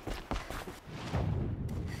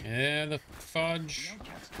 Yeah, the fudge.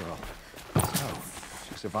 Girl. So,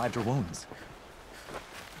 she survived her wounds.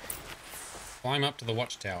 Climb up to the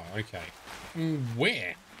watchtower. Okay.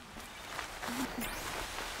 Where?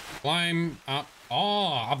 Climb up.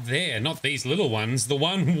 Oh, up there. Not these little ones. The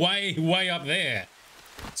one way up there.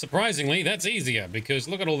 Surprisingly, that's easier because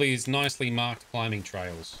look at all these nicely marked climbing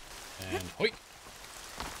trails. And hoi.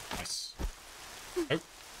 Nice. Oh,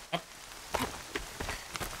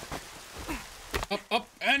 up. Up,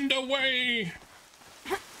 and away.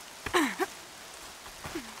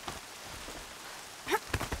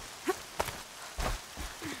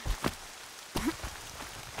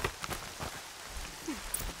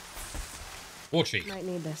 Warchief. Might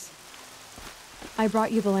need this. I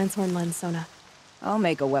brought you the Lancehorn lens, Sona. I'll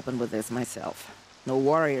make a weapon with this myself. No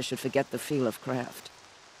warrior should forget the feel of craft.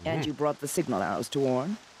 And you brought the signal arrows to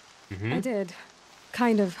Orn? I did.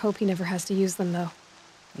 Kind of hope he never has to use them, though.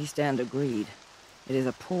 We stand agreed. It is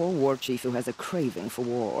a poor war chief who has a craving for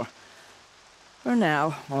war. For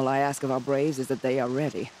now, all I ask of our braves is that they are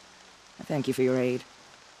ready. I thank you for your aid.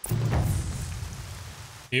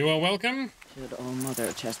 You are welcome. Should All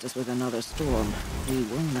Mother chest us with another storm, we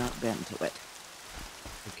will not bend to it.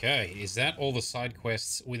 Okay, is that all the side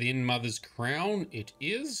quests within Mother's Crown? It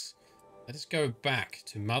is. Let us go back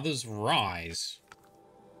to Mother's Rise.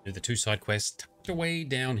 Do the two side quests tucked away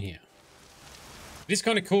down here. It is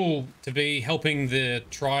kind of cool to be helping the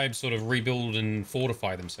tribe sort of rebuild and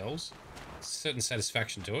fortify themselves. Certain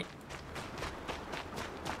satisfaction to it.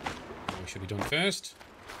 What we should be doing first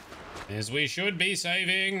is we should be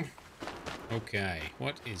saving. Okay,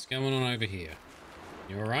 what is going on over here?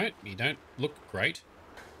 You alright? You don't look great.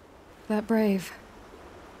 That brave.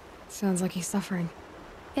 Sounds like he's suffering.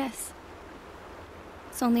 Yes.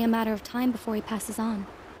 It's only a matter of time before he passes on.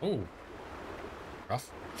 Oh.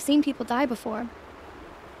 Rough. I've seen people die before,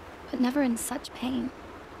 but never in such pain.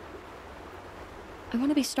 I want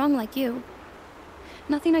to be strong like you.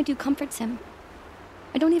 Nothing I do comforts him.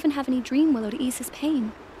 I don't even have any dream willow to ease his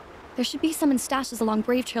pain. There should be some in stashes along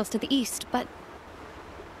brave trails to the east, but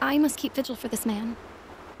I must keep vigil for this man.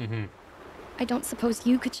 I don't suppose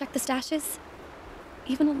you could check the stashes?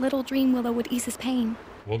 Even a little dream willow would ease his pain.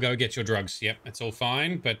 We'll go get your drugs. Yep, it's all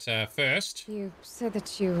fine, but first... You said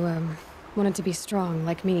that you, wanted to be strong,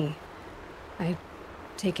 like me. I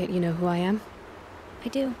take it you know who I am? I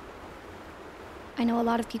do. I know a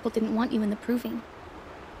lot of people didn't want you in the proving.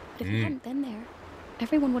 But if you hadn't been there,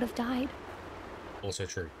 everyone would have died. Also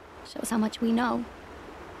true. Shows how much we know.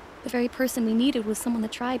 The very person we needed was someone the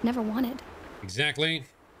tribe never wanted. Exactly.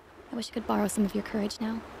 I wish I could borrow some of your courage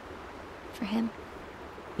now. For him.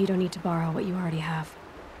 You don't need to borrow what you already have.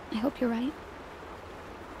 I hope you're right.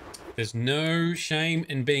 There's no shame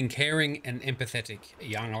in being caring and empathetic,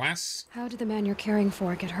 young lass. How did the man you're caring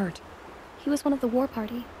for get hurt? He was one of the war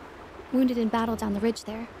party. Wounded in battle down the ridge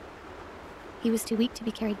there. He was too weak to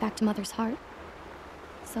be carried back to Mother's heart.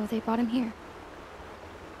 So they brought him here.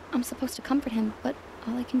 I'm supposed to comfort him, but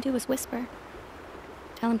all I can do is whisper.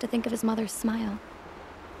 Tell him to think of his mother's smile.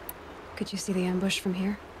 Could you see the ambush from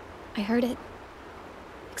here? I heard it.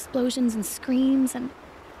 Explosions and screams and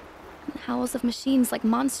howls of machines like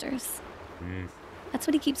monsters. That's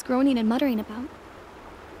what he keeps groaning and muttering about.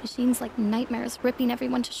 Machines like nightmares ripping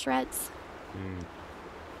everyone to shreds.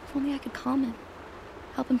 If only I could calm him.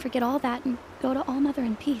 Help him forget all that and go to All-Mother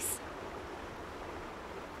in peace.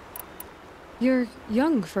 You're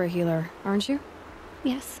young for a healer, aren't you?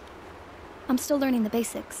 Yes. I'm still learning the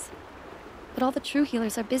basics. But all the true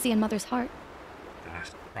healers are busy in Mother's heart.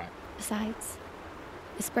 Right. Besides,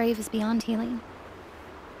 this brave is beyond healing.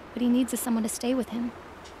 What he needs is someone to stay with him.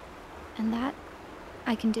 And that,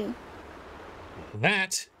 I can do.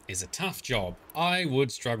 That is a tough job. I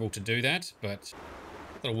would struggle to do that, but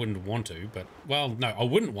I wouldn't want to. But, well, no, I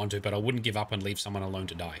wouldn't want to, but I wouldn't give up and leave someone alone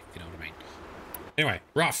to die, if you know what I mean. Anyway,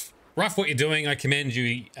 Rough, what you're doing, I commend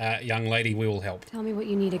you, young lady. We will help. Tell me what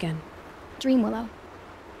you need again. Dream willow.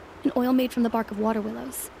 An oil made from the bark of water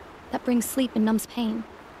willows that brings sleep and numbs pain.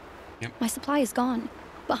 Yep. My supply is gone,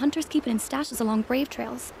 but hunters keep it in stashes along brave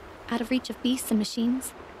trails, out of reach of beasts and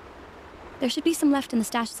machines. There should be some left in the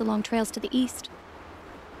stashes along trails to the east.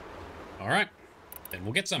 All right, then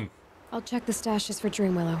we'll get some. I'll check the stashes for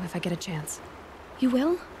Dream Willow if I get a chance. You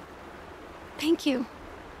will? Thank you.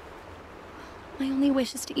 My only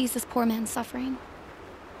wish is to ease this poor man's suffering.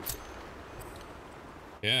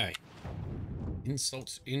 Okay.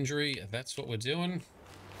 Insult, injury, that's what we're doing.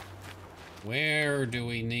 Where do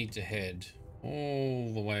we need to head?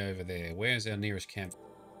 All the way over there. Where's our nearest camp?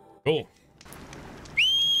 Cool.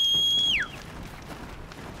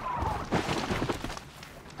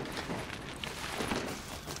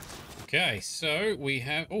 Okay, so we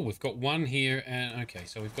have... Oh, we've got one here, and... Okay,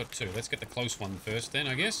 so we've got two. Let's get the close one first then,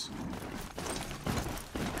 I guess.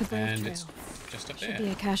 And it's just up there. Should be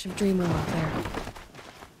a cache of Dream Willow up there.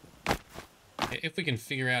 If we can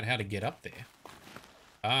figure out how to get up there.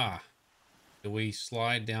 Ah. Do we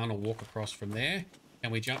slide down or walk across from there?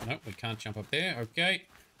 Can we jump? Nope, we can't jump up there. Okay.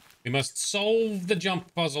 We must solve the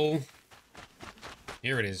jump puzzle.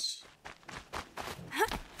 Here it is.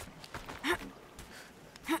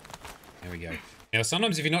 There we go. Now,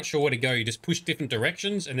 sometimes if you're not sure where to go, you just push different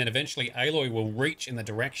directions, and then eventually Aloy will reach in the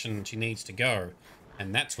direction she needs to go.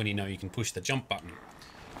 And that's when you know you can push the jump button.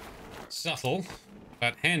 Subtle,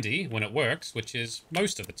 but handy when it works, which is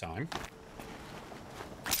most of the time.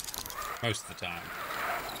 Most of the time.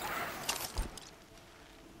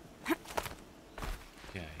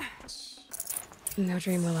 Okay. No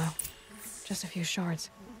Dream Willow. Just a few shards.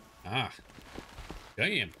 Ah.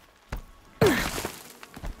 Damn.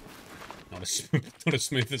 Not as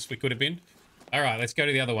smooth as we could have been. All right, let's go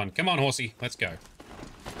to the other one. Come on, horsey. Let's go.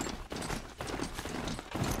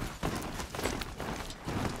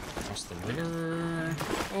 Across the river.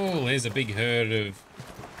 Oh, there's a big herd of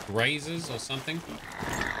grazers or something.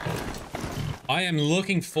 I am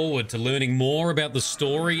looking forward to learning more about the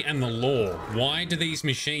story and the lore. Why do these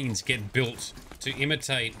machines get built to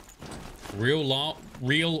imitate real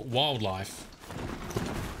wildlife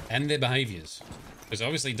and their behaviors? Because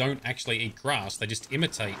obviously don't actually eat grass, they just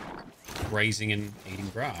imitate grazing and eating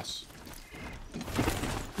grass.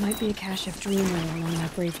 Might be a cache of Dream Willow along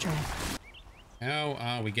that brave trail. How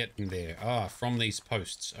are we getting there? Ah, from these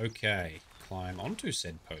posts. Okay. Climb onto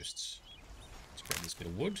said posts. Let's grab this bit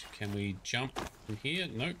of wood. Can we jump from here?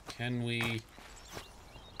 Nope. Can we...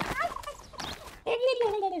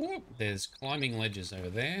 There's climbing ledges over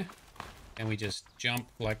there. Can we just jump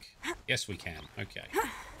like... Yes, we can. Okay.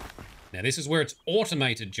 Now, this is where it's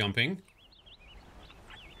automated jumping.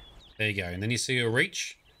 There you go. And then you see a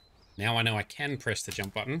reach. Now I know I can press the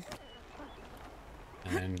jump button.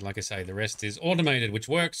 And like I say, the rest is automated, which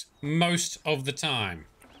works most of the time.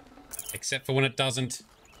 Except for when it doesn't.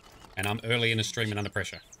 And I'm early in a stream and under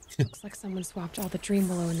pressure. Looks like someone swapped all the Dream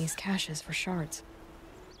Willow in these caches for shards.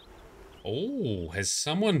 Oh, has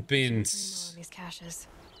someone been... These caches.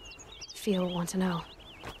 Feel want to know.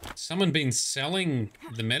 Someone been selling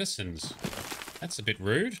the medicines. That's a bit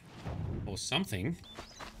rude. Or something.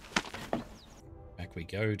 Back we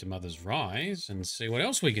go to Mother's Rise and see what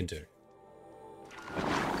else we can do.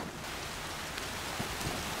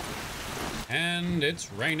 And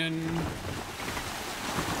it's raining.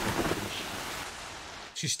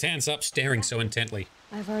 She stands up staring so intently.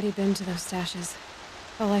 I've already been to those stashes.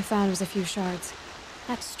 All I found was a few shards.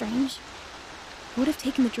 That's strange. Who would have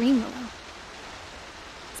taken the Dream Willow?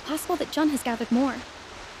 It's possible that Jun has gathered more.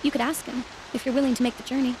 You could ask him, if you're willing to make the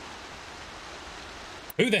journey.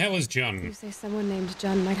 Who the hell is Jun? You say someone named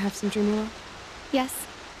Jun might have some Dream Willow? Yes.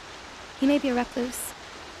 He may be a recluse,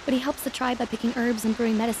 but he helps the tribe by picking herbs and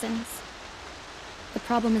brewing medicines. The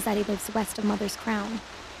problem is that he lives west of Mother's Crown,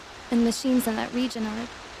 and machines in that region are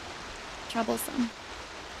troublesome.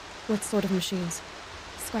 What sort of machines?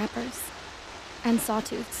 Scrappers. And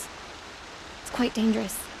sawtooths. It's quite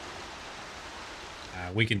dangerous.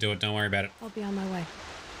 We can do it, don't worry about it. I'll be on my way.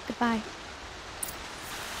 Goodbye.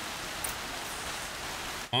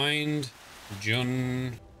 Find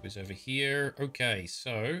John, who's over here. Okay,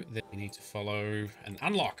 so then we need to follow and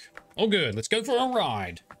unlock. All good, let's go for a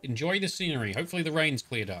ride. Enjoy the scenery. Hopefully the rain's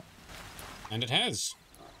cleared up. And it has.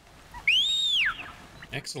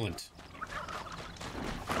 Excellent.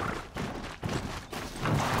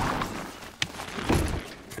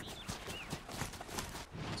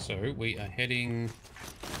 So we are heading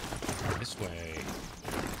this way.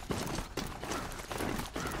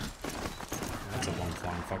 That's a long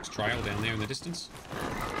flying fox trail down there in the distance.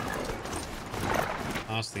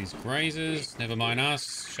 Past these grazers. Never mind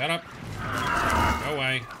us. Shut up. Go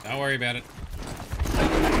away. Don't worry about it.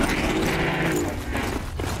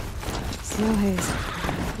 Snow haze.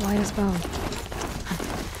 White as bone.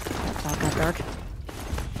 That fog got dark.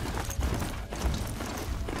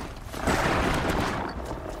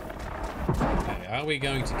 Okay, are we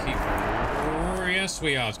going to keep... Yes,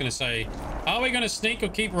 we are. I was going to say, are we going to sneak or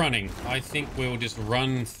keep running? I think we'll just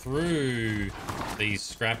run through these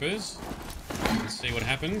scrappers and see what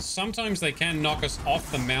happens. Sometimes they can knock us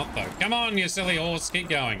off the mount, though. Come on, you silly horse. Keep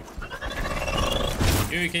going.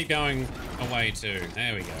 You keep going away, too.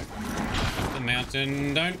 There we go. Up the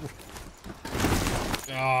mountain. Don't...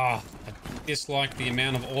 Ah, I dislike the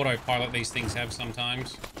amount of autopilot these things have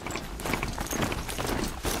sometimes.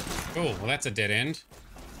 Cool. Well, that's a dead end.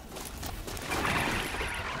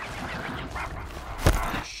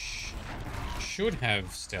 Should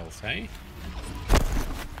have stealth, eh?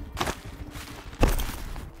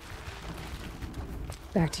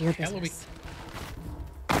 Back to your business.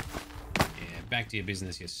 Yeah, back to your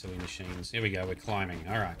business, you silly machines. Here we go, we're climbing.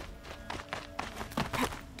 All right.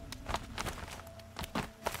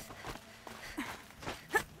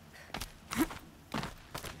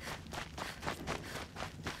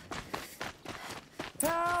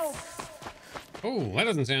 Help! Oh, that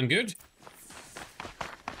doesn't sound good.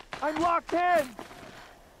 I'm locked in!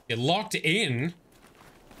 You're locked in?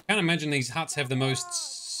 Can't imagine these huts have the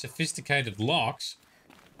most sophisticated locks.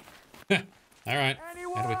 All right. How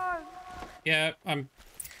do we... Yeah, I'm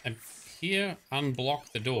here.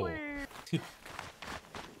 Unblock the door.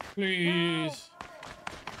 Please.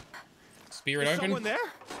 Spirit open. Someone there?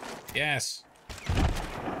 Yes.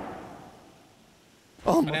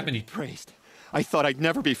 Oh, what happened? Praised. I thought I'd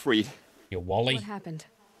never be freed. You Wally. What happened?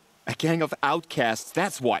 A gang of outcasts,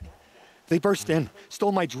 that's what. They burst in,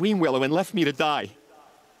 stole my dream willow, and left me to die.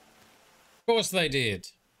 Of course they did.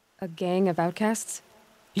 A gang of outcasts?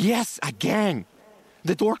 Yes, a gang.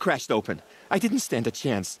 The door crashed open. I didn't stand a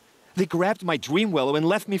chance. They grabbed my dream willow and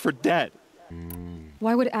left me for dead.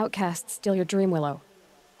 Why would outcasts steal your dream willow?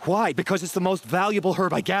 Why? Because it's the most valuable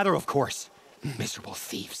herb I gather, of course. Miserable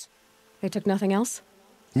thieves. They took nothing else?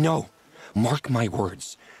 No. Mark my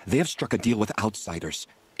words. They have struck a deal with outsiders.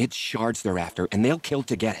 It's shards they're after, and they'll kill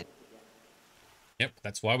to get it. Yep,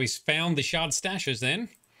 that's why we found the shard stashes then.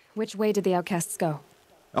 Which way did the outcasts go?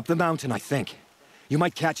 Up the mountain, I think. You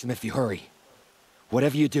might catch them if you hurry.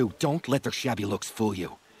 Whatever you do, don't let their shabby looks fool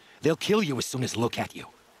you. They'll kill you as soon as look at you.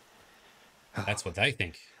 That's what they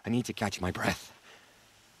think. I need to catch my breath.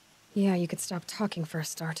 Yeah, you could stop talking for a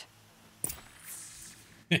start.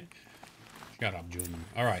 Shut up, June.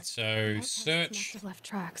 All right, so search. Must have left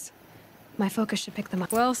tracks. My focus should pick them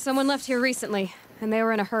up. Well, someone left here recently, and they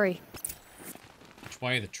were in a hurry. Which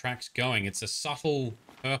way are the tracks going? It's a subtle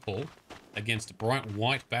purple against a bright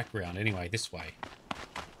white background. Anyway, this way.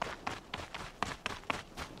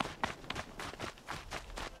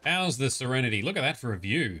 How's the Serenity? Look at that for a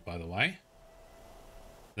view, by the way.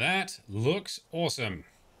 That looks awesome.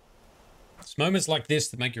 It's moments like this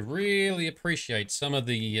that make you really appreciate some of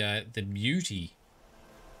the beauty,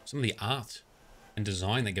 some of the art and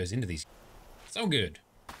design that goes into these. So good.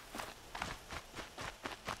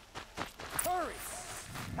 Hurry!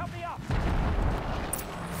 Help me up!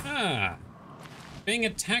 Ah, being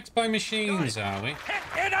attacked by machines, are we?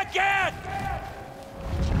 Hit it again!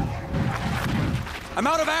 I'm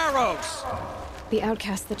out of arrows! The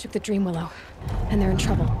outcasts that took the dream willow, and they're in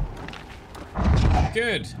trouble.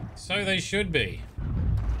 Good. So they should be.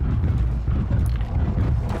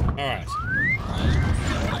 Alright.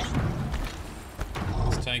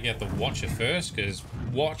 Let's take out the Watcher first, because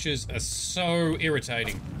Watchers are so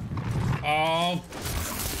irritating. Oh.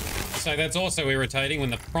 So that's also irritating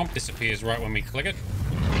when the prompt disappears right when we click it.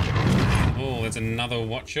 Oh, there's another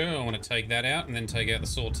Watcher. I want to take that out and then take out the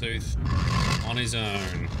Sawtooth on his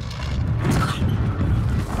own.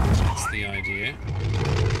 That's the idea.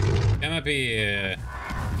 Come up here.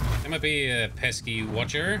 Come up here, pesky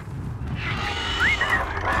watcher.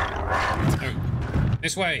 Oh,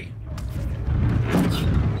 this way.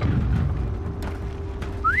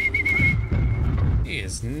 He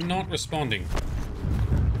is not responding.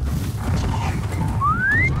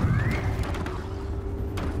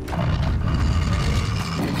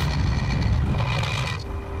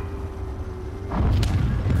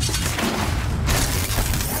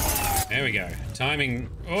 There we go. Timing.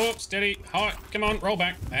 Oh, steady. Hot. Come on, roll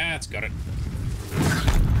back. That's got it.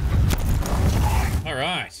 All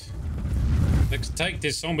right. Let's take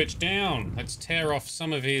this zombie down. Let's tear off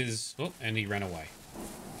some of his... Oh, and he ran away.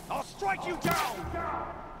 I'll strike you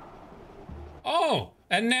down! Oh,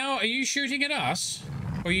 and now are you shooting at us?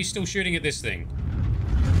 Or are you still shooting at this thing?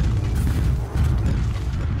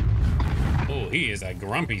 Oh, he is a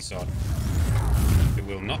grumpy sod. He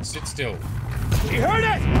will not sit still. He heard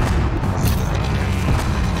it!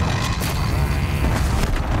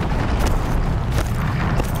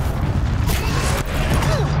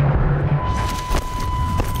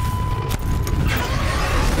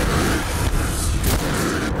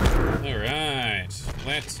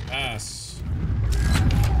 Let us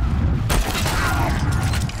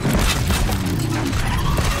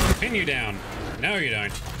pin you down. No, you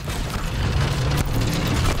don't.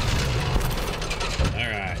 All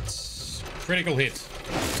right. Critical hit.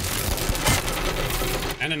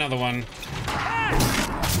 And another one.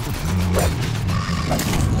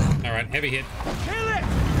 All right, heavy hit. Kill it!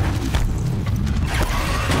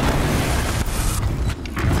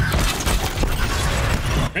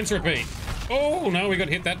 Rinse repeat. Oh, no, we got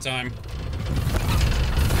hit that time.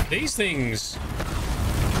 These things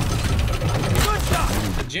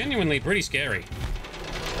are genuinely pretty scary.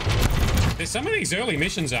 Some of these early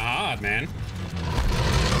missions are hard, man.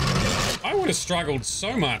 I would have struggled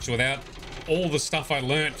so much without all the stuff I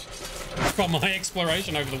learnt from my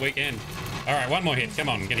exploration over the weekend. All right, one more hit. Come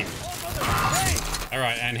on, get him. All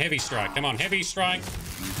right, and heavy strike. Come on, heavy strike.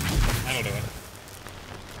 That'll do it.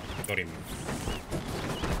 Got him.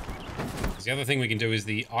 The other thing we can do is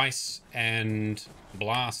the ice and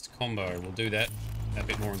blast combo. We'll do that a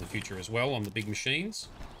bit more in the future as well on the big machines.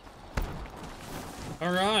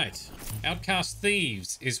 All right. Outcast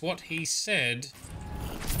thieves is what he said.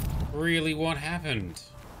 Really what happened?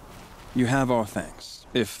 You have our thanks,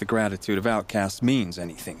 if the gratitude of outcasts means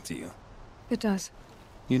anything to you. It does.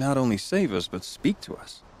 You not only save us, but speak to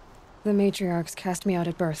us. The matriarchs cast me out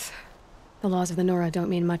at birth. The laws of the Nora don't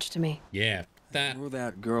mean much to me. Yeah. You're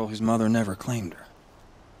that girl whose mother never claimed her.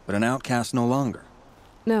 But an outcast no longer.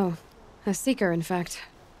 No. A seeker, in fact.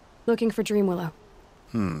 Looking for Dreamwillow.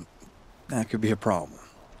 That could be a problem.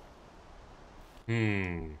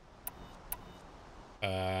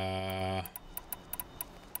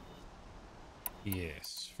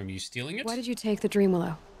 Yes. From you stealing it? Why did you take the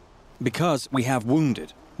Dreamwillow? Because we have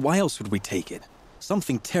wounded. Why else would we take it?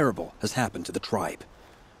 Something terrible has happened to the tribe.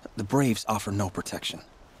 The Braves offer no protection.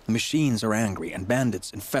 The machines are angry, and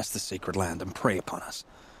bandits infest the sacred land and prey upon us.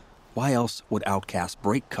 Why else would outcasts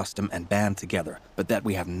break custom and band together, but that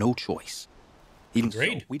we have no choice? Even so,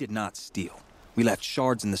 we did not steal. We left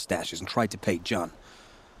shards in the stashes and tried to pay John.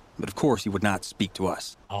 But of course he would not speak to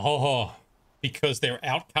us. Oh, because they're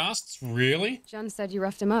outcasts? Really? John said you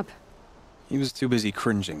roughed him up. He was too busy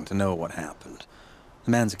cringing to know what happened.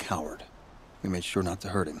 The man's a coward. We made sure not to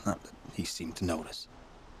hurt him, not that he seemed to notice.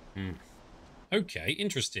 Okay,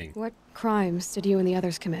 interesting. What crimes did you and the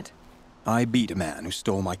others commit? I beat a man who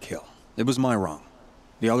stole my kill. It was my wrong.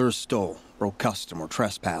 The others stole, broke custom, or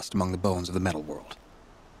trespassed among the bones of the metal world.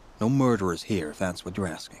 No murderers here, if that's what you're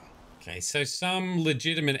asking. Okay, so some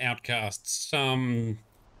legitimate outcasts, some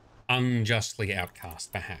unjustly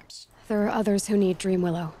outcast, perhaps. There are others who need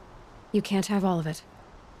Dreamwillow. You can't have all of it.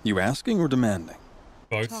 You asking or demanding?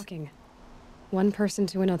 Both. Talking. One person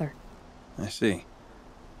to another. I see.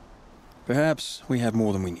 Perhaps we have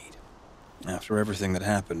more than we need. After everything that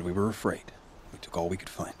happened, we were afraid. We took all we could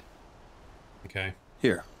find. Okay.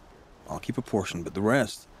 Here, I'll keep a portion, but the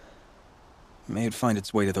rest... may it find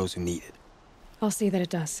its way to those who need it. I'll see that it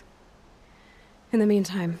does. In the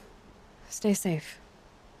meantime, stay safe.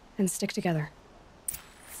 And stick together.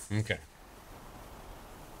 Okay.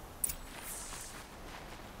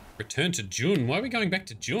 Return to Jun. Why are we going back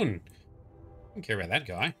to Jun? I don't care about that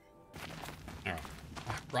guy. Alright.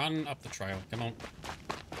 Run up the trail. Come on.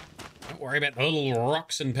 Don't worry about the little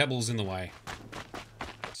rocks and pebbles in the way.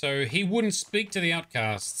 So he wouldn't speak to the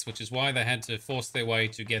outcasts, which is why they had to force their way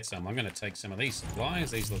to get some. I'm going to take some of these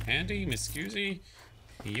supplies. These look handy. Miss Scusy.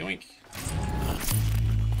 Yoink.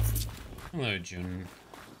 Hello, Jun.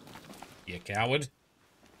 You coward.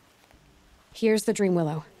 Here's the Dream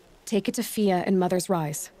Willow. Take it to Fia and Mother's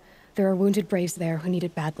Rise. There are wounded braves there who need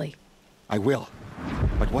it badly. I will.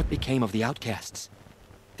 But what became of the outcasts?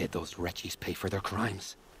 Did those wretches pay for their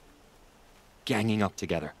crimes? Ganging up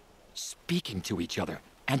together, speaking to each other,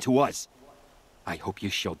 and to us. I hope you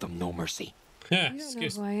showed them no mercy. You don't know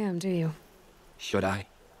who I am, do you? Should I?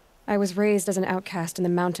 I was raised as an outcast in the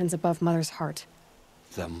mountains above Mother's heart.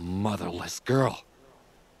 The motherless girl.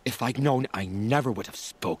 If I'd known, I never would have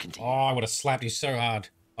spoken to you. Oh, I would have slapped you so hard.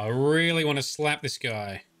 I really want to slap this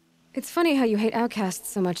guy. It's funny how you hate outcasts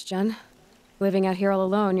so much, Jen. Living out here all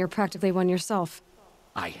alone, you're practically one yourself.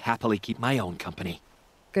 I happily keep my own company.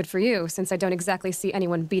 Good for you, since I don't exactly see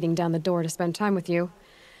anyone beating down the door to spend time with you.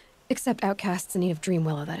 Except outcasts in need of Dream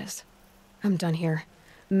Willow, that is. I'm done here.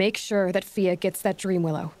 Make sure that Fia gets that Dream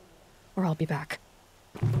Willow, or I'll be back.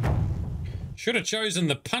 Should have chosen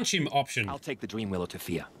the punch him option. I'll take the Dream Willow to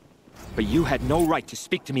Fia. But you had no right to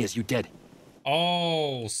speak to me as you did.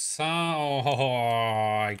 Oh, so...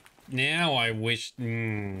 now I wish...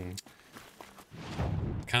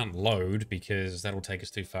 Can't load because that'll take us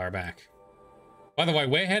too far back. By the way,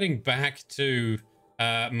 we're heading back to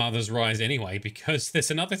Mother's Rise anyway because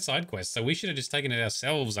there's another side quest, so we should have just taken it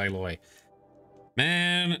ourselves, Aloy.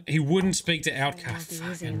 Man, he wouldn't speak to outcasts.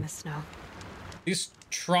 Easy in the snow. This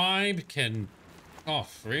tribe can... Oh,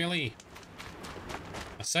 really?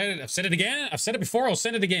 I've said it again. I've said it before. I'll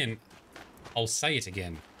say it again. I'll say it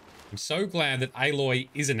again. I'm so glad that Aloy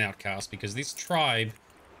is an outcast because this tribe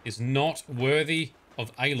is not worthy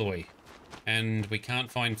of Aloy. And we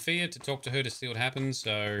can't find Fia to talk to her to see what happens,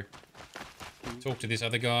 so... Talk to this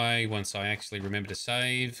other guy once I actually remember to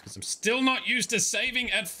save, because I'm still not used to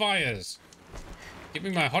saving at fires. Give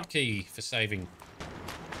me my hotkey for saving.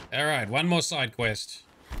 Alright, one more side quest.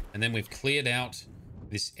 And then we've cleared out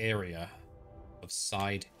this area of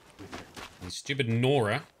side. And stupid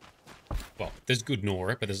Nora. Well, there's good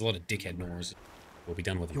Nora, but there's a lot of dickhead Noras. We'll be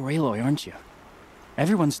done with it. You're Aloy, aren't you?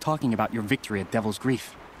 Everyone's talking about your victory at Devil's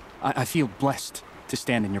Grief. I feel blessed to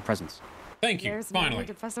stand in your presence. Thank you, There's finally. no one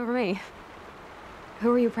to fuss over me.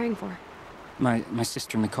 Who are you praying for? My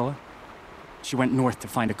sister Nakoa. She went north to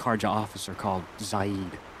find a Karja officer called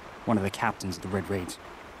Zaid, one of the captains of the Red Raids.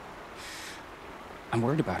 I'm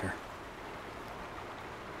worried about her.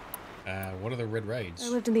 What are the Red Raids? I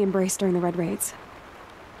lived in the Embrace during the Red Raids.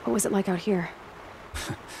 What was it like out here?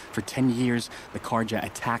 For 10 years, the Karja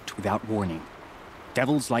attacked without warning.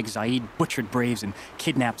 Devils like Zaid butchered braves and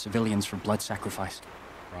kidnapped civilians for blood sacrifice.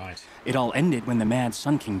 Right. It all ended when the Mad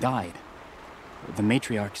Sun King died. The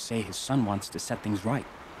matriarchs say his son wants to set things right.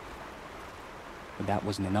 But that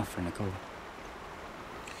wasn't enough for Nakoa.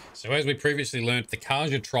 So as we previously learnt, the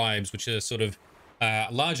Karja tribes, which are sort of a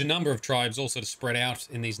larger number of tribes all sort of spread out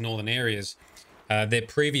in these northern areas, their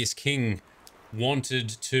previous king wanted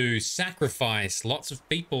to sacrifice lots of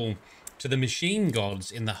people to the machine gods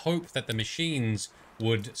in the hope that the machines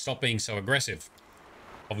would stop being so aggressive.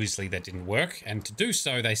 Obviously that didn't work, and to do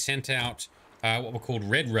so they sent out what were called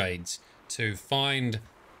Red Raids to find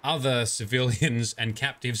other civilians and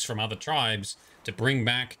captives from other tribes to bring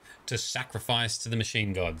back to sacrifice to the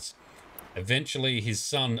machine gods. Eventually his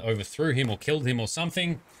son overthrew him or killed him or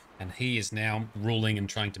something, and he is now ruling and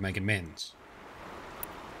trying to make amends.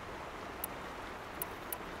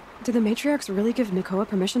 Did the matriarchs really give Nakoa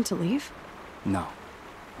permission to leave? No.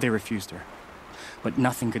 They refused her. But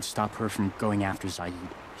nothing could stop her from going after Zaid.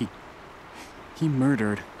 He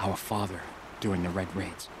murdered our father during the Red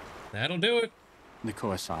Raids. That'll do it.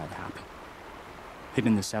 Nakoa saw it happen. Hid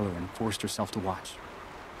in the cellar and forced herself to watch.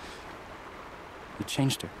 It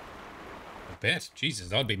changed her. I bet.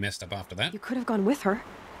 Jesus, I'd be messed up after that. You could have gone with her.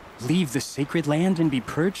 Leave the sacred land and be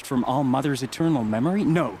purged from all Mother's eternal memory?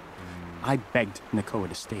 No. I begged Nakoa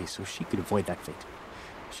to stay so she could avoid that fate.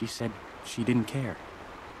 She said she didn't care.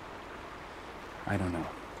 I don't know.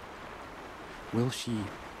 Will she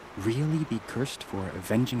really be cursed for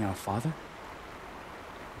avenging our father?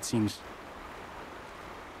 It seems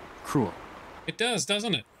cruel. It does,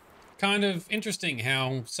 doesn't it? Kind of interesting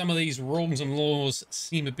how some of these rules and laws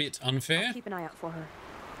seem a bit unfair. I'll keep an eye out for her.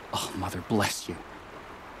 Oh, Mother bless you.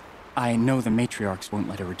 I know the matriarchs won't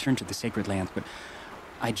let her return to the sacred lands, but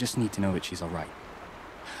I just need to know that she's all right.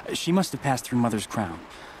 She must have passed through Mother's crown.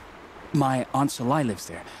 My Aunt Salai lives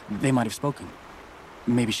there. They might have spoken.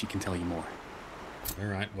 Maybe she can tell you more. All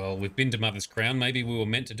right, well, we've been to Mother's Crown. Maybe we were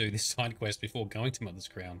meant to do this side quest before going to Mother's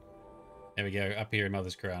Crown. There we go, up here in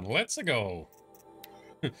Mother's Crown. Let's go.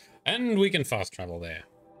 And we can fast travel there.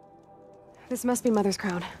 This must be Mother's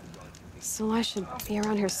crown. Salai should be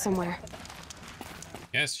around here somewhere.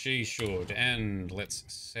 Yes, she should. And let's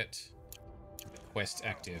set quest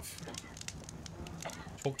active.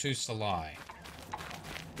 Talk to Salai.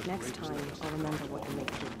 Next time, I'll remember what you make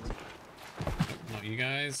it. Not you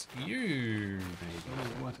guys. You,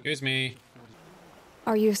 maybe. Excuse me.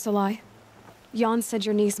 Are you Salai? Jan said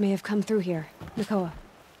your niece may have come through here. Nakoa.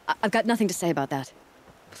 I've got nothing to say about that.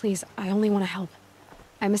 Please, I only want to help.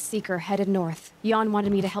 I'm a seeker headed north. Jan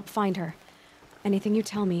wanted me to help find her. Anything you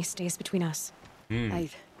tell me stays between us.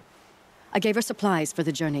 I gave her supplies for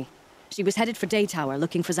the journey. She was headed for Day Tower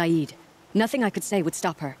looking for Zaid. Nothing I could say would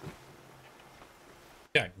stop her.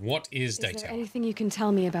 Okay, what is Day Is there Tower? anything you can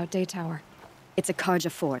tell me about Day Tower? It's a Karja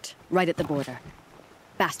fort, right at the border.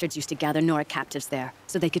 Bastards used to gather Nora captives there,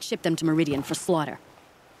 so they could ship them to Meridian for slaughter.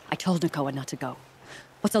 I told Nakoa not to go.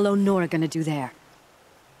 What's a lone Nora gonna do there?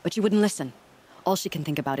 But she wouldn't listen. All she can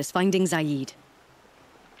think about is finding Zaid.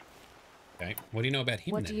 Okay, what do you know about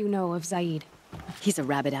him What then? do you know of Zaid? He's a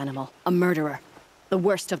rabid animal, a murderer. The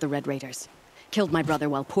worst of the Red Raiders. Killed my brother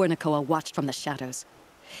while poor Nakoa watched from the shadows.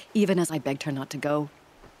 Even as I begged her not to go,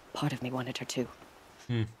 part of me wanted her to.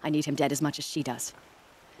 I need him dead as much as she does.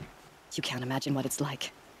 You can't imagine what it's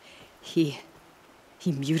like. He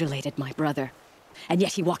mutilated my brother. And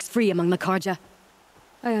yet he walks free among the Karja.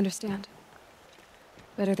 I understand.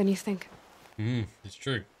 Better than you think. It's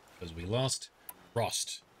true. Because we lost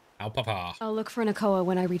Rost, our papa. I'll look for Nakoa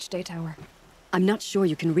when I reach Day Tower. I'm not sure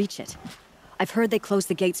you can reach it. I've heard they closed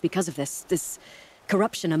the gates because of this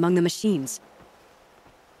corruption among the machines.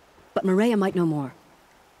 But Maria might know more.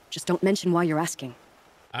 Just don't mention why you're asking.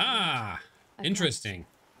 Ah, interesting.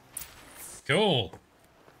 Cool.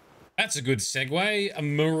 That's a good segue.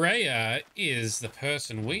 Maria is the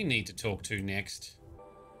person we need to talk to next.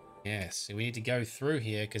 Yes, so we need to go through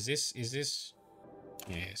here, because this...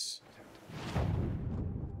 Yes.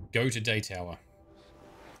 Go to Day Tower.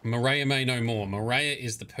 Maria may know more. Maria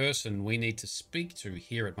is the person we need to speak to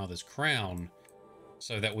here at Mother's Crown,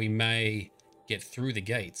 so that we may get through the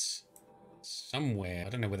gates. Somewhere. I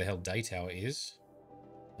don't know where the hell Day Tower is.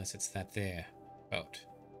 Unless it's that there. But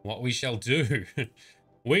what we shall do...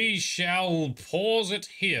 we shall pause it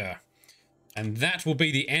here. And that will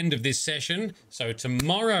be the end of this session. So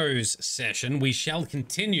tomorrow's session, we shall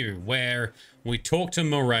continue where we talk to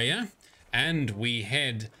Maria and we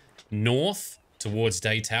head north towards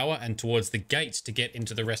Day Tower and towards the gates to get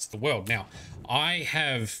into the rest of the world. Now, I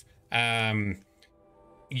have... I've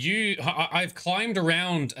climbed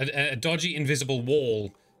around a dodgy invisible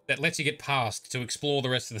wall that lets you get past to explore the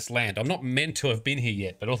rest of this land. I'm not meant to have been here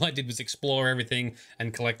yet, but all I did was explore everything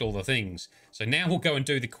and collect all the things. So now we'll go and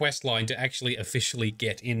do the quest line to actually officially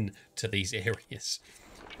get into these areas.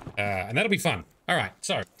 And that'll be fun. All right,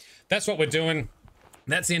 so that's what we're doing.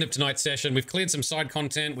 That's the end of tonight's session. We've cleared some side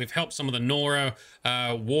content. We've helped some of the Nora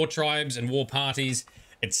war tribes and war parties.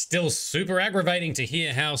 It's still super aggravating to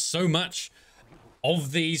hear how so much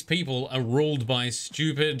of these people are ruled by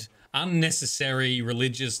stupid, unnecessary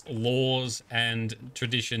religious laws and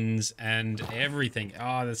traditions and everything.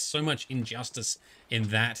 Oh, there's so much injustice in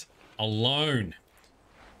that alone.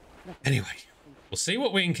 Anyway, we'll see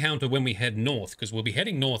what we encounter when we head north, because we'll be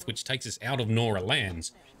heading north, which takes us out of Nora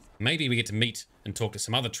lands. Maybe we get to meet and talk to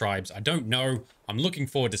some other tribes. I don't know. I'm looking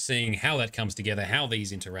forward to seeing how that comes together, how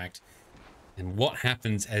these interact, and what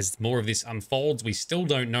happens as more of this unfolds. We still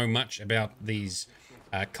don't know much about these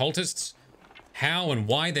cultists, how and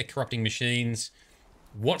why they're corrupting machines,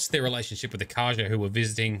 what's their relationship with the Karja who we're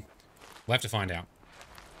visiting. We'll have to find out.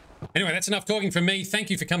 Anyway, that's enough talking from me. Thank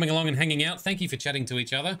you for coming along and hanging out. Thank you for chatting to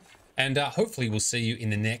each other. And hopefully we'll see you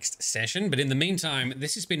in the next session. But in the meantime,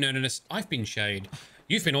 this has been Nerdedness. I've been Shade.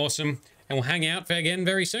 You've been awesome. And we'll hang out again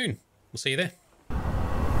very soon. We'll see you there.